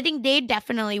 And I think they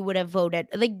definitely would have voted.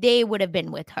 Like, they would have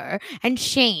been with her. And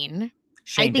Shane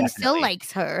I think definitely still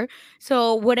likes her.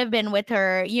 So would have been with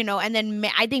her, and then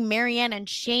I think Marianne and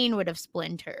Shane would have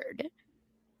splintered.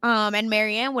 And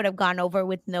Marianne would have gone over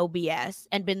with no BS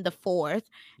and been the fourth.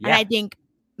 Yeah. And I think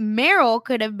Meryl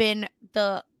could have been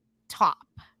the top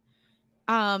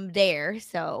there.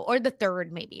 So, or the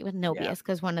third maybe with no BS,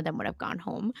 because one of them would have gone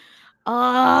home.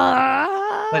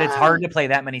 But it's hard to play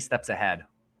that many steps ahead,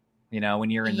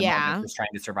 when you're in the moment just trying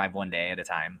to survive one day at a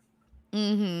time.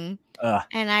 And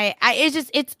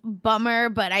it's bummer,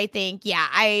 but I think,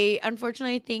 I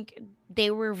unfortunately think they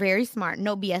were very smart.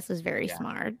 No BS was very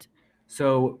smart.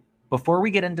 So before we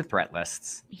get into threat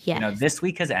lists, this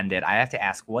week has ended. I have to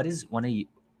ask, what is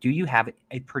do you have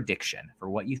a prediction for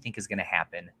what you think is going to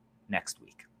happen next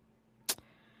week?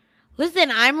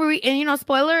 Listen,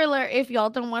 spoiler alert if y'all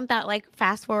don't want that, like,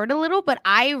 fast forward a little, but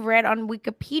I read on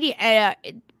Wikipedia,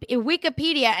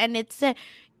 and it said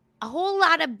a whole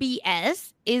lot of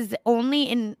BS is only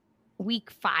in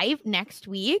week 5 next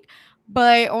week,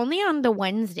 but only on the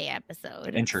Wednesday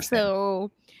episode. Interesting. So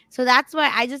that's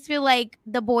why I just feel like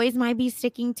the boys might be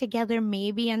sticking together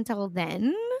maybe until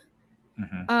then.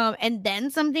 Mm-hmm. And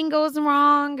then something goes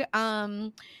wrong.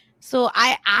 So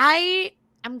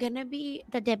I'm going to be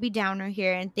the Debbie Downer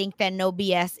here and think that no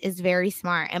BS is very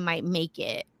smart and might make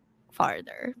it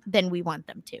farther than we want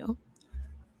them to.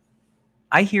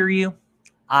 I hear you.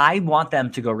 I want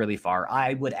them to go really far.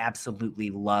 I would absolutely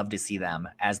love to see them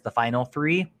as the final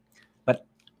 3. But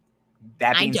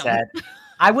that being said,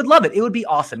 I would love it. It would be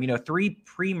awesome. 3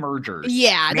 pre-mergers.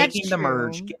 Yeah, making the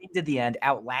merge, getting to the end,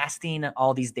 outlasting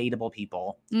all these dateable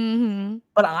people. Mm-hmm.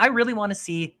 But I really want to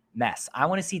see mess. I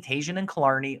want to see Tajon and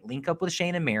Killarney link up with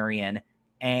Shane and Marion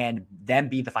and then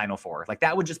be the final 4. Like,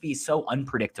 that would just be so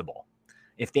unpredictable.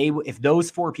 If those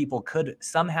 4 people could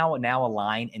somehow now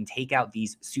align and take out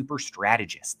these super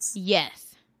strategists.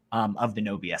 Yes. Of the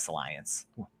No BS Alliance.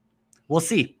 We'll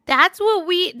see. That's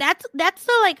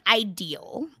the like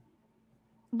ideal.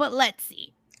 But let's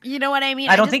see. You know what I mean?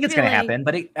 I don't think it's going to happen,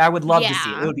 but I would love to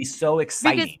see it. It would be so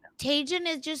exciting. Because Tajon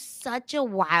is just such a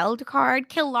wild card.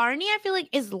 Killarney, I feel like,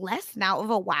 is less now of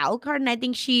a wild card, and I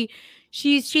think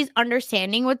she's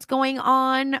understanding what's going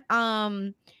on.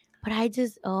 But I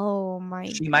just,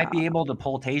 she might be able to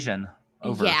pull Tajon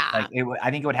over. Yeah. I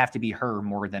think it would have to be her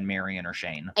more than Marion or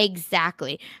Shane.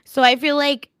 Exactly. So I feel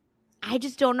like I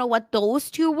just don't know what those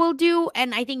 2 will do.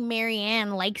 And I think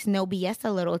Marianne likes no BS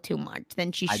a little too much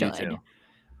than she should. I do too.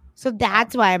 So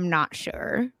that's why I'm not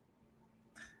sure.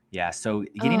 Yeah. So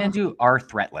getting into our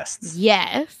threat lists.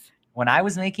 Yes. When I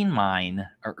was making mine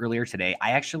earlier today,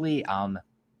 I actually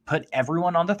put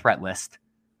everyone on the threat list,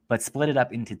 but split it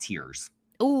up into tiers.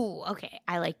 Ooh, okay.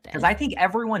 I like that. Because I think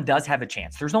everyone does have a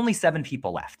chance. There's only 7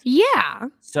 people left. Yeah.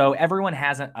 So everyone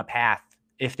has a path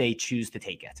if they choose to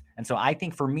take it. And so I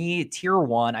think for me, tier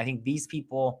 1, I think these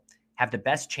people have the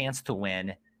best chance to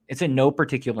win. It's in no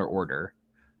particular order,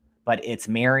 but it's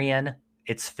Marion,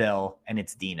 it's Phil, and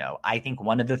it's Dino. I think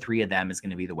one of the 3 of them is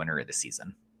going to be the winner of the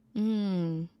season.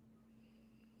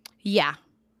 Yeah,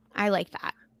 I like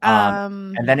that.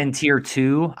 And then in tier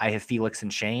 2, I have Felix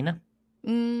and Shane.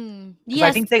 Yes,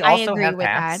 I think they also agree have with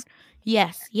paths. That.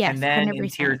 Yes. And then 100%. in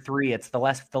tier 3, it's the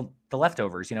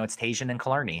leftovers. It's Tajon and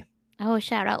Killarney. Oh,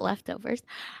 shout out leftovers.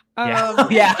 Yeah.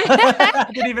 Yeah. I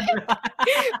didn't even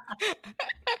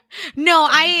No,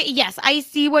 I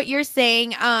see what you're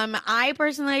saying. I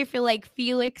personally feel like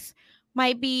Felix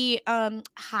might be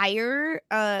higher.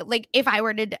 Like if I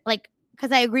were to like,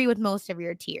 because I agree with most of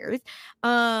your tiers.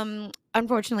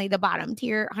 Unfortunately, the bottom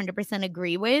tier 100%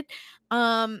 agree with.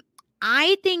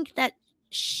 I think that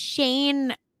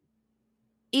Shane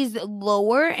is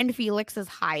lower and Felix is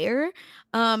higher.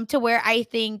 To where I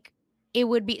think it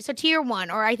would be so tier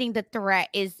 1, or I think the threat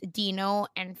is Dino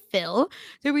and Phil.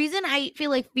 The reason I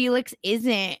feel like Felix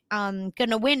isn't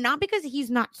gonna win, not because he's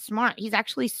not smart, he's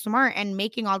actually smart and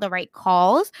making all the right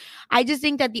calls. I just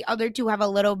think that the other two have a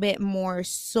little bit more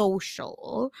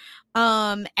social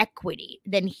equity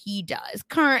than he does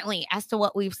currently, as to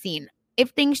what we've seen.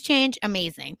 If things change,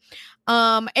 amazing.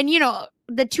 And you know,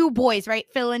 the two boys, right?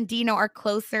 Phil and Dino are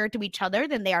closer to each other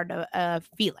than they are to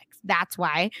Felix. That's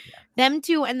why them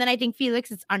two. And then I think Felix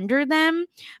is under them.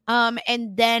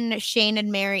 And then Shane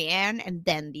and Marianne, and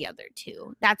then the other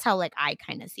two. That's how like I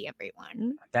kind of see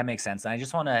everyone. That makes sense. And I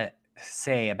just want to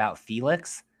say about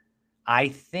Felix, I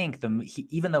think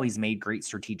even though he's made great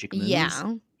strategic moves,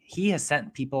 he has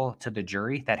sent people to the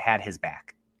jury that had his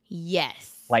back.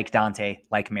 Yes. Like Dante,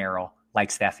 like Meryl, like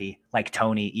Steffi, like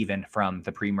Tony, even from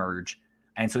the pre-merge.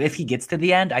 And so if he gets to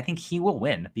the end, I think he will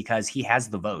win because he has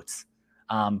the votes.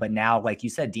 But now, like you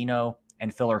said, Dino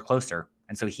and Phil are closer.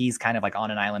 And so he's kind of like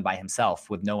on an island by himself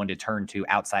with no one to turn to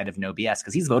outside of No BS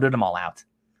because he's voted them all out.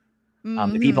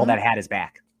 The people that had his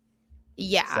back.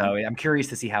 Yeah. So I'm curious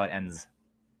to see how it ends.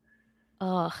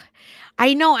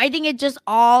 I know. I think it just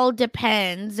all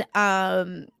depends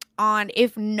on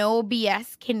if No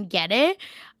BS can get it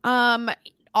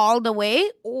all the way,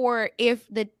 or if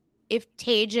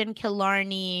Tage and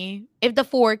Killarney, if the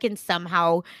four can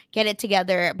somehow get it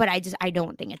together. But I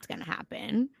don't think it's gonna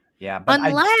happen. Yeah, but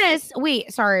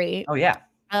wait, sorry. Oh yeah.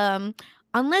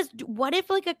 Unless, what if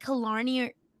like a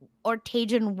Killarney or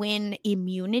Tajan win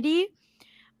immunity?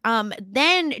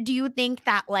 Then do you think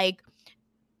that like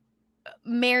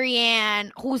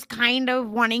Marianne, who's kind of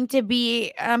wanting to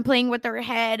be playing with her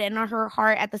head and her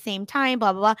heart at the same time,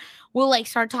 blah blah blah, will like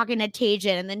start talking to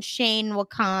Tajan, and then Shane will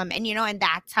come, and and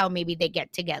that's how maybe they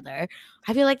get together.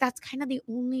 I feel like that's kind of the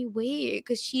only way,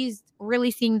 because she's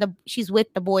really she's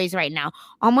with the boys right now,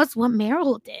 almost what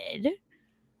Meryl did.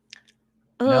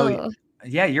 No,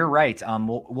 yeah, you're right.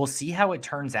 We'll see how it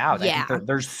turns out. Yeah. I think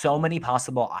there's so many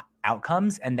possible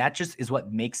outcomes, and that just is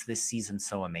what makes this season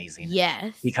so amazing.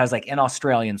 Yes. Because like in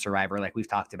Australian Survivor, like we've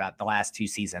talked about the last 2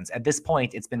 seasons, at this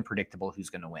point, it's been predictable who's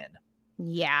going to win.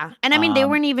 Yeah. And I mean, they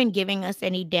weren't even giving us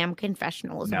any damn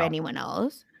confessionals of anyone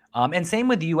else. And same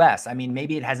with the US. I mean,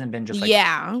 maybe it hasn't been just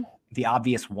like the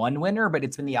obvious one winner, but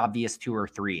it's been the obvious 2 or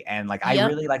 3. And like, I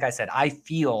really, like I said, I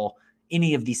feel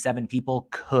any of these 7 people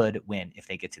could win if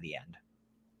they get to the end.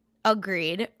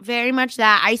 Agreed. Very much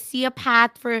that. I see a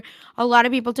path for a lot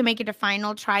of people to make it to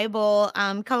final tribal.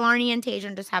 Killarney and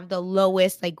Tajan just have the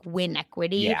lowest like win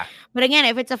equity. Yeah. But again,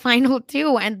 if it's a final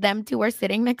 2 and them 2 are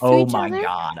sitting next to each other. Oh my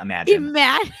God. Imagine.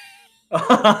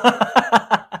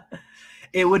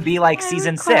 It would be like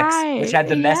season 6, which had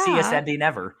the messiest ending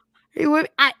ever. It would,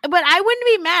 but I wouldn't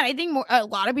be mad. I think a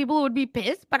lot of people would be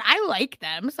pissed, but I like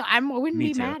them, so I wouldn't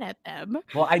be mad at them.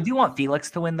 Well, I do want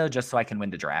Felix to win though, just so I can win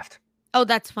the draft. Oh,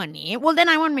 that's funny. Well, then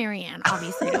I want Marianne,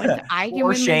 obviously.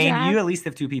 Or Shane. You at least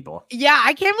have 2 people. Yeah,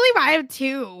 I can't believe I have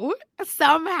 2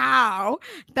 somehow.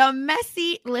 The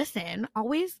messy. Listen,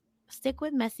 always stick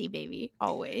with messy, baby.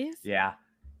 Always. Yeah.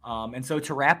 And so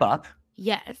to wrap up.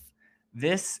 Yes.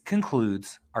 This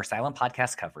concludes our silent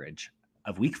podcast coverage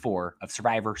of week 4 of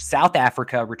Survivor South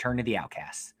Africa Return to the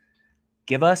Outcasts.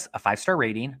 Give us a 5-star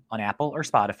rating on Apple or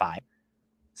Spotify.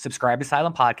 Subscribe to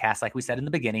Silent Podcast, like we said in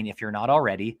the beginning, if you're not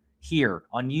already. Here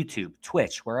on YouTube,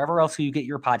 Twitch, wherever else you get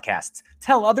your podcasts.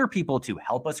 Tell other people to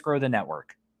help us grow the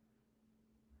network.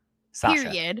 Sasha.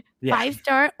 Period. Yeah.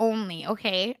 5-star only.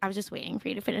 Okay. I was just waiting for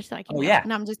you to finish so I can. Oh, yeah.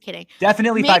 No, I'm just kidding.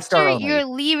 Definitely 5-star only. You're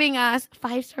leaving us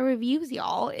 5-star reviews,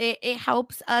 y'all. It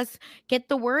helps us get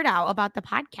the word out about the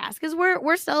podcast, because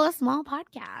we're still a small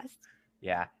podcast.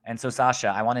 Yeah. And so, Sasha,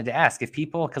 I wanted to ask if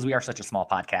people, because we are such a small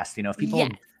podcast, if people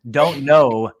don't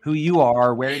know who you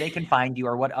are, where they can find you,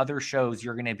 or what other shows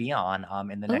you're going to be on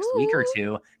in the next week or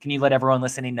 2, can you let everyone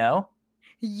listening know?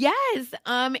 Yes.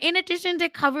 In addition to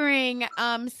covering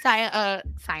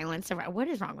Silent Survivor, what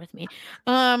is wrong with me?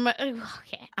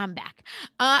 Okay, I'm back.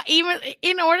 Even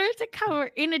in order to cover,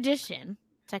 in addition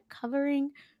to covering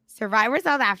Survivor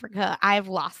South Africa, I've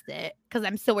lost it because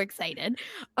I'm so excited.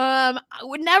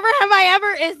 Never Have I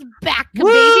Ever is back,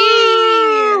 Woo!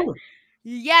 baby.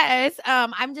 Yes.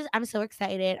 I'm so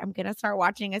excited. I'm gonna start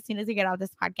watching as soon as we get out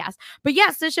this podcast. But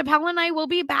yes, so Chappelle and I will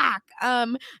be back.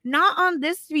 Not on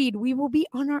this feed. We will be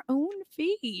on our own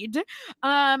feed.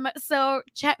 So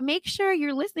make sure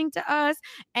you're listening to us,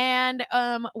 and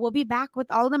we'll be back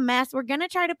with all the mess. We're gonna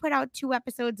try to put out 2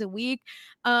 episodes a week.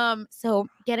 So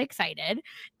get excited.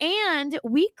 And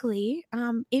weekly,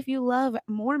 if you love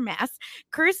more mess,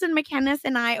 Kirsten McKennis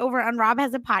and I over on Rob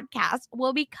Has a Podcast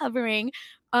will be covering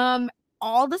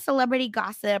all the celebrity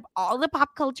gossip, all the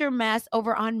pop culture mess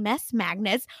over on Mess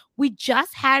Magnets. We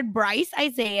just had Bryce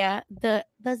Isaiah, the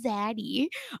zaddy,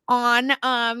 on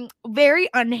very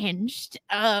unhinged,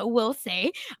 we'll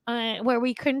say, where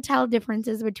we couldn't tell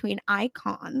differences between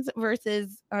icons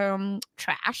versus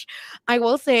trash, I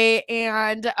will say.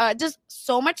 And just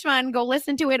so much fun. Go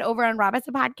listen to it over on Rob Has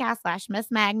a Podcast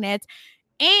 /Mess Magnets.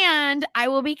 And I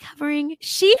will be covering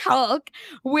She-Hulk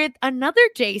with another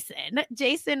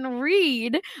Jason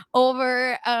Reed,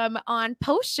 over on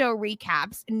post-show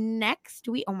recaps next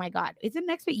week. Oh my God. Is it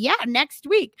next week? Yeah, next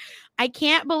week. I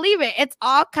can't believe it. It's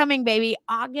all coming, baby.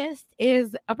 August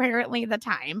is apparently the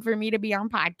time for me to be on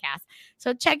podcast.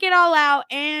 So check it all out.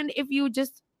 And if you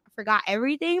just forgot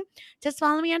everything, just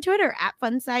follow me on Twitter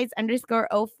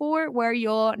 @funsize_04, where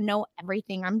you'll know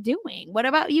everything I'm doing. What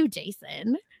about you,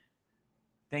 Jason?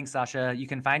 Thanks, Sasha. You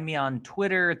can find me on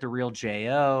Twitter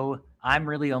 @TheRealJO. I'm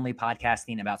really only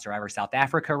podcasting about Survivor South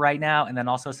Africa right now, and then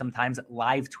also sometimes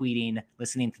live tweeting,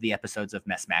 listening to the episodes of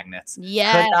Mess Magnets.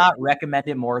 Yeah. Could not recommend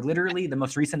it more. Literally, the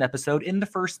most recent episode in the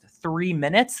first 3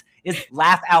 minutes is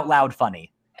laugh out loud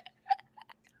funny.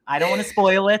 I don't want to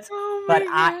spoil it, but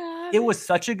it was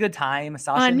such a good time.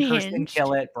 Sasha and Kirsten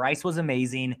kill it. Bryce was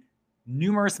amazing.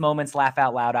 Numerous moments laugh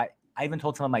out loud. I even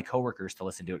told some of my coworkers to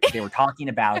listen to it because they were talking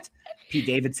about Pete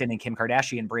Davidson and Kim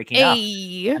Kardashian breaking up.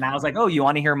 And I was like, oh, you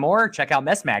want to hear more? Check out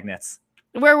Mess Magnets.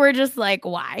 Where we're just like,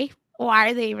 why? Why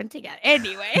are they even together?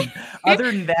 Anyway.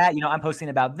 Other than that, I'm posting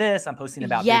about this. I'm posting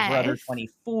about Big Brother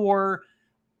 24.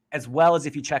 As well as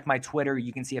if you check my Twitter,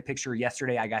 you can see a picture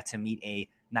yesterday. I got to meet a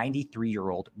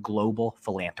 93-year-old global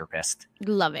philanthropist.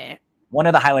 Love it. One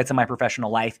of the highlights of my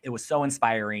professional life. It was so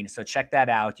inspiring. So check that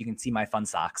out. You can see my fun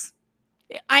socks.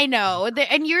 I know.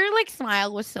 And your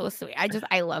smile was so sweet.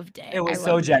 I loved it. It was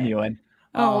so genuine.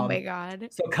 Oh my God.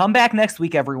 So come back next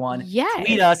week, everyone. Yes.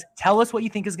 Tweet us. Tell us what you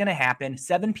think is going to happen.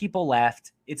 7 people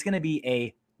left. It's going to be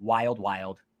a wild,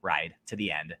 wild ride to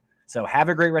the end. So have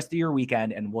a great rest of your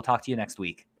weekend, and we'll talk to you next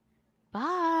week.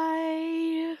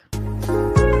 Bye.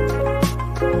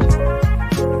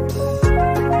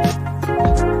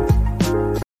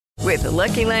 With the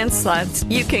Lucky Land Slots,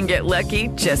 you can get lucky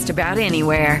just about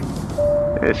anywhere.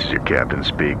 This is your captain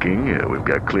speaking. We've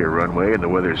got clear runway and the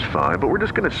weather's fine, but we're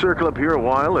just going to circle up here a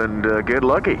while and get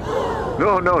lucky.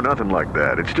 No, nothing like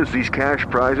that. It's just these cash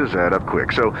prizes add up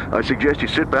quick. So I suggest you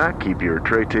sit back, keep your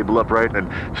tray table upright, and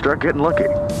start getting lucky.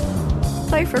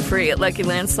 Play for free at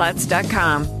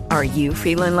LuckyLandSlots.com. Are you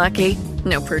feeling lucky?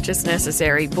 No purchase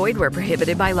necessary. Void where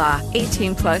prohibited by law.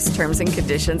 18+ terms and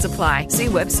conditions apply. See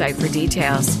website for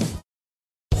details.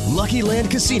 Lucky Land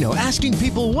Casino, asking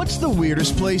people, what's the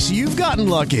weirdest place you've gotten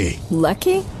lucky?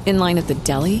 Lucky? In line at the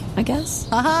deli, I guess?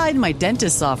 Aha, in my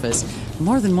dentist's office.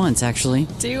 More than once, actually.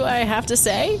 Do I have to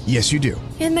say? Yes, you do.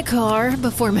 In the car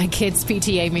before my kids'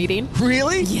 PTA meeting.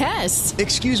 Really? Yes.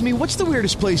 Excuse me, what's the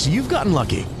weirdest place you've gotten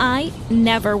lucky? I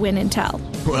never win and tell.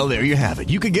 Well, there you have it.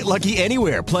 You can get lucky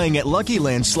anywhere, playing at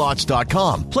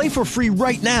LuckyLandSlots.com. Play for free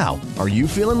right now. Are you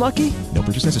feeling lucky? No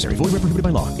purchase necessary. Void where prohibited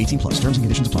by law. 18+. Terms and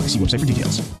conditions apply. See website for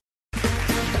details.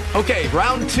 Okay,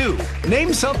 round 2.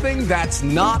 Name something that's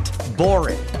not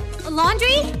boring. A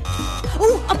laundry?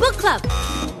 Ooh, a book club.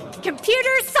 Computer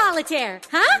solitaire,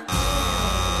 huh?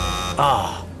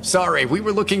 Ah, sorry. We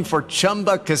were looking for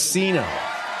Chumba Casino.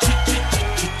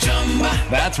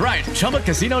 That's right.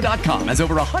 ChumbaCasino.com has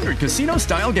over 100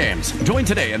 casino-style games. Join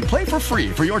today and play for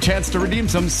free for your chance to redeem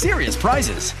some serious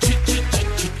prizes.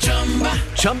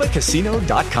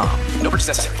 ChumbaCasino.com. No purchase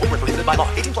necessary. Void where prohibited by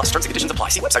law. 18+. Terms and conditions apply.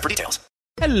 See website for details.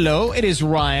 Hello, it is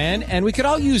Ryan, and we could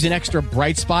all use an extra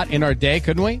bright spot in our day,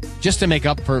 couldn't we? Just to make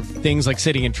up for things like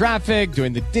sitting in traffic,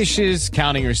 doing the dishes,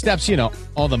 counting your steps,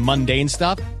 all the mundane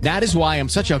stuff. That is why I'm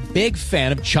such a big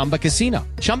fan of Chumba Casino.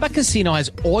 Chumba Casino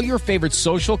has all your favorite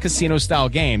social casino-style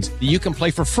games that you can play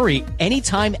for free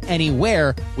anytime,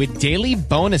 anywhere with daily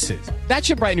bonuses. That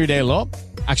should brighten your day a little.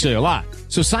 Actually, a lot.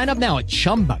 So sign up now at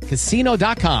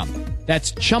ChumbaCasino.com.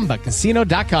 That's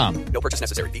ChumbaCasino.com. No purchase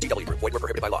necessary. VGW. Void where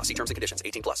prohibited by law. See terms and conditions.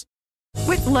 18+.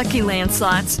 With Lucky Land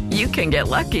Slots, you can get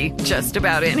lucky just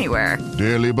about anywhere.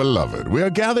 Dearly beloved, we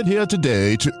are gathered here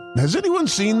today to... Has anyone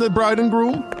seen the bride and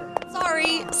groom?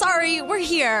 Sorry, we're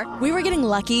here. We were getting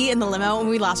lucky in the limo and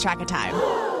we lost track of time.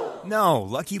 No,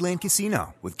 Lucky Land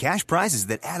Casino, with cash prizes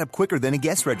that add up quicker than a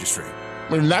guest registry.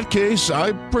 In that case,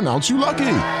 I pronounce you lucky.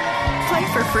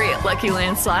 Play for free at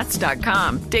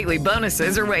LuckyLandSlots.com. Daily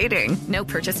bonuses are waiting. No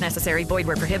purchase necessary. Void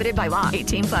where prohibited by law.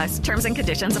 18+. Terms and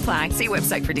conditions apply. See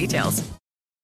website for details.